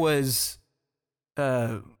that I was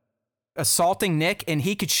assaulting Nick, and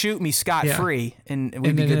he could shoot me scot-free, and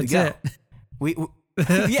we'd be good to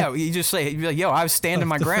go. You just say, you'd be like, yo, I was standing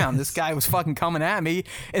my ground. This guy was fucking coming at me,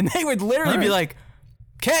 and they would literally be like,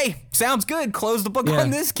 okay, sounds good. Close the book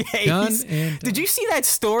on this case. Did you see that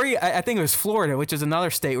story? I think it was Florida, which is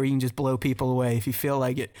another state where you can just blow people away if you feel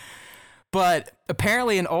like it. But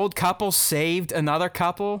apparently an old couple saved another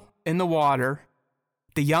couple in the water.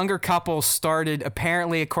 The younger couple started,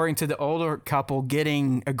 apparently, according to the older couple,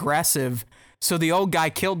 getting aggressive. So the old guy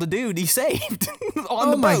killed the dude he saved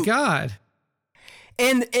on the boat. Oh my God.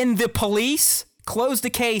 And the police closed the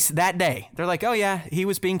case that day. They're like, oh yeah, he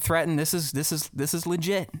was being threatened. This is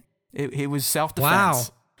legit. It was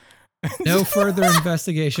self-defense. Wow. No further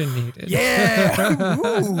investigation needed.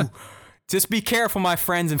 Yeah. Just be careful, my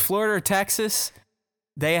friends. In Florida or Texas,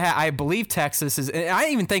 I believe Texas is, and I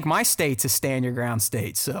even think my state's a stand your ground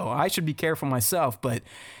state, so I should be careful myself. But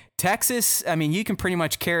Texas, I mean, you can pretty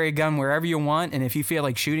much carry a gun wherever you want, and if you feel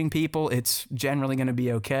like shooting people, it's generally going to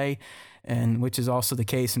be okay. And which is also the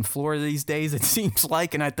case in Florida these days, it seems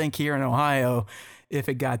like, and I think here in Ohio, if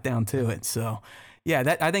it got down to it. So,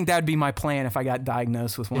 yeah, I think that would be my plan if I got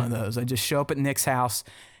diagnosed with one of those. I'd just show up at Nick's house,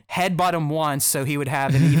 headbutt him once so he would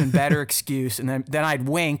have an even better excuse, and then I'd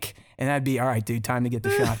wink, and I'd be, all right, dude, time to get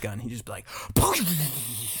the shotgun. He'd just be like,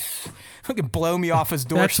 fucking blow me off his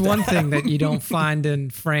doorstep. That's one thing that you don't find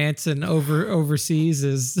in France and overseas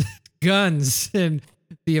is guns and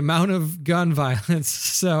the amount of gun violence.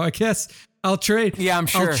 So I guess I'll trade. Yeah, I'm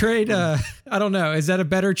sure. I'll trade. I don't know. Is that a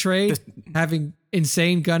better trade? Having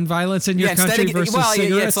insane gun violence in your country versus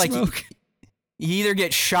cigarette smoke? You either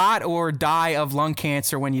get shot or die of lung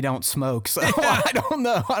cancer when you don't smoke. So I don't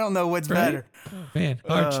know. I don't know what's better. Oh, man,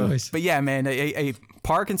 hard choice. But yeah, man, a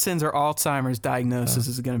Parkinson's or Alzheimer's diagnosis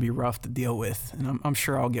is going to be rough to deal with, and I'm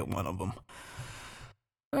sure I'll get one of them.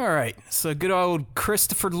 All right, so good old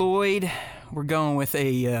Christopher Lloyd. We're going with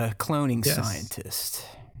a cloning scientist.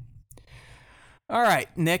 All right,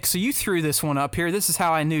 Nick, so you threw this one up here. This is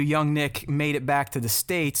how I knew young Nick made it back to the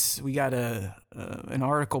States. We got an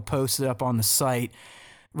article posted up on the site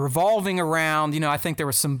revolving around, I think there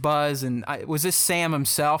was some buzz, and was this Sam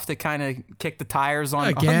himself that kind of kicked the tires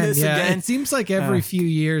on this again? It seems like every few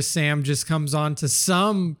years Sam just comes on to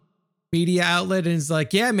some media outlet and is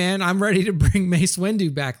like, yeah, man, I'm ready to bring Mace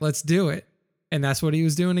Windu back. Let's do it. And that's what he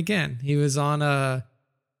was doing again. He was on a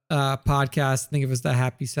podcast. I think it was the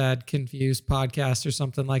Happy, Sad, Confused podcast or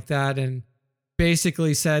something like that. And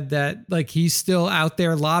basically said that like he's still out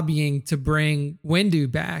there lobbying to bring Windu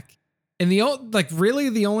back. And the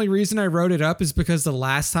only reason I wrote it up is because the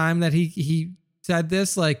last time that he said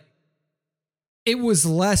this, like it was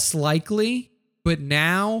less likely, but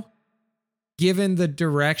now given the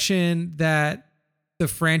direction that the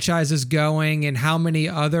franchise is going and how many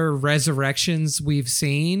other resurrections we've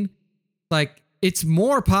seen, like it's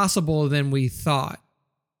more possible than we thought.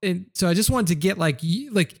 And so I just wanted to get like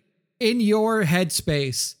in your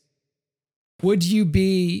headspace, would you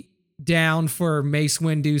be down for Mace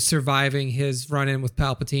Windu surviving his run-in with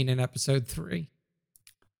Palpatine in episode 3.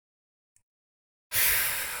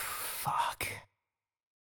 Fuck.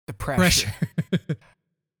 The pressure.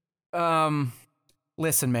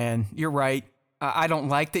 Listen, man, you're right. I don't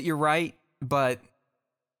like that you're right, but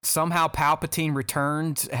somehow Palpatine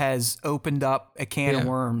Returns has opened up a can of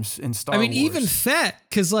worms in Star Wars. Even Fett,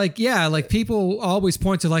 because people always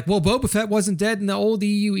point to well, Boba Fett wasn't dead in the old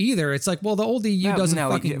EU either. It's well, the old EU doesn't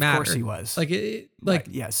fucking matter. Of course he was.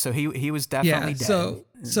 Yes, so he was definitely dead.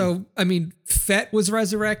 So Fett was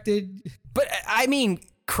resurrected. But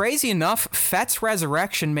crazy enough, Fett's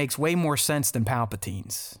resurrection makes way more sense than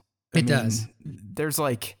Palpatine's. It does. There's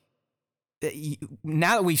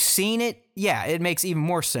now that we've seen it, it makes even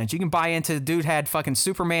more sense. You can buy into the dude had fucking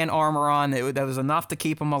Superman armor on that was enough to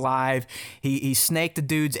keep him alive. He snaked the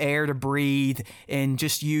dude's air to breathe and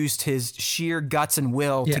just used his sheer guts and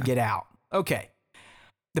will to get out. Okay.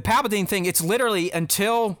 The Palpatine thing, it's literally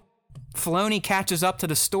until Filoni catches up to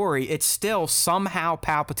the story, it's still somehow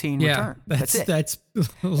Palpatine returned. That's it. That's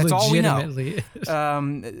all we know. Legitimately.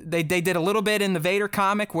 They did a little bit in the Vader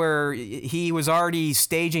comic where he was already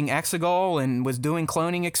staging Exegol and was doing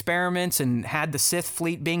cloning experiments and had the Sith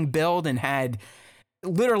fleet being built and had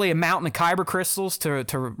literally a mountain of kyber crystals to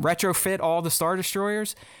retrofit all the Star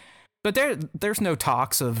Destroyers. But there's no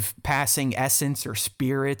talks of passing essence or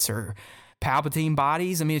spirits or Palpatine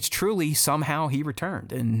bodies. It's truly somehow he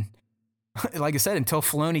returned. And like I said, until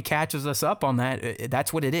Filoni catches us up on that,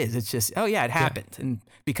 that's what it is. It's just, it happened. Yeah. And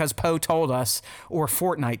because Poe told us, or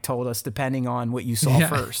Fortnite told us, depending on what you saw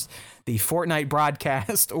first, the Fortnite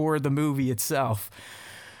broadcast or the movie itself.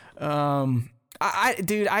 It's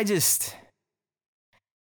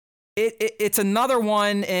another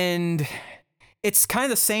one, and it's kind of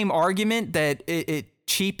the same argument that it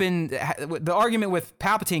cheapened. The argument with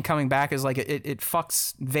Palpatine coming back is it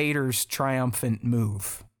fucks Vader's triumphant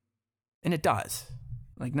move. And it does.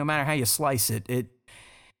 No matter how you slice it,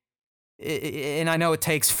 and I know it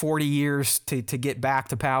takes 40 years to get back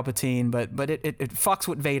to Palpatine, but it fucks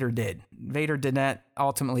what Vader did. Vader did not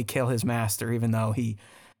ultimately kill his master, even though he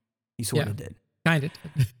sort of did. Kind of.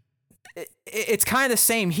 It's kind of the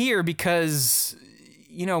same here because,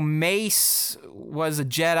 Mace was a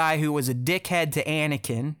Jedi who was a dickhead to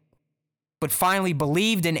Anakin, but finally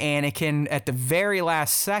believed in Anakin at the very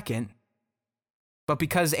last second. But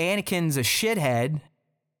because Anakin's a shithead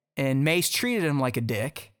and Mace treated him like a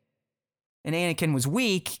dick and Anakin was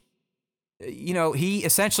weak, he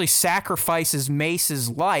essentially sacrifices Mace's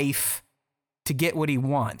life to get what he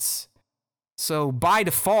wants. So by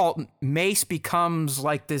default, Mace becomes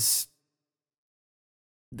this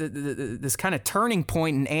kind of turning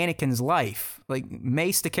point in Anakin's life.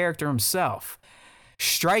 Mace, the character himself.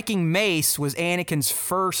 Striking Mace was Anakin's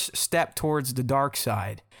first step towards the dark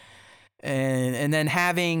side. And then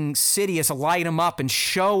having Sidious light him up and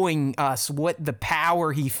showing us what the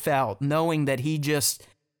power he felt, knowing that he just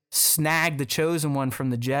snagged the Chosen One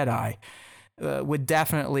from the Jedi, would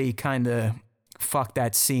definitely kind of fuck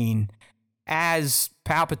that scene. As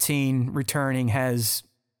Palpatine returning has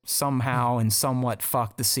somehow and somewhat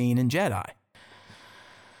fucked the scene in Jedi.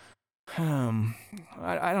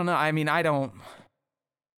 I don't know.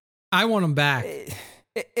 I want him back.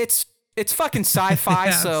 It's fucking sci-fi,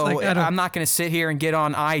 so I'm not going to sit here and get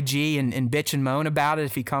on IG and bitch and moan about it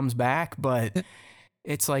if he comes back, but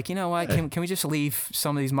it's you know what? Can we just leave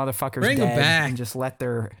some of these motherfuckers Bring dead back. And just let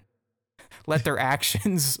their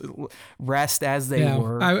actions rest as they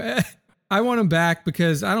were? I want him back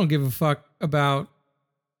because I don't give a fuck about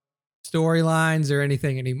storylines or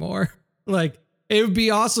anything anymore. It would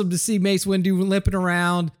be awesome to see Mace Windu limping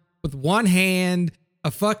around with one hand,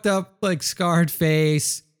 a fucked up scarred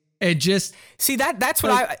face. And just see that's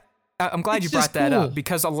what I'm glad you brought that up,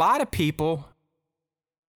 because a lot of people.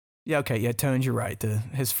 Yeah. Okay. Yeah. Tones, you're right.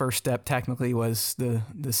 His first step technically was the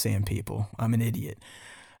Sand People. I'm an idiot.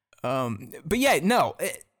 But yeah, no.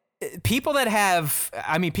 People that have,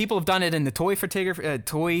 people have done it in the toy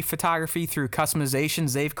photography through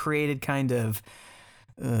customizations. They've created kind of,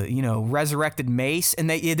 resurrected Mace, and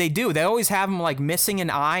they do. They always have him missing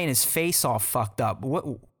an eye and his face all fucked up.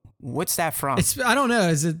 What's that from? I don't know.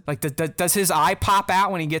 Is it does his eye pop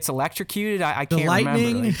out when he gets electrocuted? I can't remember.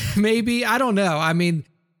 The lightning, maybe. I don't know. I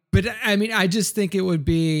just think it would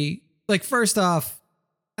be first off,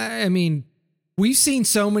 we've seen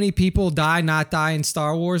so many people not die in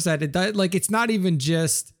Star Wars that it's not even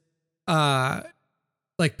just Palpatine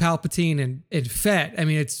and Fett.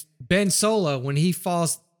 It's Ben Solo when he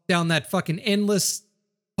falls down that fucking endless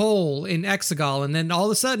hole in Exegol, and then all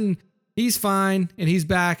of a sudden he's fine and he's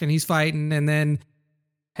back and he's fighting, and then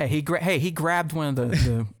he grabbed one of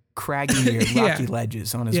the craggy or Yeah. rocky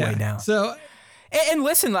ledges on his way down. So And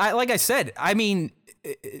listen, like I said, I mean,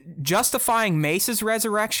 justifying Mace's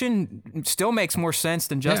resurrection still makes more sense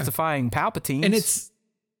than justifying Palpatine's. and it's,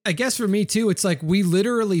 I guess for me too, it's like we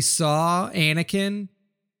literally saw Anakin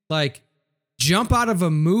like jump out of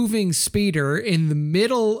a moving speeder in the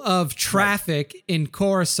middle of traffic in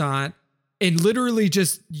Coruscant and literally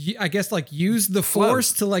just, I guess, like use the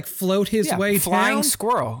force to like float his way flying down.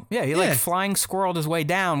 squirrel. Yeah, he like flying squirreled his way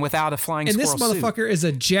down without a flying And squirrel this motherfucker suit. is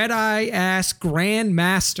a Jedi ass Grand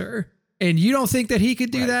Master. And you don't think that he could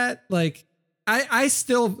do that? Like, I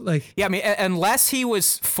still like. Yeah, I mean, unless he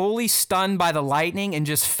was fully stunned by the lightning and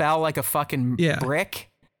just fell like a fucking brick,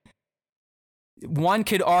 one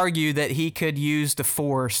could argue that he could use the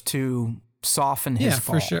force to soften his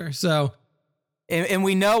fall. For sure. So. And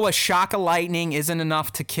we know a shock of lightning isn't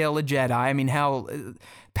enough to kill a Jedi. I mean, hell,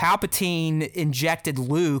 Palpatine injected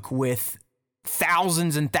Luke with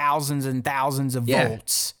thousands and thousands and thousands of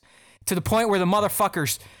volts to the point where the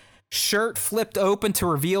motherfucker's shirt flipped open to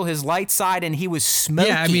reveal his light side and he was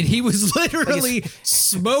smoking. Yeah, I mean, he was literally,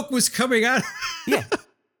 smoke was coming out. Yeah.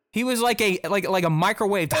 He was like a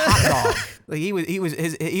microwaved hot dog. Like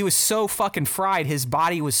he was so fucking fried, his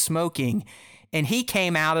body was smoking. And he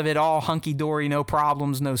came out of it all hunky-dory, no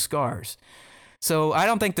problems, no scars. So I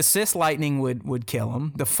don't think the Sith lightning would kill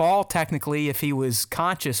him. The fall, technically, if he was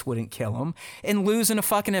conscious, wouldn't kill him. And losing a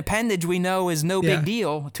fucking appendage, we know, is no big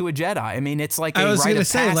deal to a Jedi. I mean, it's like a rite of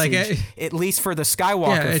passage, at least for the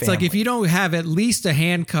Skywalker family. It's like if you don't have at least a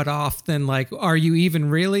hand cut off, then like, are you even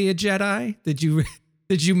really a Jedi? Did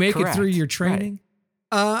you make it through your training?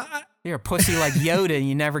 Right. You're a pussy like Yoda and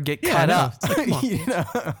you never get cut up. Like, you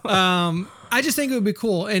know? I just think it would be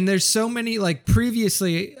cool. And there's so many, like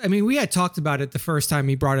previously, I mean, we had talked about it the first time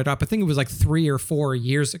he brought it up. I think it was like 3 or 4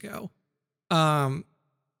 years ago.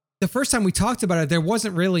 The first time we talked about it, there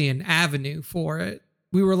wasn't really an avenue for it.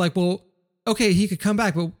 We were like, well, okay, he could come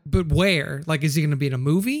back, but where? Like, is he going to be in a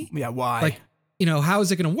movie? Yeah, why? Like, you know, how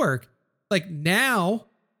is it going to work? Like now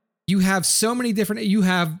you have so many different, you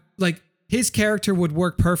have like his character would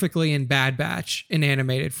work perfectly in Bad Batch in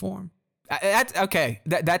animated form. That's okay.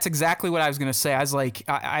 That's exactly what I was gonna say. I was like,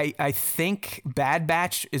 I think Bad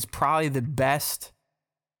Batch is probably the best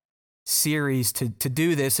series to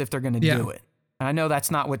do this if they're gonna do it. And I know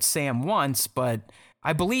that's not what Sam wants, but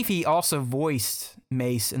I believe he also voiced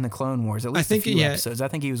Mace in the Clone Wars. At least a few episodes. I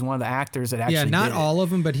think he was one of the actors that actually. Yeah, not all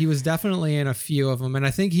of them, but he was definitely in a few of them. And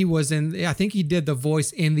I think he was in. I think he did the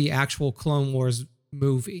voice in the actual Clone Wars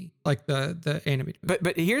movie, like the animated movie.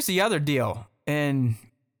 But here's the other deal, and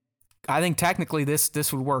I think technically this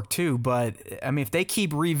would work too, but I mean, if they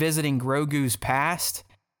keep revisiting Grogu's past,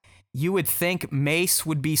 you would think Mace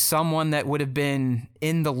would be someone that would have been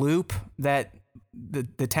in the loop that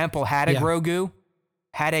the temple had a Grogu,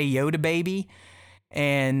 had a Yoda baby,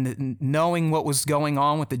 and knowing what was going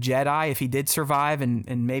on with the Jedi, if he did survive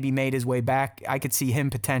and maybe made his way back, I could see him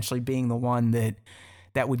potentially being the one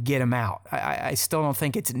that would get him out. I still don't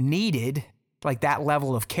think it's needed, like that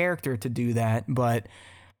level of character to do that, but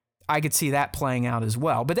I could see that playing out as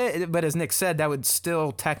well. But as Nick said, that would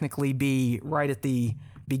still technically be right at the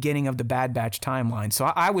beginning of the Bad Batch timeline. So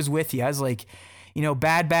I was with you. I was like, you know,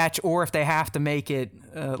 Bad Batch, or if they have to make it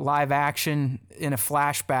live action in a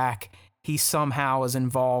flashback, he somehow is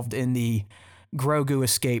involved in the Grogu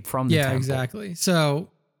escape from the temple. Yeah, exactly. So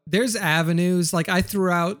there's avenues. Like I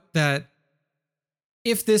threw out that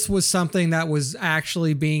if this was something that was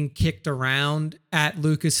actually being kicked around at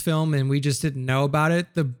Lucasfilm and we just didn't know about it,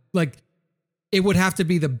 it would have to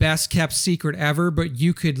be the best kept secret ever, but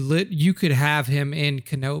you could have him in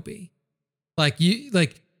Kenobi.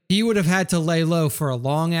 He would have had to lay low for a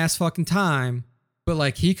long ass fucking time, but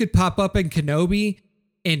like he could pop up in Kenobi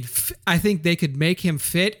and I think they could make him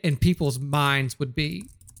fit and people's minds would be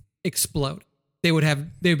exploding.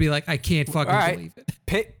 They'd be like, I can't fucking believe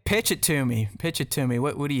it. Pitch it to me.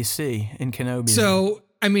 What do you see in Kenobi? So,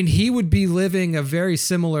 I mean, he would be living a very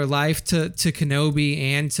similar life to Kenobi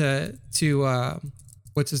and to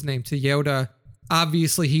what's his name? To Yoda.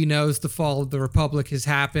 Obviously, he knows the fall of the Republic has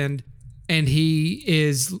happened, and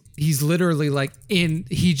he's literally like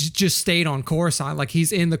he just stayed on Coruscant. Like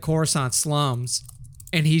he's in the Coruscant slums,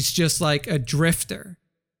 and he's just like a drifter.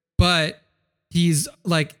 But he's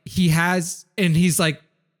like,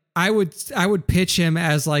 I would pitch him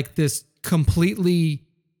as like this completely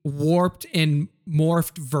warped and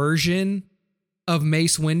morphed version of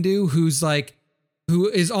Mace Windu, who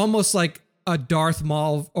is almost like a Darth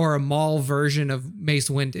Maul or a Maul version of Mace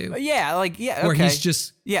Windu. Yeah, like where he's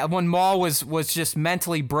just when Maul was just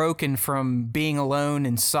mentally broken from being alone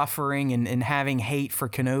and suffering and having hate for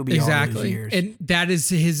Kenobi all those years. And that is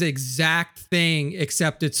his exact thing,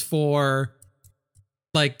 except it's for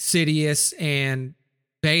like Sidious and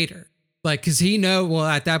Vader. Like, cause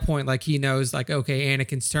at that point, like he knows like, okay,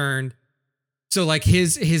 Anakin's turned. So like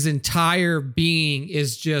his entire being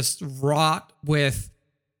is just wrought with,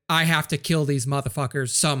 I have to kill these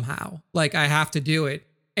motherfuckers somehow. Like I have to do it.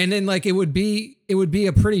 And then like it would be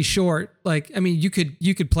a pretty short, like, I mean, you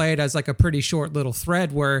could play it as like a pretty short little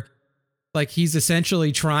thread where like he's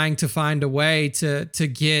essentially trying to find a way to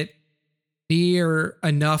get near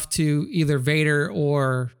enough to either Vader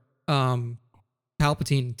or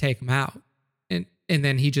Palpatine to take him out. And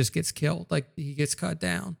then he just gets killed. Like he gets cut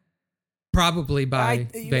down. Probably by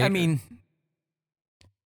Vader. I mean,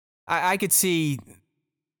 I could see.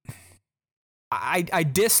 I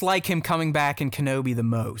dislike him coming back in Kenobi the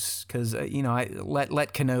most because I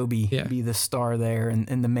let Kenobi be the star there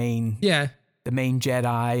and the main the main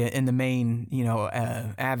Jedi and the main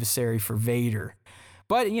adversary for Vader.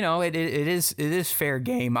 But it is fair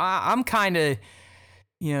game. I'm kind of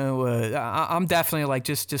I'm definitely like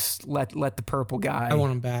just let the purple guy. I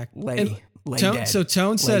want him back. Dead. So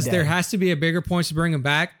Tone says there has to be a bigger point to bring him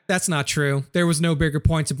back. That's not true. There was no bigger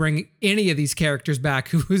point to bring any of these characters back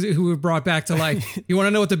who were brought back to life. You want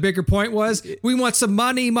to know what the bigger point was? We want some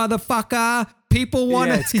money, motherfucker. People want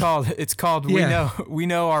to. It's called. We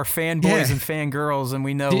know our fanboys and fangirls, and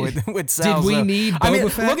we know what sells. Did we need Boba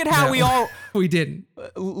Fett? Look at how we didn't.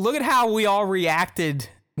 Look at how we all reacted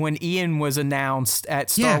when Ian was announced at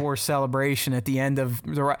Star Wars Celebration at the end of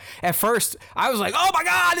at first, I was like, "Oh my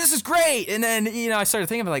God, this is great!" And then I started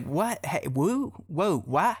thinking, like, "What? Hey, whoa,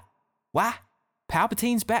 why?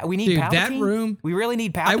 Palpatine's back. We need Palpatine. That room. We really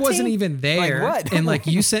need Palpatine." I wasn't even there. Like, what? And like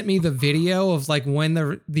you sent me the video of like when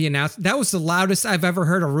the announcement. That was the loudest I've ever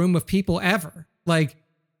heard a room of people ever. Like.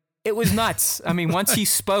 It was nuts. I mean, once he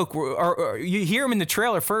spoke, or you hear him in the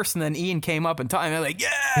trailer first, and then Ian came up and talked. And they're like,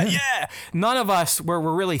 yeah. None of us were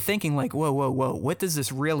really thinking like, whoa, what does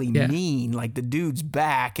this really mean? Like the dude's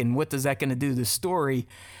back, and what is that going to do to the story?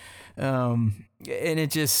 And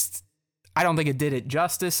it just, I don't think it did it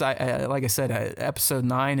justice. I like I said, episode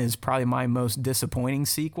 9 is probably my most disappointing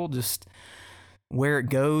sequel. Just where it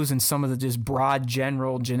goes and some of the just broad,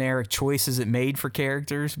 general, generic choices it made for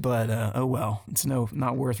characters. But oh well, it's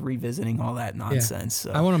not worth revisiting all that nonsense.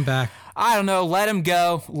 Yeah. So, I want him back. I don't know. Let him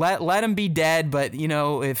go. Let him be dead. But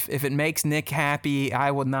if it makes Nick happy,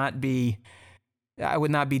 I would not be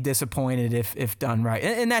disappointed if done right.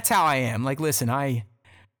 And that's how I am. Like, listen, I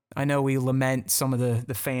know we lament some of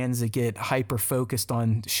the fans that get hyper focused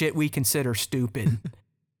on shit we consider stupid.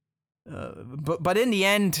 But in the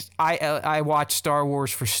end, I watch Star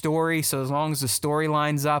Wars for story. So as long as the story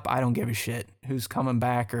lines up, I don't give a shit who's coming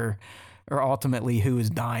back or ultimately who is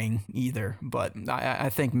dying either. But I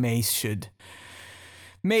think Mace should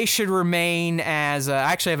remain as I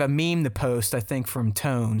actually have a meme to post, I think, from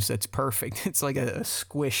Tones that's perfect. It's like a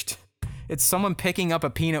squished. It's someone picking up a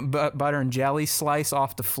peanut butter and jelly slice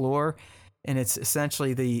off the floor, and it's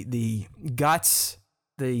essentially the guts.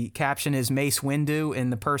 The caption is Mace Windu,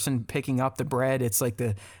 and the person picking up the bread, it's like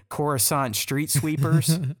the Coruscant street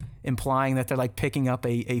sweepers, implying that they're like picking up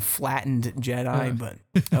a flattened Jedi. But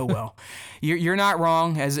oh well, you're not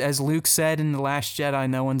wrong. As Luke said in The Last Jedi,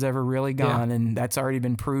 no one's ever really gone, and that's already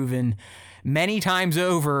been proven many times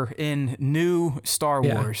over in new Star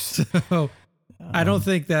Wars. So, I don't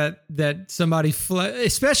think that somebody,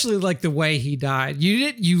 especially like the way he died.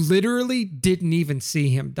 You literally didn't even see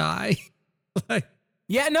him die. Like.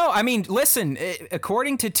 Yeah, no, I mean, listen,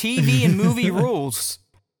 according to TV and movie rules,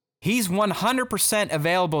 he's 100%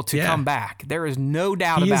 available to come back. There is no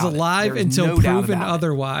doubt about it. He is alive until proven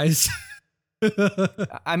otherwise.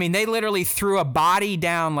 I mean, they literally threw a body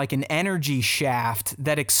down like an energy shaft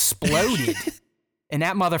that exploded, and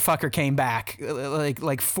that motherfucker came back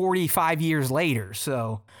like 45 years later.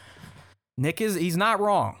 So Nick he's not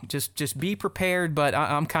wrong. Just be prepared, but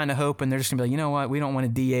I'm kind of hoping they're just going to be like, you know what, we don't want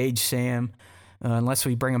to de-age Sam. Unless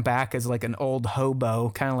we bring him back as like an old hobo,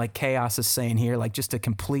 kind of like Chaos is saying here, like just a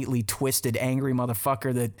completely twisted, angry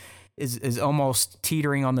motherfucker that is almost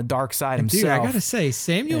teetering on the dark side himself. Dude, I gotta say,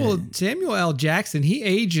 Samuel L. Jackson, he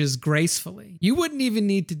ages gracefully. You wouldn't even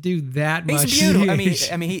need to do that much. He's beautiful. I mean,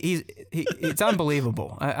 he's it's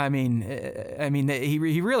unbelievable. I mean,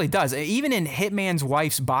 he really does. Even in Hitman's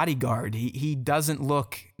Wife's Bodyguard, he doesn't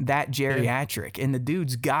look that geriatric, and the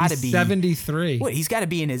dude's got to be 73. What? He's got to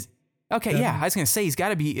be in his. Okay, yeah, I was going to say he's got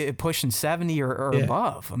to be pushing 70 or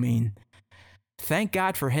above. I mean, thank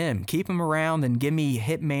God for him. Keep him around and give me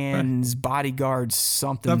Hitman's Bodyguards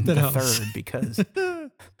something Something the else. third, because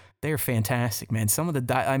they're fantastic, man. Some of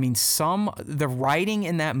the writing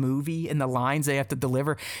in that movie and the lines they have to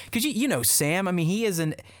deliver, because you know Sam. I mean, he is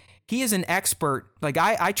an expert. Like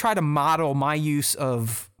I try to model my use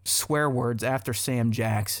of swear words after Sam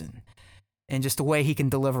Jackson, and just the way he can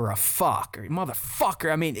deliver a fuck or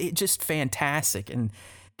motherfucker. I mean, it's just fantastic. And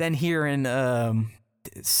then hearing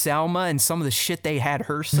Selma and some of the shit they had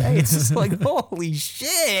her say, it's just like, holy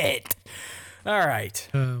shit. All right.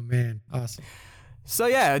 Oh man, awesome. So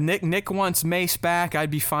yeah, Nick wants Mace back. I'd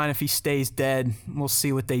be fine if he stays dead. We'll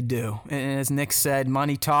see what they do. And as Nick said,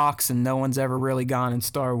 money talks and no one's ever really gone in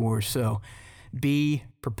Star Wars, so be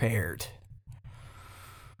prepared.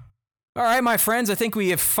 All right, my friends, I think we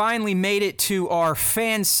have finally made it to our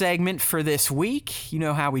fan segment for this week. You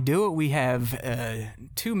know how we do it. We have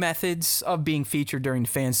two methods of being featured during the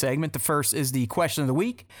fan segment. The first is the question of the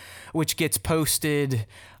week, which gets posted.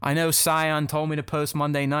 I know Scion told me to post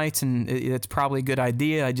Monday nights, and it's probably a good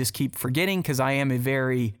idea. I just keep forgetting because I am a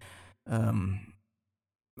very, I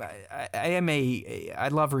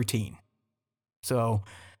love routine. So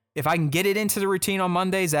if I can get it into the routine on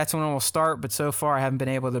Mondays, that's when it will start. But so far, I haven't been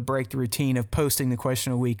able to break the routine of posting the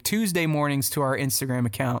question of the week Tuesday mornings to our Instagram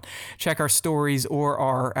account. Check our stories or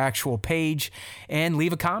our actual page and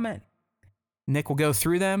leave a comment. Nick will go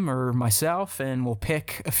through them, or myself, and we'll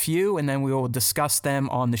pick a few, and then we will discuss them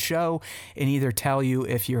on the show and either tell you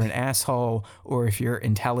if you're an asshole or if you're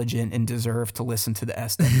intelligent and deserve to listen to the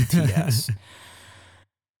SWTS.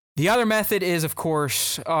 The other method is, of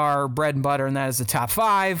course, our bread and butter, and that is the top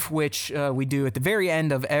 5, which we do at the very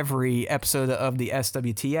end of every episode of the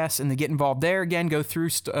SWTS. And to get involved there, again, go through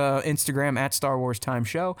Instagram at Star Wars Time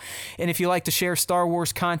Show. And if you like to share Star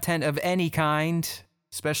Wars content of any kind,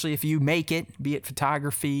 especially if you make it, be it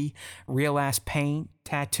photography, real-ass paint,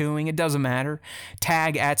 tattooing, it doesn't matter.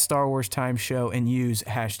 Tag at Star Wars Time Show and use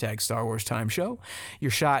hashtag Star Wars Time Show.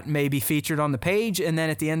 Your shot may be featured on the page, and then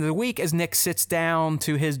at the end of the week, as Nick sits down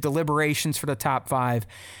to his deliberations for the top 5,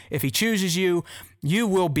 if he chooses you, you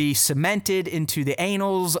will be cemented into the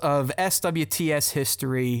annals of SWTS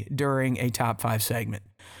history during a top 5 segment.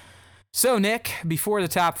 So, Nick, before the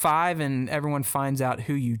top 5 and everyone finds out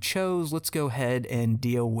who you chose, let's go ahead and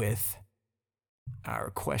deal with our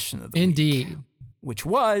question of the week. Indeed. Which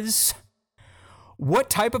was, what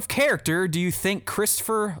type of character do you think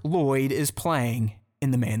Christopher Lloyd is playing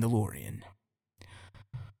in The Mandalorian?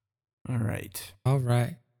 All right. All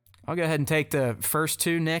right. I'll go ahead and take the first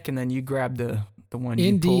 2, Nick, and then you grab the one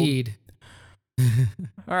you pulled. Indeed.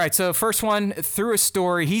 All right, so first one, through a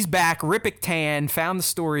story, he's back. Ripik Tan found the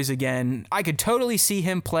stories again. I could totally see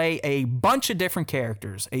him play a bunch of different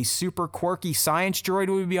characters. A super quirky science droid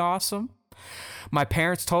would be awesome. My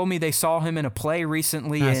parents told me they saw him in a play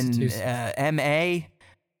recently in M.A.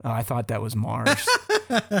 Oh, I thought that was Mars.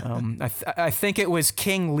 I think it was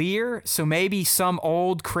King Lear, so maybe some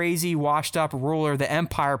old, crazy, washed-up ruler the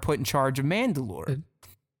Empire put in charge of Mandalore.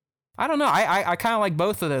 I don't know. I kind of like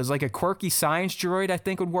both of those. Like a quirky science droid, I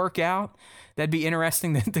think would work out. That'd be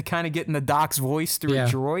interesting to kind of get in the Doc's voice through a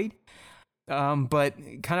droid. But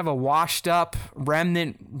kind of a washed up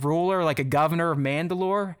remnant ruler, like a governor of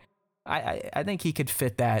Mandalore. I think he could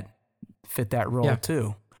fit that role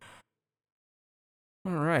too.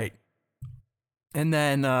 All right. And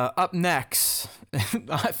then up next,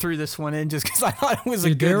 I threw this one in just because I thought it was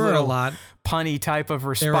a good little punny type of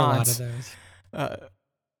response. There were a lot of those.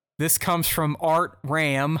 This comes from Art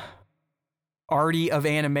Ram. Artie of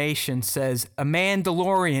Animation says, a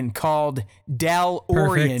Mandalorian called Del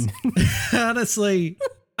Orion. honestly,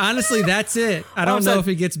 that's it. I don't know if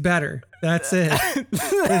it gets better. That's it.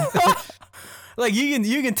 Like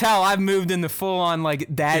you can tell I've moved in the full on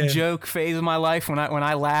like dad joke phase of my life when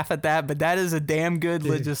I laugh at that, but that is a damn good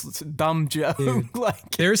just dumb joke.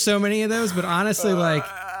 Like there's so many of those, but honestly, like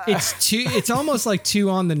it's almost like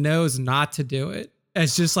too on the nose not to do it.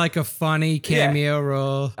 It's just like a funny cameo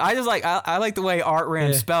role. I just like I like the way Art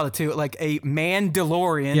Ram spelled it too, like a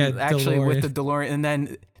Mandalorian, actually DeLorean. With the DeLorean, and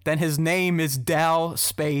then his name is Del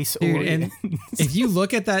Space Orion. And if you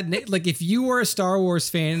look at that, like if you were a Star Wars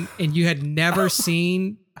fan and you had never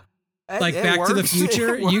seen like Back to the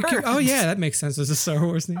Future, you could. Oh yeah, that makes sense as a Star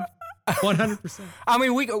Wars name. 100%. I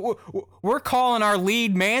mean, we're calling our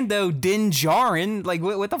lead Mando Din Djarin. Like,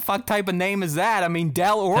 what the fuck type of name is that? I mean,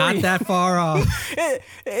 Del Orion. Not that far off.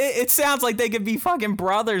 It sounds like they could be fucking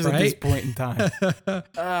brothers at this point in time.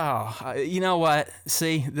 You know what?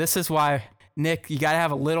 See, this is why, Nick, you got to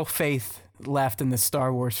have a little faith left in the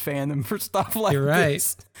Star Wars fandom for stuff like You're right.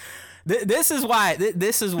 this. This is why.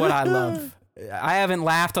 This is what I love I haven't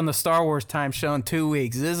laughed on the Star Wars Time Show in 2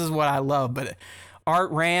 weeks. This is what I love. But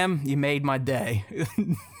Art Ram, you made my day.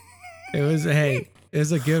 It was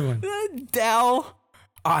a good one. Del,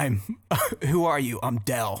 who are you? I'm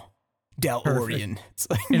Del Orion. It's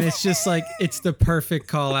like, And it's just like, it's the perfect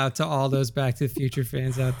call out to all those Back to the Future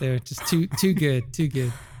fans out there. Just too good.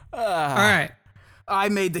 All right. I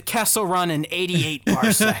made the Kessel Run in 88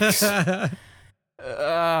 parsecs.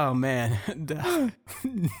 Oh, man. All right.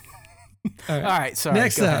 All right, sorry.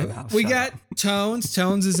 Next Go ahead. up, I'll we shut got up. Tones.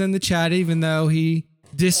 Tones is in the chat, even though he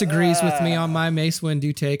disagrees with me on my Mace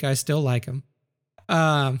Windu take. I still like him.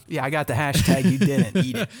 Yeah, I got the hashtag. You didn't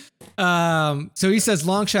eat it. So he says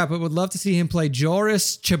long shot, but would love to see him play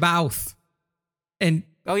Joris Ch'baoth and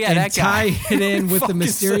Oh, yeah, and that guy. tie it in with the Fucking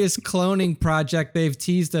mysterious cloning project they've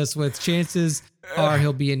teased us with. Chances are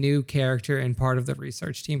he'll be a new character and part of the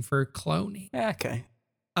research team for cloning. Yeah, okay.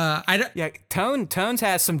 I don't. Yeah, Tones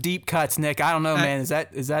has some deep cuts, Nick. I don't know, man. Is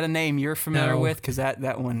that a name you're familiar No. with? Because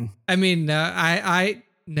that one, I mean, I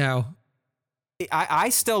no. I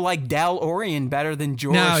still like Del Orion better than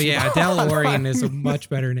George. No, yeah, Del Orion is a much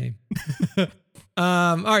better name.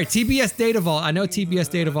 All right, TBS Data Vault. I know TBS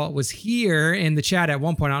Data Vault was here in the chat at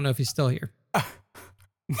one point. I don't know if he's still here.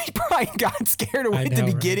 He probably got scared away at the know,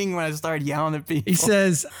 right? beginning when I started yelling at people. He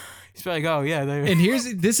says, He's probably like, oh, yeah.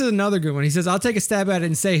 and this is another good one. He says, I'll take a stab at it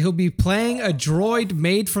and say he'll be playing a droid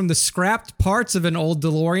made from the scrapped parts of an old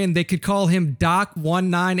DeLorean. They could call him Doc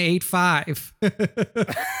 1985.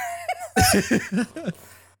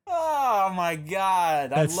 Oh, my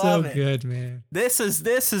God. That's I love so it. good, man. This is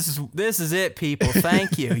it, people.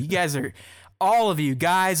 Thank you. You guys are, all of you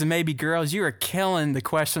guys and maybe girls, you are killing the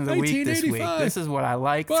question of the week this week. 1985. This is what I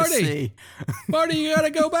like to Marty. see. Marty, you gotta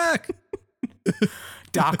go back.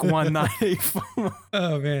 Doc 1985.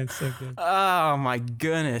 Oh man, so good. Oh my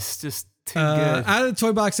goodness, just too good. Out of the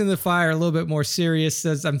toy box in the fire, a little bit more serious,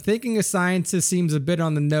 says, I'm thinking a scientist seems a bit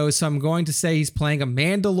on the nose, so I'm going to say he's playing a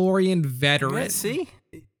Mandalorian veteran. Yeah, see,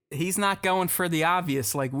 he's not going for the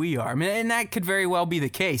obvious like we are. I mean, and that could very well be the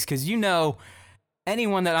case because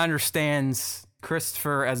anyone that understands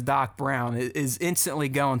Christopher as Doc Brown is instantly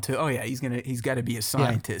going to, oh yeah, he's got to be a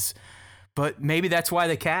scientist. But maybe that's why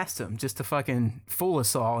they cast him, just to fucking fool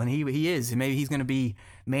us all. And he is. Maybe he's going to be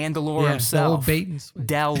Mandalore Yeah, himself. the old bait and switch.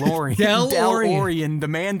 Del Orion. Del Orion. Orion, the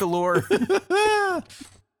Mandalore.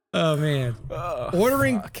 Oh man.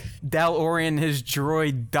 Ordering Del Orion, his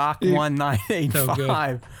droid Doc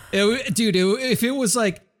 1985. if it was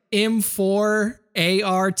like M4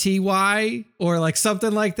 ARTY or like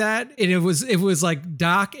something like that, and it was like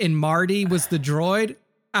Doc and Marty was the droid,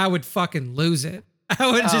 I would fucking lose it. I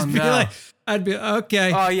would just be like, I'd be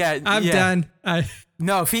okay. Oh yeah, I'm done.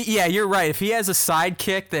 No, you're right. If he has a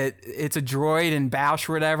sidekick that it's a droid and Bausch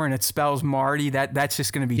or whatever, and it spells Marty, that's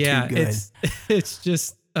just gonna be too good. It's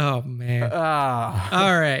just, oh man. Ah.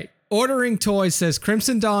 All right. Ordering Toys says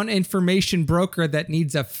Crimson Dawn information broker that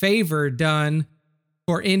needs a favor done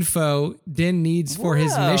for info Din needs for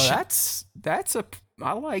his Whoa, mission.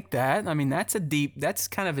 I like that. I mean, that's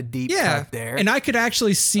kind of a deep Yeah. cut there. And I could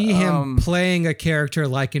actually see him playing a character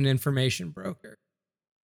like an information broker.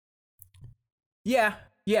 Yeah,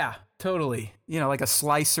 totally. Like a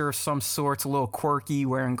slicer of some sorts, a little quirky,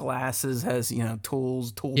 wearing glasses, has,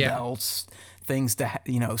 tools, tool belts, things to,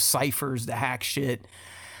 ciphers to hack shit.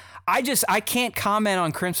 I can't comment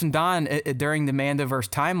on Crimson Dawn during the Mandoverse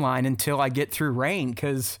timeline until I get through Reign,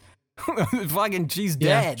 because fucking she's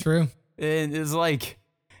dead. Yeah, true. And it's like,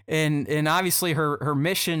 and obviously her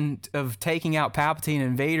mission of taking out Palpatine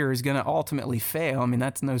and Vader is going to ultimately fail. I mean,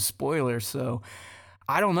 that's no spoiler. So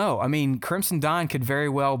I don't know. I mean, Crimson Dawn could very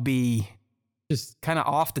well be just kind of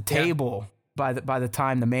off the table by the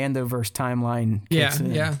time the Mandoverse timeline kicks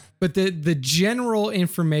in. Yeah. But the general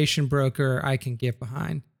information broker I can get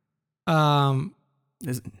behind. Del,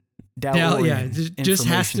 just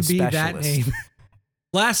has to be that name.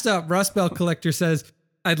 Last up, Rust Belt Collector says,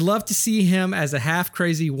 I'd love to see him as a half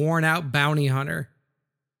crazy, worn out bounty hunter.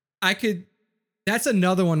 That's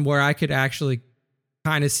another one where I could actually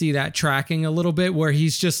kind of see that tracking a little bit, where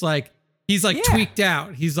he's just like, tweaked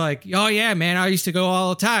out. He's like, oh yeah, man, I used to go all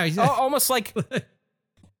the time. Almost like,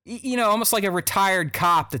 almost like a retired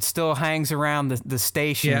cop that still hangs around the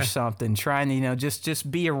station or something, trying to,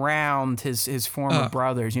 just be around his former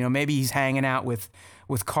brothers. Maybe he's hanging out with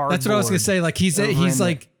Cardboard. That's what I was gonna say. Like he's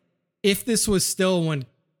like, if this was still when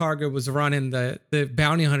Cargo was running the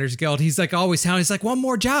Bounty Hunters Guild, he's like always telling, he's like, one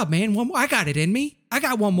more job, man. I got it in me. I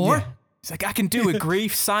got one more. Yeah. He's like, I can do it,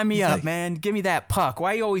 Grief. Sign me up, man. Give me that puck.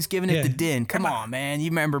 Why are you always giving it to Din? Come on, man. You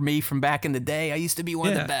remember me from back in the day? I used to be one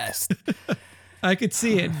of the best. I could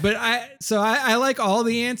see it, but I like all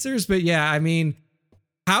the answers, but yeah, I mean,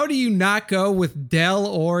 how do you not go with Del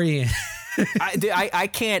Orion? I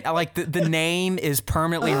can't. Like the name is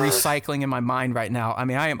permanently recycling in my mind right now. I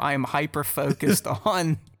mean, I am hyper focused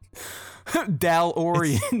on Del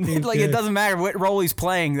Orion. Like good. it doesn't matter what role he's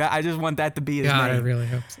playing. I just want that to be his God, name. I really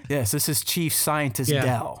hope so. Yes, this is Chief Scientist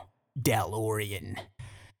Yeah. Del Orion.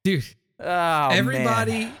 Dude, Oh,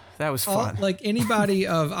 everybody, man. That was fun. like anybody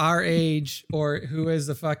of our age or who is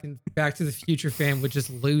a fucking Back to the Future fan would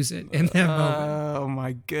just lose it in that moment. Oh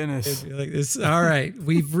my goodness. It'd be like this. All right,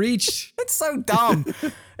 we've reached. It's so dumb.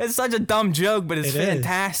 It's such a dumb joke, but it's It is.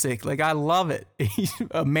 fantastic. Like, I love it. He's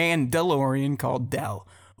a man DeLorean called Del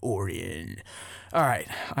Orion. All right,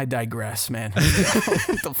 I digress, man.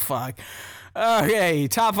 What the fuck? Okay,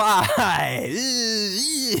 top 5.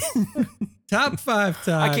 Top 5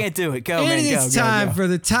 time. I can't do it. Go, And man. Go, it's go, time go. for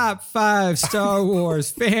the top 5 Star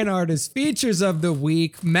Wars fan artist features of the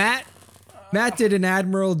week. Matt did an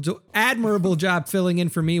admirable job filling in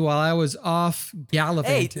for me while I was off Hey,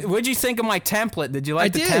 gallivanting. what'd you think of my template? Did you I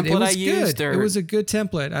like the did. template It was I used? good. Or, It was a good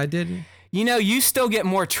template. I did. you know, you still get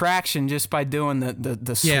more traction just by doing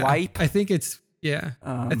the Yeah. swipe. I think it's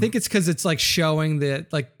I think it's because it's like showing the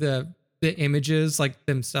images like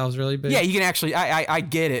themselves really big. Yeah, you can actually. I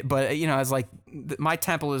get it, but you know, it's like my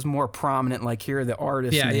temple is more prominent. Like here are the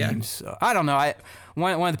artist Yeah, yeah. names. So, I don't know.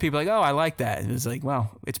 One of the people like, oh, I like that. And it's like,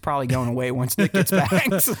 well, it's probably going away once Nick gets back.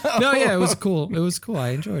 So. No, yeah, it was cool. It was cool. I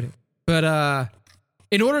enjoyed it. But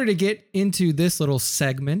in order to get into this little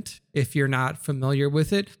segment, if you're not familiar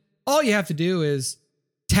with it, all you have to do is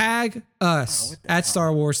tag us at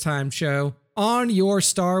Star Wars Time Show on your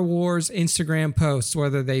Star Wars Instagram posts,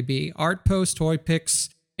 whether they be art posts, toy pics,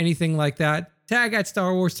 anything like that. Tag at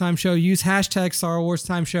Star Wars Time Show. Use hashtag Star Wars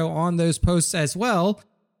Time Show on those posts as well.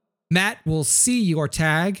 Matt will see your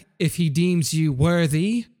tag if he deems you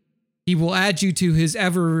worthy. He will add you to his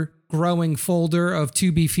ever-growing folder of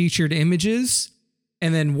to-be-featured images.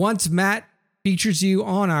 And then once Matt features you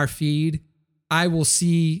on our feed, I will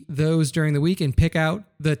see those during the week and pick out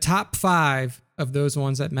the top 5 of those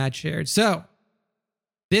ones that Matt shared. So,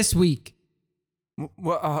 this week.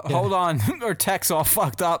 Well, hold on. Our tech's all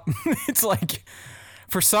fucked up. It's like,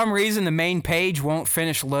 for some reason, the main page won't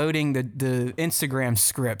finish loading the Instagram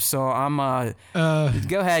script. So I'm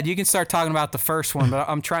go ahead. You can start talking about the first one, but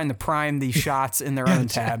I'm trying to prime these shots in their own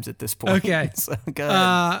tabs at this point. Okay. So go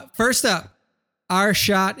ahead. First up, our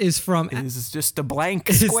shot is from This is just a blank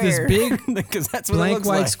It's square. this big because that's what it blank looks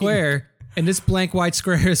white like. square. And this blank white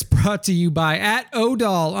square is brought to you by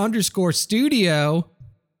 @Odal_studio.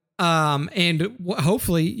 And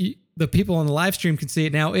hopefully the people on the live stream can see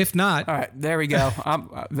it now. If not, All right, there we go.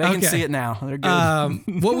 They can Okay. see it now. They're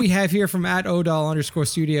good. what we have here from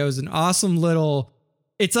 @Odal_studio is an awesome little,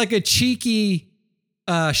 it's like a cheeky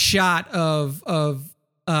shot of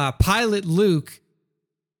pilot Luke.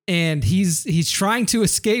 And he's trying to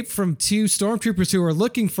escape from 2 stormtroopers who are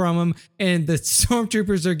looking from him, and the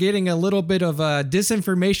stormtroopers are getting a little bit of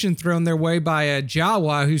disinformation thrown their way by a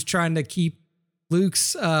Jawa who's trying to keep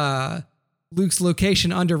Luke's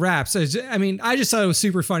location under wraps. So, I mean, I just thought it was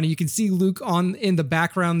super funny. You can see Luke in the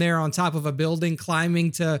background there on top of a building,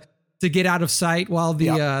 climbing to get out of sight while the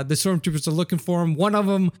stormtroopers are looking for him. One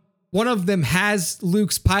of them has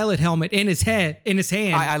Luke's pilot helmet in his hand.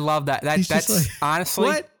 I love that. He's That's just like, honestly.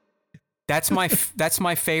 what? That's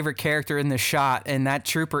my favorite character in the shot, and that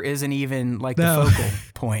trooper isn't even like No. the focal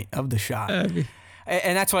point of the shot. And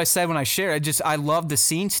that's what I said when I shared. I love the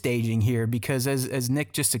scene staging here because as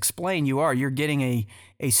Nick just explained, you're getting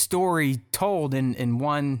a story told in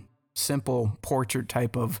one simple portrait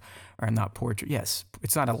type of, or not portrait. Yes,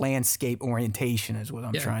 it's not a landscape orientation is what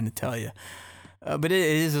I'm trying to tell you. But it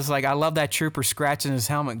is just like, I love that trooper scratching his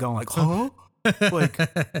helmet going like, huh? Like,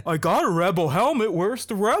 I got a rebel helmet. Where's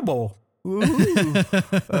the rebel?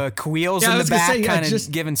 Queel's Yeah, I in the was gonna back, say, kind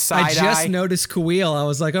of giving I side just eye. noticed Kuil. I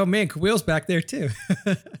was like, oh man, Kuil's back there too.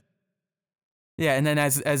 Yeah, and then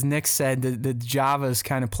as Nick said, the Java's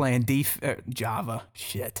kind of playing Java.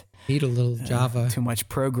 Shit. Need a little Java. Too much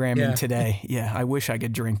programming Yeah. today. Yeah, I wish I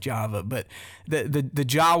could drink Java, but the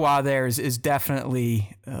Jawa there is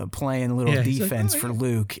definitely playing a little Yeah, he's like, defense "Oh, for yeah."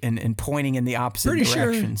 Luke and pointing in the opposite Pretty sure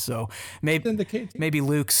direction. So maybe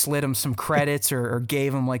Luke slid him some credits or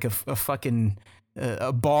gave him like a fucking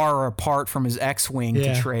a bar or a part from his X-wing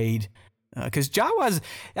Yeah. to trade. Because Jawas,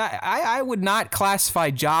 I would not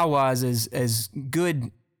classify Jawas as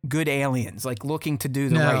good aliens, like looking to do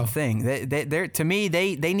the No. right thing. They're to me,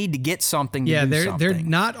 they need to get something to Yeah, do they're something.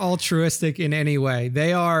 not altruistic in any way.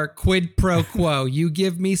 They are quid pro quo. You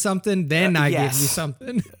give me something, then I give you yes.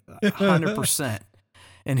 something. 100%.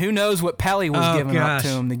 And who knows what Pelly was giving up to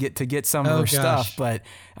him to get some of her stuff. But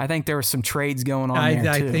I think there was some trades going on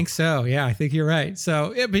there too. I think so. Yeah, I think you're right.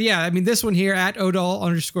 So, but yeah, I mean, this one here at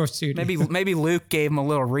Odal_studio. Maybe Luke gave him a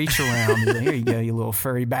little reach around. He's like, here you go, you little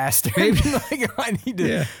furry bastard. Maybe like, I need to.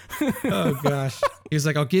 Yeah. Oh gosh. He was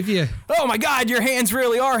like, I'll give you. Oh my God, your hands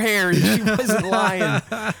really are hairy. She wasn't lying.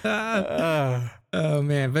 Oh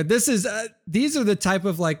man, but these are the type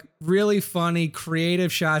of like really funny,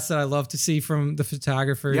 creative shots that I love to see from the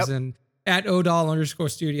photographers. And at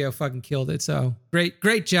Odal_studio fucking killed it. So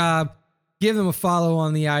great job. Give them a follow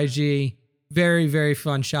on the IG. Very, very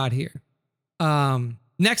fun shot here.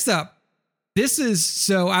 Next up,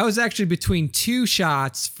 I was actually between two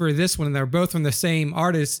shots for this one, and they're both from the same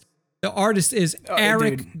artist. The artist is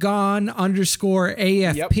Eric Gone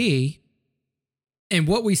 _AFP. And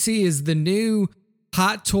what we see is the new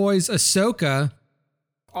Hot Toys Ahsoka.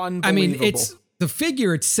 Unbelievable. I mean, the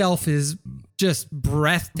figure itself is just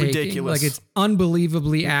breathtaking. Ridiculous. Like, it's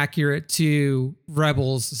unbelievably accurate to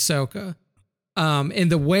Rebels Ahsoka. And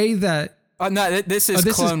the way that no, this is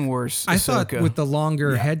Clone Wars Ahsoka. I thought with the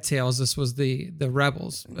longer head tails, this was the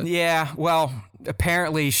Rebels. But. Yeah, well,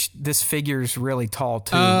 apparently this figure's really tall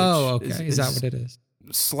too. Oh, okay. Is that what it is?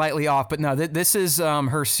 Slightly off, but no, this is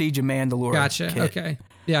her Siege of Mandalore. Gotcha. Kit. Okay.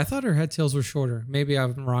 Yeah, I thought her head tails were shorter. Maybe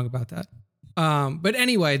I'm wrong about that. But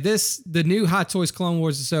anyway, the new Hot Toys Clone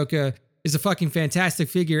Wars Ahsoka is a fucking fantastic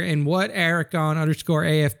figure, and what Eric Gone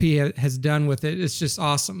 _AFP has done with it is just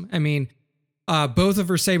awesome. I mean, both of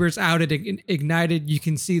her sabers out at Ignited. You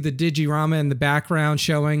can see the Digirama in the background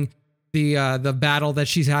showing the battle that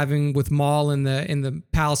she's having with Maul in the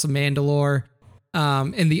Palace of Mandalore.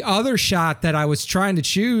 And the other shot that I was trying to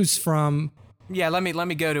choose from. Yeah, let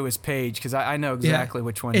me go to his page because I know exactly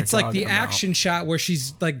which one. It's like the action shot where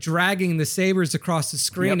she's like dragging the sabers across the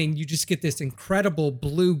screen, and you just get this incredible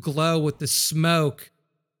blue glow with the smoke.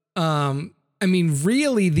 I mean,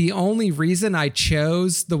 really, the only reason I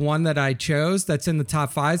chose the one that I chose that's in the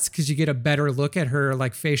top 5 is because you get a better look at her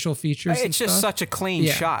like facial features. It's just such a clean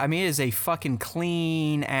shot. I mean, it is a fucking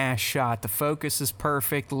clean ass shot. The focus is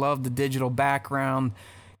perfect. Love the digital background,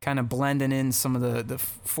 kind of blending in some of the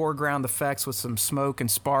foreground effects with some smoke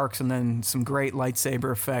and sparks, and then some great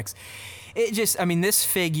lightsaber effects. This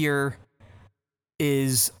figure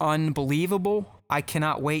is unbelievable. I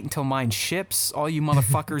cannot wait until mine ships. All you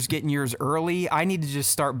motherfuckers getting yours early. I need to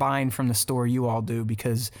just start buying from the store you all do,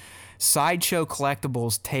 because Sideshow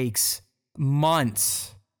Collectibles takes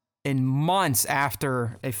months and months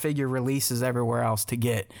after a figure releases everywhere else to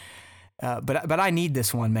get. But I need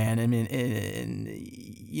this one, man. I mean,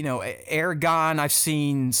 Aragon, I've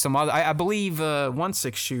seen some other. I believe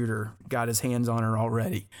 1/6 Shooter got his hands on her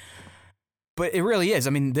already. But it really is. I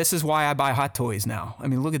mean, this is why I buy Hot Toys now. I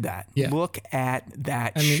mean, look at that. Yeah. Look at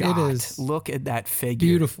that shot. It is look at that figure.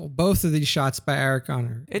 Beautiful. Both of these shots by Eric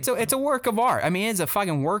Honor. It's a work of art. I mean, it's a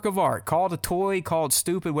fucking work of art. Call it a toy, call it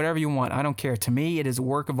stupid, whatever you want. I don't care. To me, it is a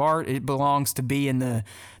work of art. It belongs to be in the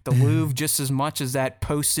Louvre just as much as that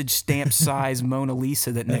postage stamp size Mona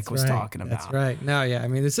Lisa that Nick was talking about. That's right. No, yeah. I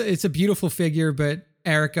mean, it's a beautiful figure, but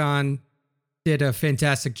Eric did a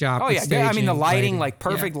fantastic job. Oh yeah, staging, I mean the lighting, like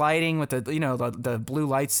perfect lighting with the the blue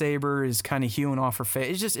lightsaber is kind of hewing off her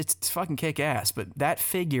face. It's fucking kick ass. But that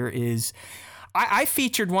figure is, I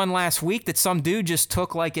featured one last week that some dude just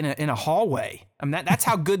took like in a hallway. I mean that's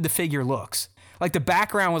how good the figure looks. Like the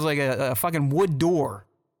background was like a fucking wood door,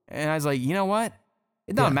 and I was like, you know what?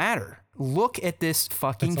 It doesn't matter. Look at this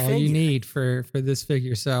fucking figure. That's all you need for this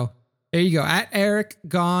figure. So. There you go. At Eric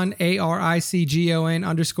Gone, ARICGON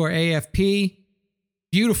 _AFP.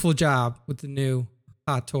 Beautiful job with the new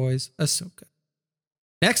Hot Toys Ahsoka.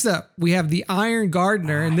 Next up, we have the Iron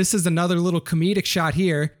Gardener, and this is another little comedic shot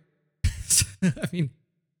here. I mean,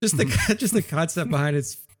 just the concept behind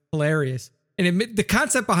it's hilarious, and the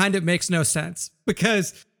concept behind it makes no sense,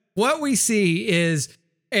 because what we see is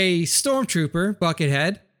a stormtrooper,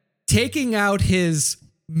 Buckethead, taking out his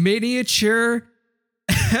miniature.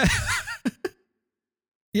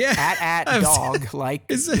 Dog. Like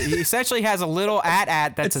he essentially has a little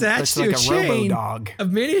that's like a robo dog. A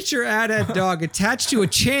miniature AT-AT dog attached to a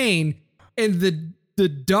chain, and the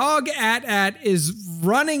dog AT-AT is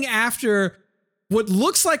running after what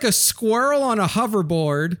looks like a squirrel on a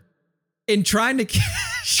hoverboard and trying to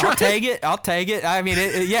I'll take it. I mean,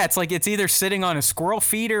 it's like it's either sitting on a squirrel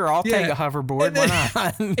feeder, or I'll take a hoverboard. Why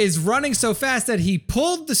not? Is running so fast that he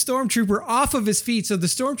pulled the stormtrooper off of his feet. So the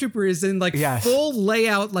stormtrooper is in like full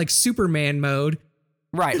layout, like Superman mode.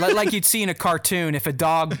 Right, like you'd see in a cartoon if a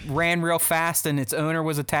dog ran real fast and its owner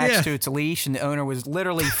was attached to its leash and the owner was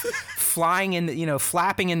literally flying in the,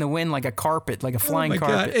 flapping in the wind like a carpet, like a flying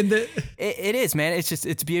carpet. God. And It is, man.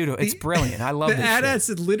 It's beautiful. It's brilliant. I love the this AT-AT's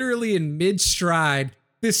shit. literally in mid-stride.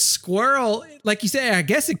 This squirrel, like you say, I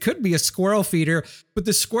guess it could be a squirrel feeder, but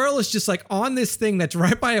the squirrel is just like on this thing that's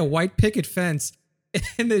right by a white picket fence.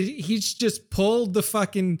 And he's just pulled the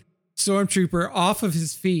fucking stormtrooper off of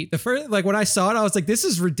his feet. The first, like when I saw it, I was like, this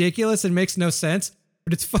is ridiculous and makes no sense,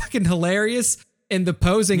 but it's fucking hilarious. And the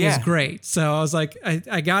posing is great. So I was like,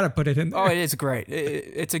 I gotta put it in there. Oh, it is great.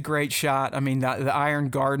 It's a great shot. I mean, the Iron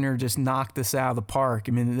Gardener just knocked this out of the park.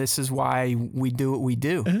 I mean, this is why we do what we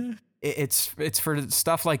do. It's for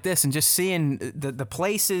stuff like this, and just seeing the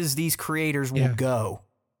places these creators will go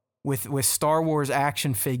with Star Wars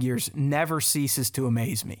action figures never ceases to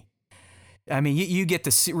amaze me. I mean, you get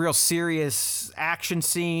the real serious action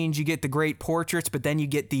scenes, you get the great portraits, but then you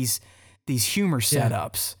get these humor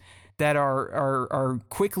setups that are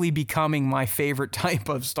quickly becoming my favorite type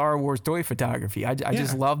of Star Wars toy photography. I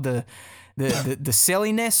just love the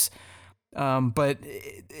silliness, but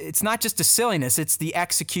it's not just the silliness; it's the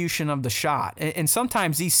execution of the shot. And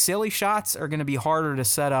sometimes these silly shots are going to be harder to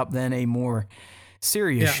set up than a more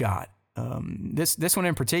serious shot. This one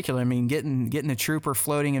in particular, I mean, getting the trooper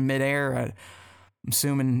floating in midair. I'm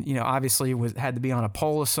assuming, obviously had to be on a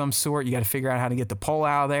pole of some sort. You got to figure out how to get the pole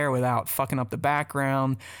out of there without fucking up the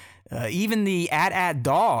background. Even the AT-AT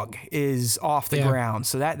dog is off the ground,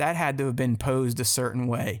 so that had to have been posed a certain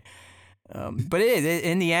way. But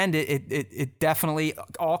in the end, it definitely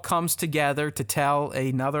all comes together to tell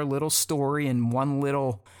another little story in one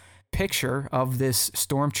little picture of this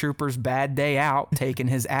stormtrooper's bad day out taking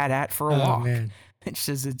his AT-AT for a walk. Man. It's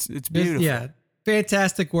just it's beautiful. Yeah,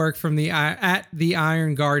 fantastic work from the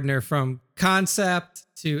Iron Gardener, from concept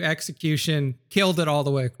to execution. Killed it all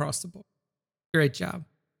the way across the board. Great job.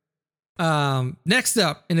 Next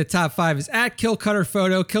up in the top 5 is @KillCutter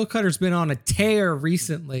Photo. KillCutter's been on a tear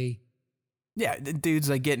recently. Yeah, the dude's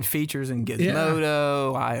like getting features in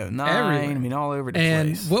Gizmodo, IO9, everywhere. I mean, all over the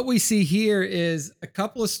place. And what we see here is a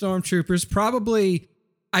couple of stormtroopers, probably,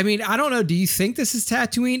 I mean, I don't know, do you think this is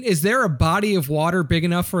Tatooine? Is there a body of water big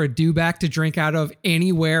enough for a dewback to drink out of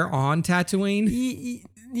anywhere on Tatooine?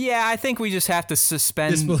 Yeah, I think we just have to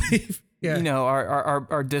suspend disbelief.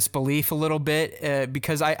 Our disbelief a little bit,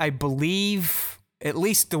 because I believe, at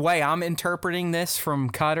least the way I'm interpreting this from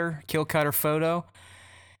KillCutter Photo,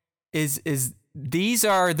 is this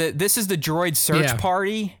is the droid search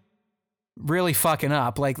party really fucking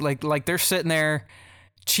up. Like they're sitting there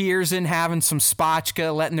cheersing, having some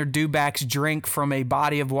spotchka, letting their dewbacks drink from a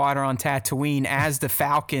body of water on Tatooine as the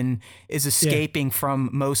Falcon is escaping from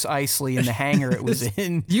Mos Eisley in the hangar it was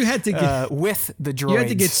in. You had to get with the droids. You had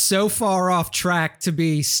to get so far off track to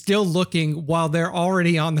be still looking while they're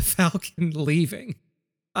already on the Falcon leaving.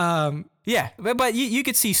 Yeah, but you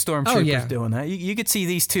could see stormtroopers doing that. You could see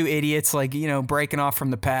these two idiots breaking off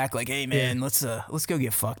from the pack, like, hey man, let's go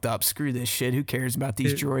get fucked up. Screw this shit. Who cares about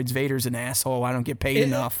these droids? Vader's an asshole. I don't get paid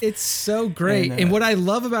enough. It's so great. And what I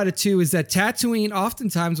love about it too is that Tatooine,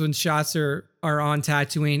 oftentimes when shots are on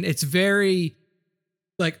Tatooine, it's very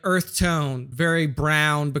like earth tone, very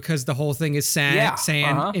brown, because the whole thing is sand.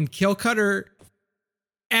 And KillCutter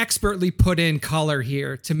expertly put in color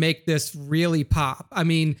here to make this really pop. I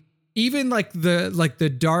mean, even like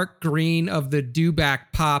the dark green of the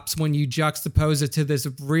dewback pops when you juxtapose it to this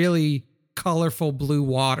really colorful blue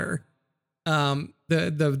water.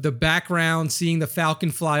 The background, seeing the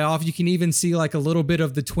Falcon fly off, you can even see like a little bit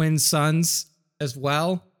of the twin suns as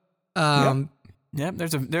well. Yep.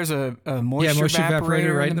 There's a moisture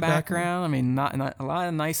evaporator right in the background. I mean, not a lot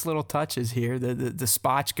of nice little touches here. The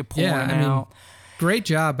spotchka pouring out. Great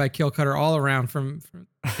job by KillCutter all around from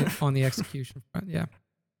on the execution front. Yeah.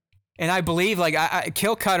 And I believe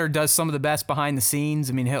KillCutter does some of the best behind the scenes.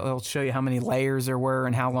 I mean, he'll show you how many layers there were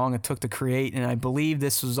and how long it took to create. And I believe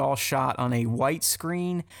this was all shot on a white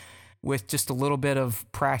screen with just a little bit of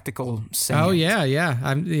practical sand. Oh yeah.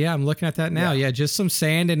 I'm looking at that now. Yeah, just some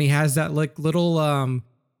sand, and he has that like little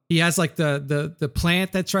he has like the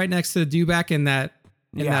plant that's right next to the dewback and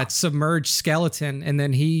that submerged skeleton, and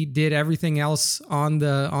then he did everything else on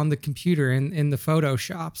the computer in the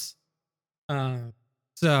photoshops.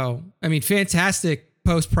 So, I mean, fantastic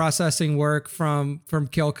post-processing work from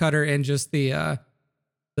KillCutter, and just the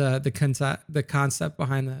concept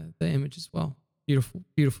behind the image as well.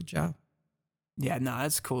 Beautiful job. Yeah, no,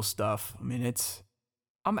 that's cool stuff. I mean,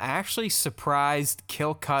 I'm actually surprised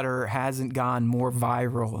KillCutter hasn't gone more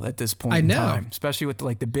viral at this point in time, especially with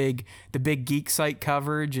the big geek site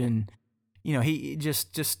coverage and he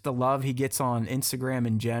just the love he gets on Instagram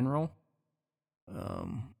in general.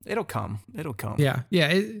 It'll come. Yeah.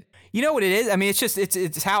 You know what it is? I mean,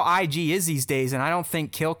 it's how IG is these days, and I don't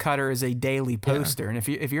think Kill Cutter is a daily poster. And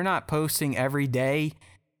if you're not posting every day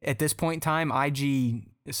at this point in time, IG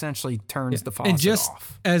essentially turns the faucet and just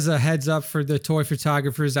off. As a heads up for the toy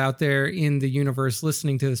photographers out there in the universe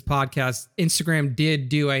listening to this podcast, Instagram did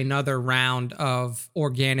do another round of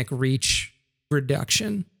organic reach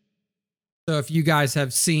reduction. So if you guys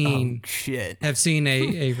have seen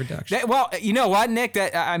a reduction. Well, you know what, Nick?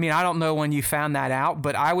 I don't know when you found that out,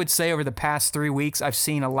 but I would say over the past 3 weeks, I've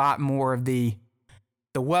seen a lot more of the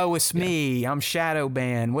woe is me, I'm shadow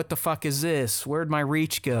banned, what the fuck is this? Where'd my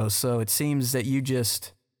reach go? So it seems that you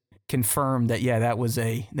just confirmed that, that was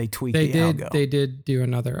they tweaked the algo. They did do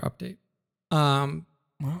another update. Well,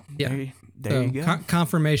 yeah. There you go.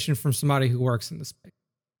 Confirmation from somebody who works in the space.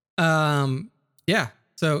 Yeah.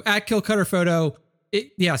 So at Kill Cutter Photo,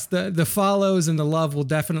 yes, the follows and the love will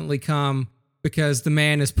definitely come because the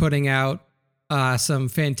man is putting out some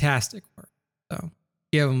fantastic work. So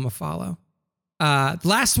give him a follow. The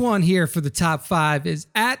last one here for the top 5 is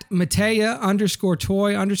at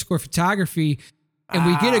Matea_toy_photography. And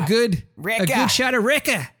we get a good shot of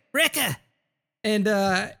Ricka. And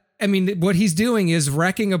what he's doing is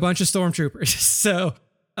wrecking a bunch of stormtroopers. So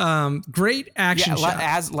great action shot.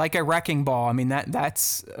 As like a wrecking ball. I mean,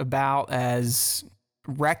 that's about as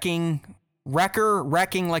wrecking like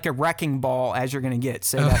a wrecking ball as you're going to get.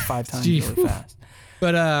 Say that 5 times really fast.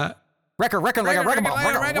 But wrecking like a wrecking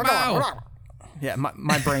ball. Yeah,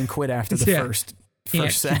 my brain quit after the first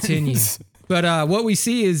sentence. Continue. But what we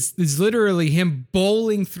see is literally him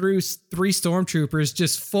bowling through 3 stormtroopers,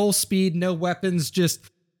 just full speed, no weapons, just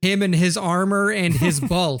him and his armor and his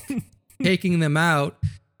bulk taking them out.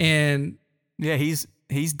 And yeah, he's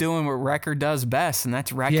doing what Wrecker does best, and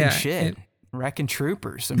that's wrecking shit, wrecking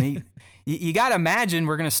troopers. I mean, you got to imagine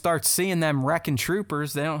we're going to start seeing them wrecking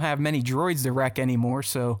troopers. They don't have many droids to wreck anymore,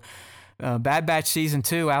 so Bad Batch Season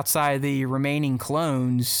 2, outside of the remaining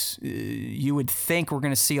clones, you would think we're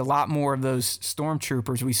going to see a lot more of those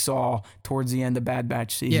stormtroopers we saw towards the end of Bad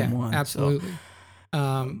Batch Season 1. Absolutely.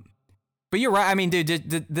 So, but you're right. I mean,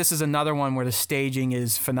 dude, this is another one where the staging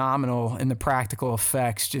is phenomenal and the practical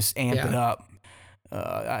effects just amp it up.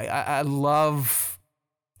 I love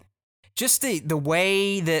just the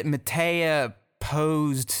way that Matea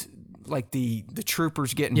posed, like the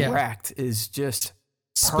troopers getting wrecked is just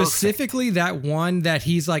specifically perfect. That one that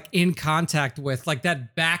he's like in contact with, like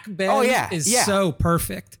that back bend is so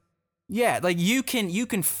perfect. Yeah, like you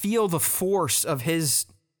can feel the force of his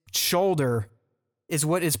shoulder is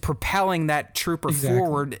what is propelling that trooper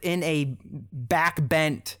forward in a back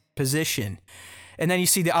bent position. And then you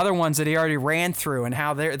see the other ones that he already ran through and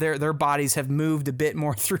how their bodies have moved a bit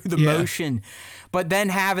more through the motion. But then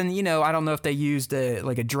having, I don't know if they used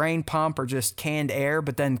a drain pump or just canned air,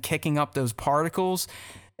 but then kicking up those particles.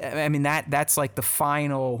 I mean, that's like the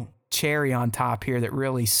final cherry on top here that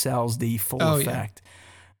really sells the full effect.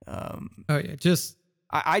 It's just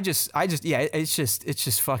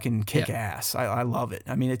fucking kick ass. I love it.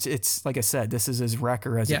 I mean, it's like I said, this is as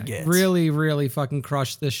Wrecker as it gets. Really, really fucking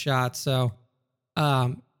crushed this shot. So,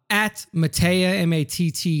 at Matea,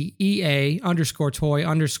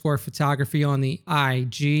 MATTEA_toy_photography on the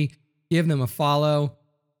IG. Give them a follow.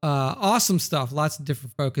 Awesome stuff. Lots of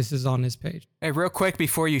different focuses on this page. Hey, real quick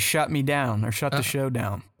before you shut me down or shut the show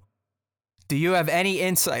down, do you have any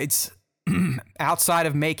insights outside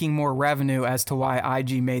of making more revenue as to why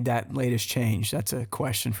IG made that latest change? That's a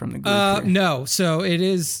question from the group. No. So it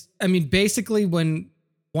is, basically when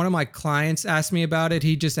one of my clients asked me about it,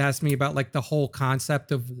 he just asked me about like the whole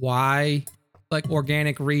concept of why like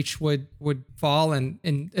organic reach would fall. And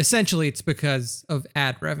essentially it's because of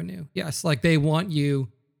ad revenue. Yes. Like they want you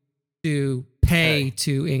to pay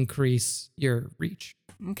to increase your reach.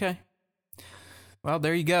 Okay. Well,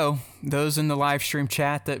 there you go. Those in the live stream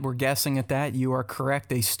chat that were guessing at that, you are correct.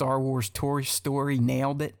 A Star Wars Toy Story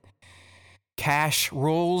nailed it. Cash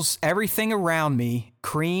rules everything around me.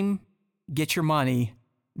 Cream, get your money.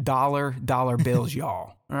 Dollar bills,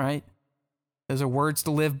 y'all. All right? Those are words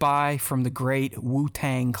to live by from the great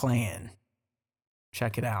Wu-Tang Clan.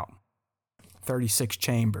 Check it out. 36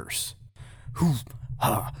 chambers. Hoo,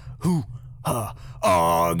 ha, hoo, ha.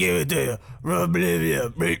 Oh, give it to you.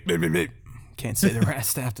 Can't say the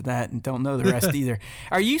rest after that and don't know the rest either.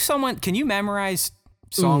 Are you someone, can you memorize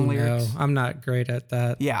song lyrics? No, I'm not great at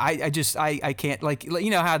that. Yeah, I can't, like, you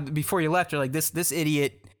know how before you left, you're like, this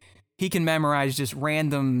idiot, he can memorize just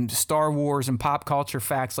random Star Wars and pop culture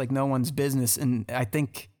facts like no one's business. And I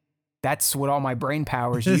think that's what all my brain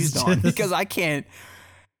power is used on because I can't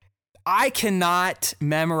I cannot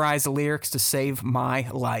memorize the lyrics to save my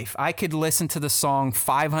life. I could listen to the song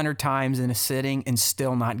 500 times in a sitting and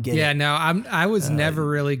still not get Yeah, it. no, I was never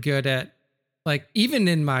really good at, like, even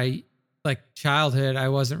in my like childhood, I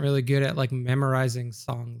wasn't really good at like memorizing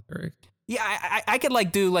song lyrics. Yeah, I could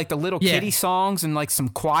like do like the Little Yeah. Kitty songs and like some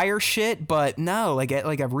choir shit, but no, like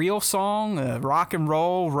a real song, rock and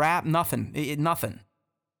roll, rap, nothing, nothing.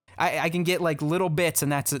 I can get like little bits,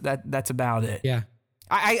 and that's about it. Yeah.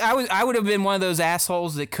 I would have been one of those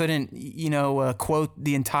assholes that couldn't, quote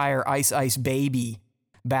the entire Ice Ice Baby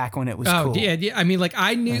back when it was cool. Yeah. I mean, like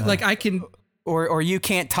I knew, like I can. Or You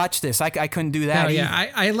Can't Touch This. I couldn't do that. No, either.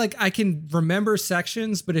 yeah. I can remember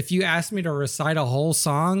sections, but if you ask me to recite a whole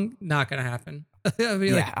song, not gonna happen. I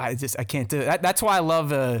mean, Yeah, I can't do it. That's why I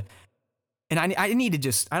love and I need to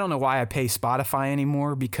just, I don't know why I pay Spotify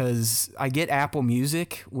anymore, because I get Apple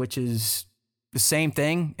Music, which is the same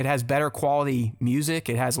thing. It has better quality music.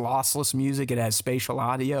 It has lossless music. It has spatial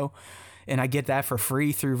audio, and I get that for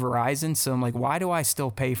free through Verizon. So I'm like, why do I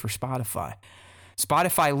still pay for Spotify?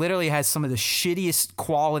 Spotify literally has some of the shittiest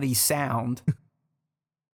quality sound.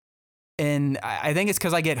 And I think it's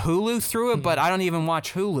because I get Hulu through it, but I don't even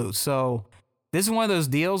watch Hulu. So this is one of those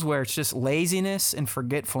deals where it's just laziness and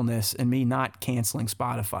forgetfulness and me not canceling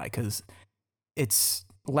Spotify, because it's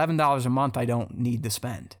 $11 a month I don't need to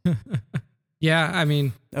spend. yeah. I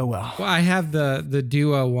mean, Oh, well. I have the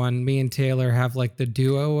Duo one. Me and Taylor have like the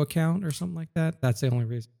Duo account or something like that. That's the only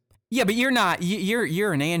reason. Yeah, but you're not.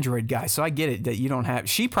 You're an Android guy, so I get it that you don't have.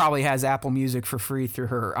 She probably has Apple Music for free through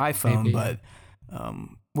her iPhone, Maybe. but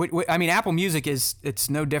I mean, Apple Music it's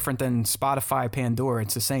no different than Spotify, Pandora.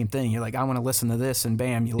 It's the same thing. You're like, I want to listen to this, and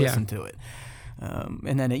bam, you listen to it.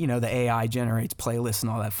 And then the AI generates playlists and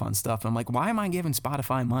all that fun stuff. I'm like, why am I giving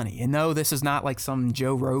Spotify money? And no, this is not like some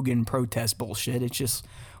Joe Rogan protest bullshit. It's just,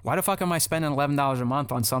 why the fuck am I spending $11 a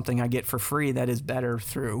month on something I get for free that is better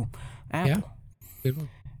through Apple? Yeah. Good one.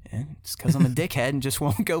 And it's because I'm a dickhead and just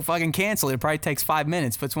won't go fucking cancel it. It probably takes 5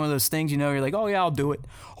 minutes, but it's one of those things, you're like, oh yeah, I'll do it.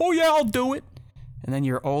 Oh yeah, I'll do it. And then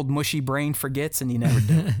your old mushy brain forgets and you never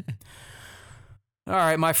do it. All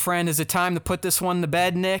right, my friend, is it time to put this one to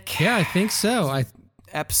bed, Nick? Yeah, I think so.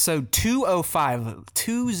 Episode 205.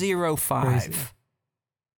 205. Crazy.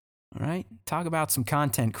 All right, talk about some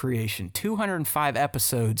content creation. 205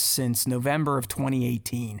 episodes since November of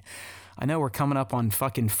 2018. I know we're coming up on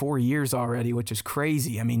fucking 4 years already, which is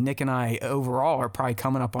crazy. I mean, Nick and I overall are probably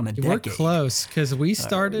coming up on a We're decade. close because we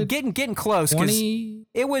started Getting close. 'Cause 20.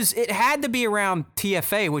 it had to be around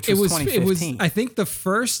TFA, which was 2015. I think the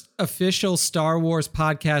first official Star Wars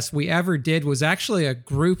podcast we ever did was actually a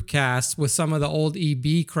group cast with some of the old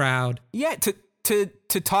EB crowd. Yeah,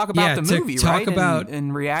 to talk about the to movie, talk right? about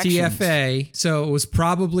and reactions. TFA. So it was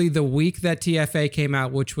probably the week that TFA came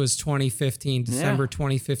out, which was 2015, December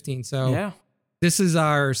 2015. So Yeah. this is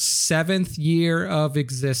our 7th year of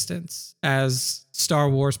existence as Star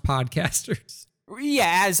Wars podcasters.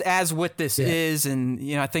 Yeah, as what this Yeah. is, and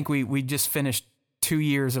I think we just finished 2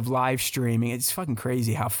 years of live streaming. It's fucking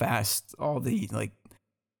crazy how fast all the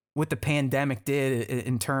what the pandemic did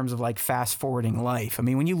in terms of like fast forwarding life. I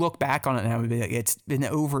mean, when you look back on it now, it's been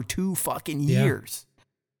over 2 fucking years.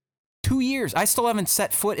 2 years. I still haven't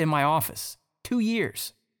set foot in my office. 2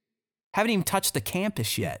 years. Haven't even touched the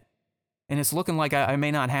campus yet. And it's looking like I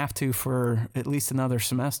may not have to for at least another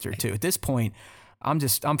semester or two. At this point, I'm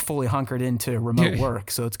fully hunkered into remote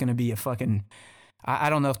work. So it's going to be a fucking,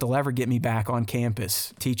 I don't know if they'll ever get me back on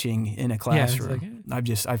campus teaching in a classroom.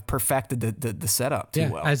 I've perfected the setup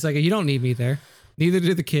too well. I was like, you don't need me there. Neither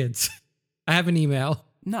do the kids. I have an email.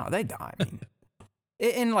 No, they die. I mean,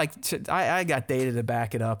 and I got data to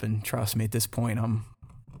back it up, and trust me, at this point,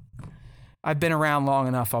 I've been around long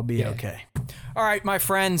enough. I'll be okay. All right, my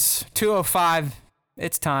friends, 205.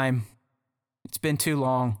 It's time. It's been too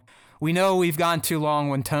long. We know we've gone too long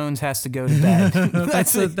when Tones has to go to bed.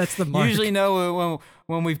 that's the mark. Usually know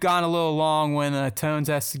when we've gone a little long when Tones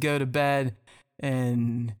has to go to bed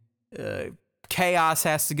and Chaos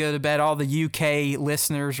has to go to bed. All the UK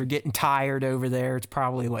listeners are getting tired over there. It's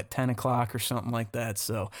probably 10 o'clock or something like that.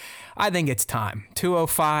 So I think it's time.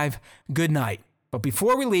 205. Good night. But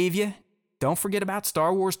before we leave you, don't forget about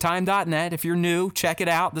StarWarsTime.net. If you're new, check it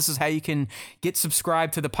out. This is how you can get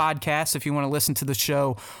subscribed to the podcast if you want to listen to the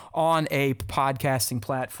show on a podcasting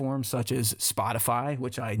platform such as Spotify,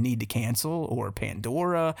 which I need to cancel, or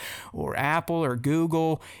Pandora, or Apple, or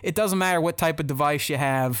Google. It doesn't matter what type of device you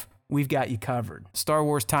have. We've got you covered.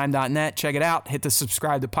 StarWarsTime.net. Check it out. Hit the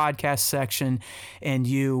subscribe to podcast section, and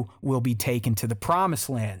you will be taken to the promised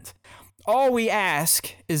land. All we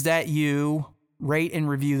ask is that you rate and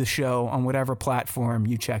review the show on whatever platform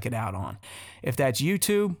you check it out on. If that's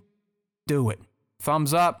YouTube, do it.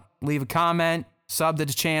 Thumbs up, leave a comment, sub to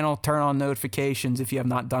the channel, turn on notifications if you have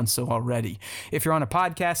not done so already. If you're on a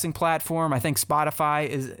podcasting platform, I think Spotify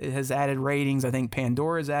has added ratings. I think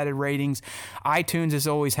Pandora has added ratings. iTunes has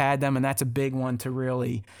always had them, and that's a big one to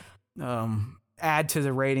really add to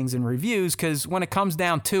the ratings and reviews, because when it comes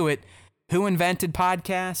down to it, who invented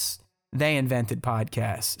podcasts? They invented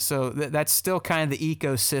podcasts. So that's still kind of the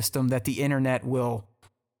ecosystem that the internet will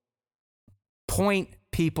point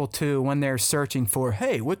people to when they're searching for,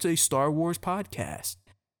 hey, what's a Star Wars podcast?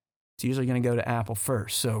 It's usually going to go to Apple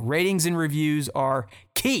first. So ratings and reviews are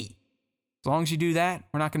key. As long as you do that,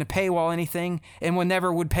 we're not going to paywall anything, and we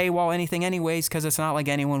never would paywall anything anyways, because it's not like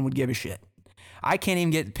anyone would give a shit. I can't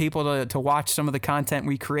even get people to watch some of the content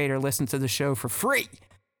we create or listen to the show for free.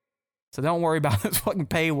 So don't worry about those fucking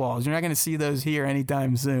paywalls. You're not going to see those here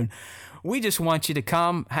anytime soon. We just want you to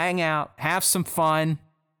come, hang out, have some fun.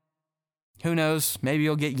 Who knows? Maybe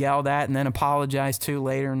you'll get yelled at and then apologize to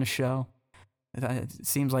later in the show. It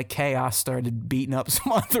seems like Chaos started beating up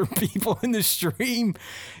some other people in the stream.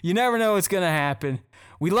 You never know what's going to happen.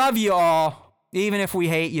 We love you all, even if we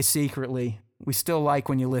hate you secretly. We still like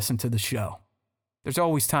when you listen to the show. There's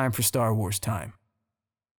always time for Star Wars time.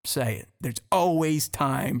 Say it. There's always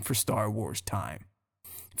time for Star Wars time.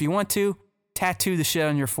 If you want to, tattoo the shit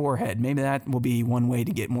on your forehead. Maybe that will be one way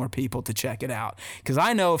to get more people to check it out. Because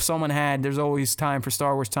I know if someone had "There's always time for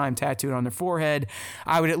Star Wars time" tattooed on their forehead,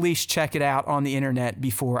 I would at least check it out on the internet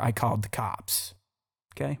before I called the cops.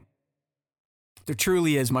 Okay? There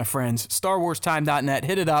truly is, my friends. StarWarsTime.net.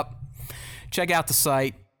 Hit it up. Check out the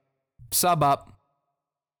site. Sub up.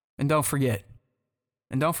 And don't forget.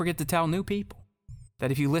 And don't forget to tell new people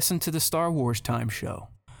that if you listen to the Star Wars Time show,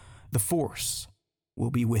 the Force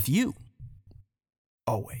will be with you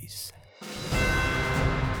always.